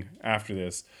 rambling after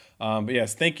this. But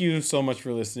yes, thank you so much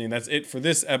for listening. That's it for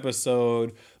this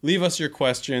episode. Leave us your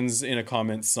questions in a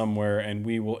comment somewhere, and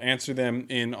we will answer them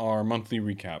in our monthly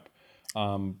recap.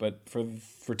 But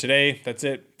for today, that's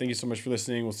it. Thank you so much for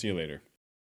listening. We'll see you later.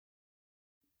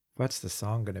 What's the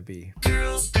song going to be?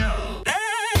 Girls.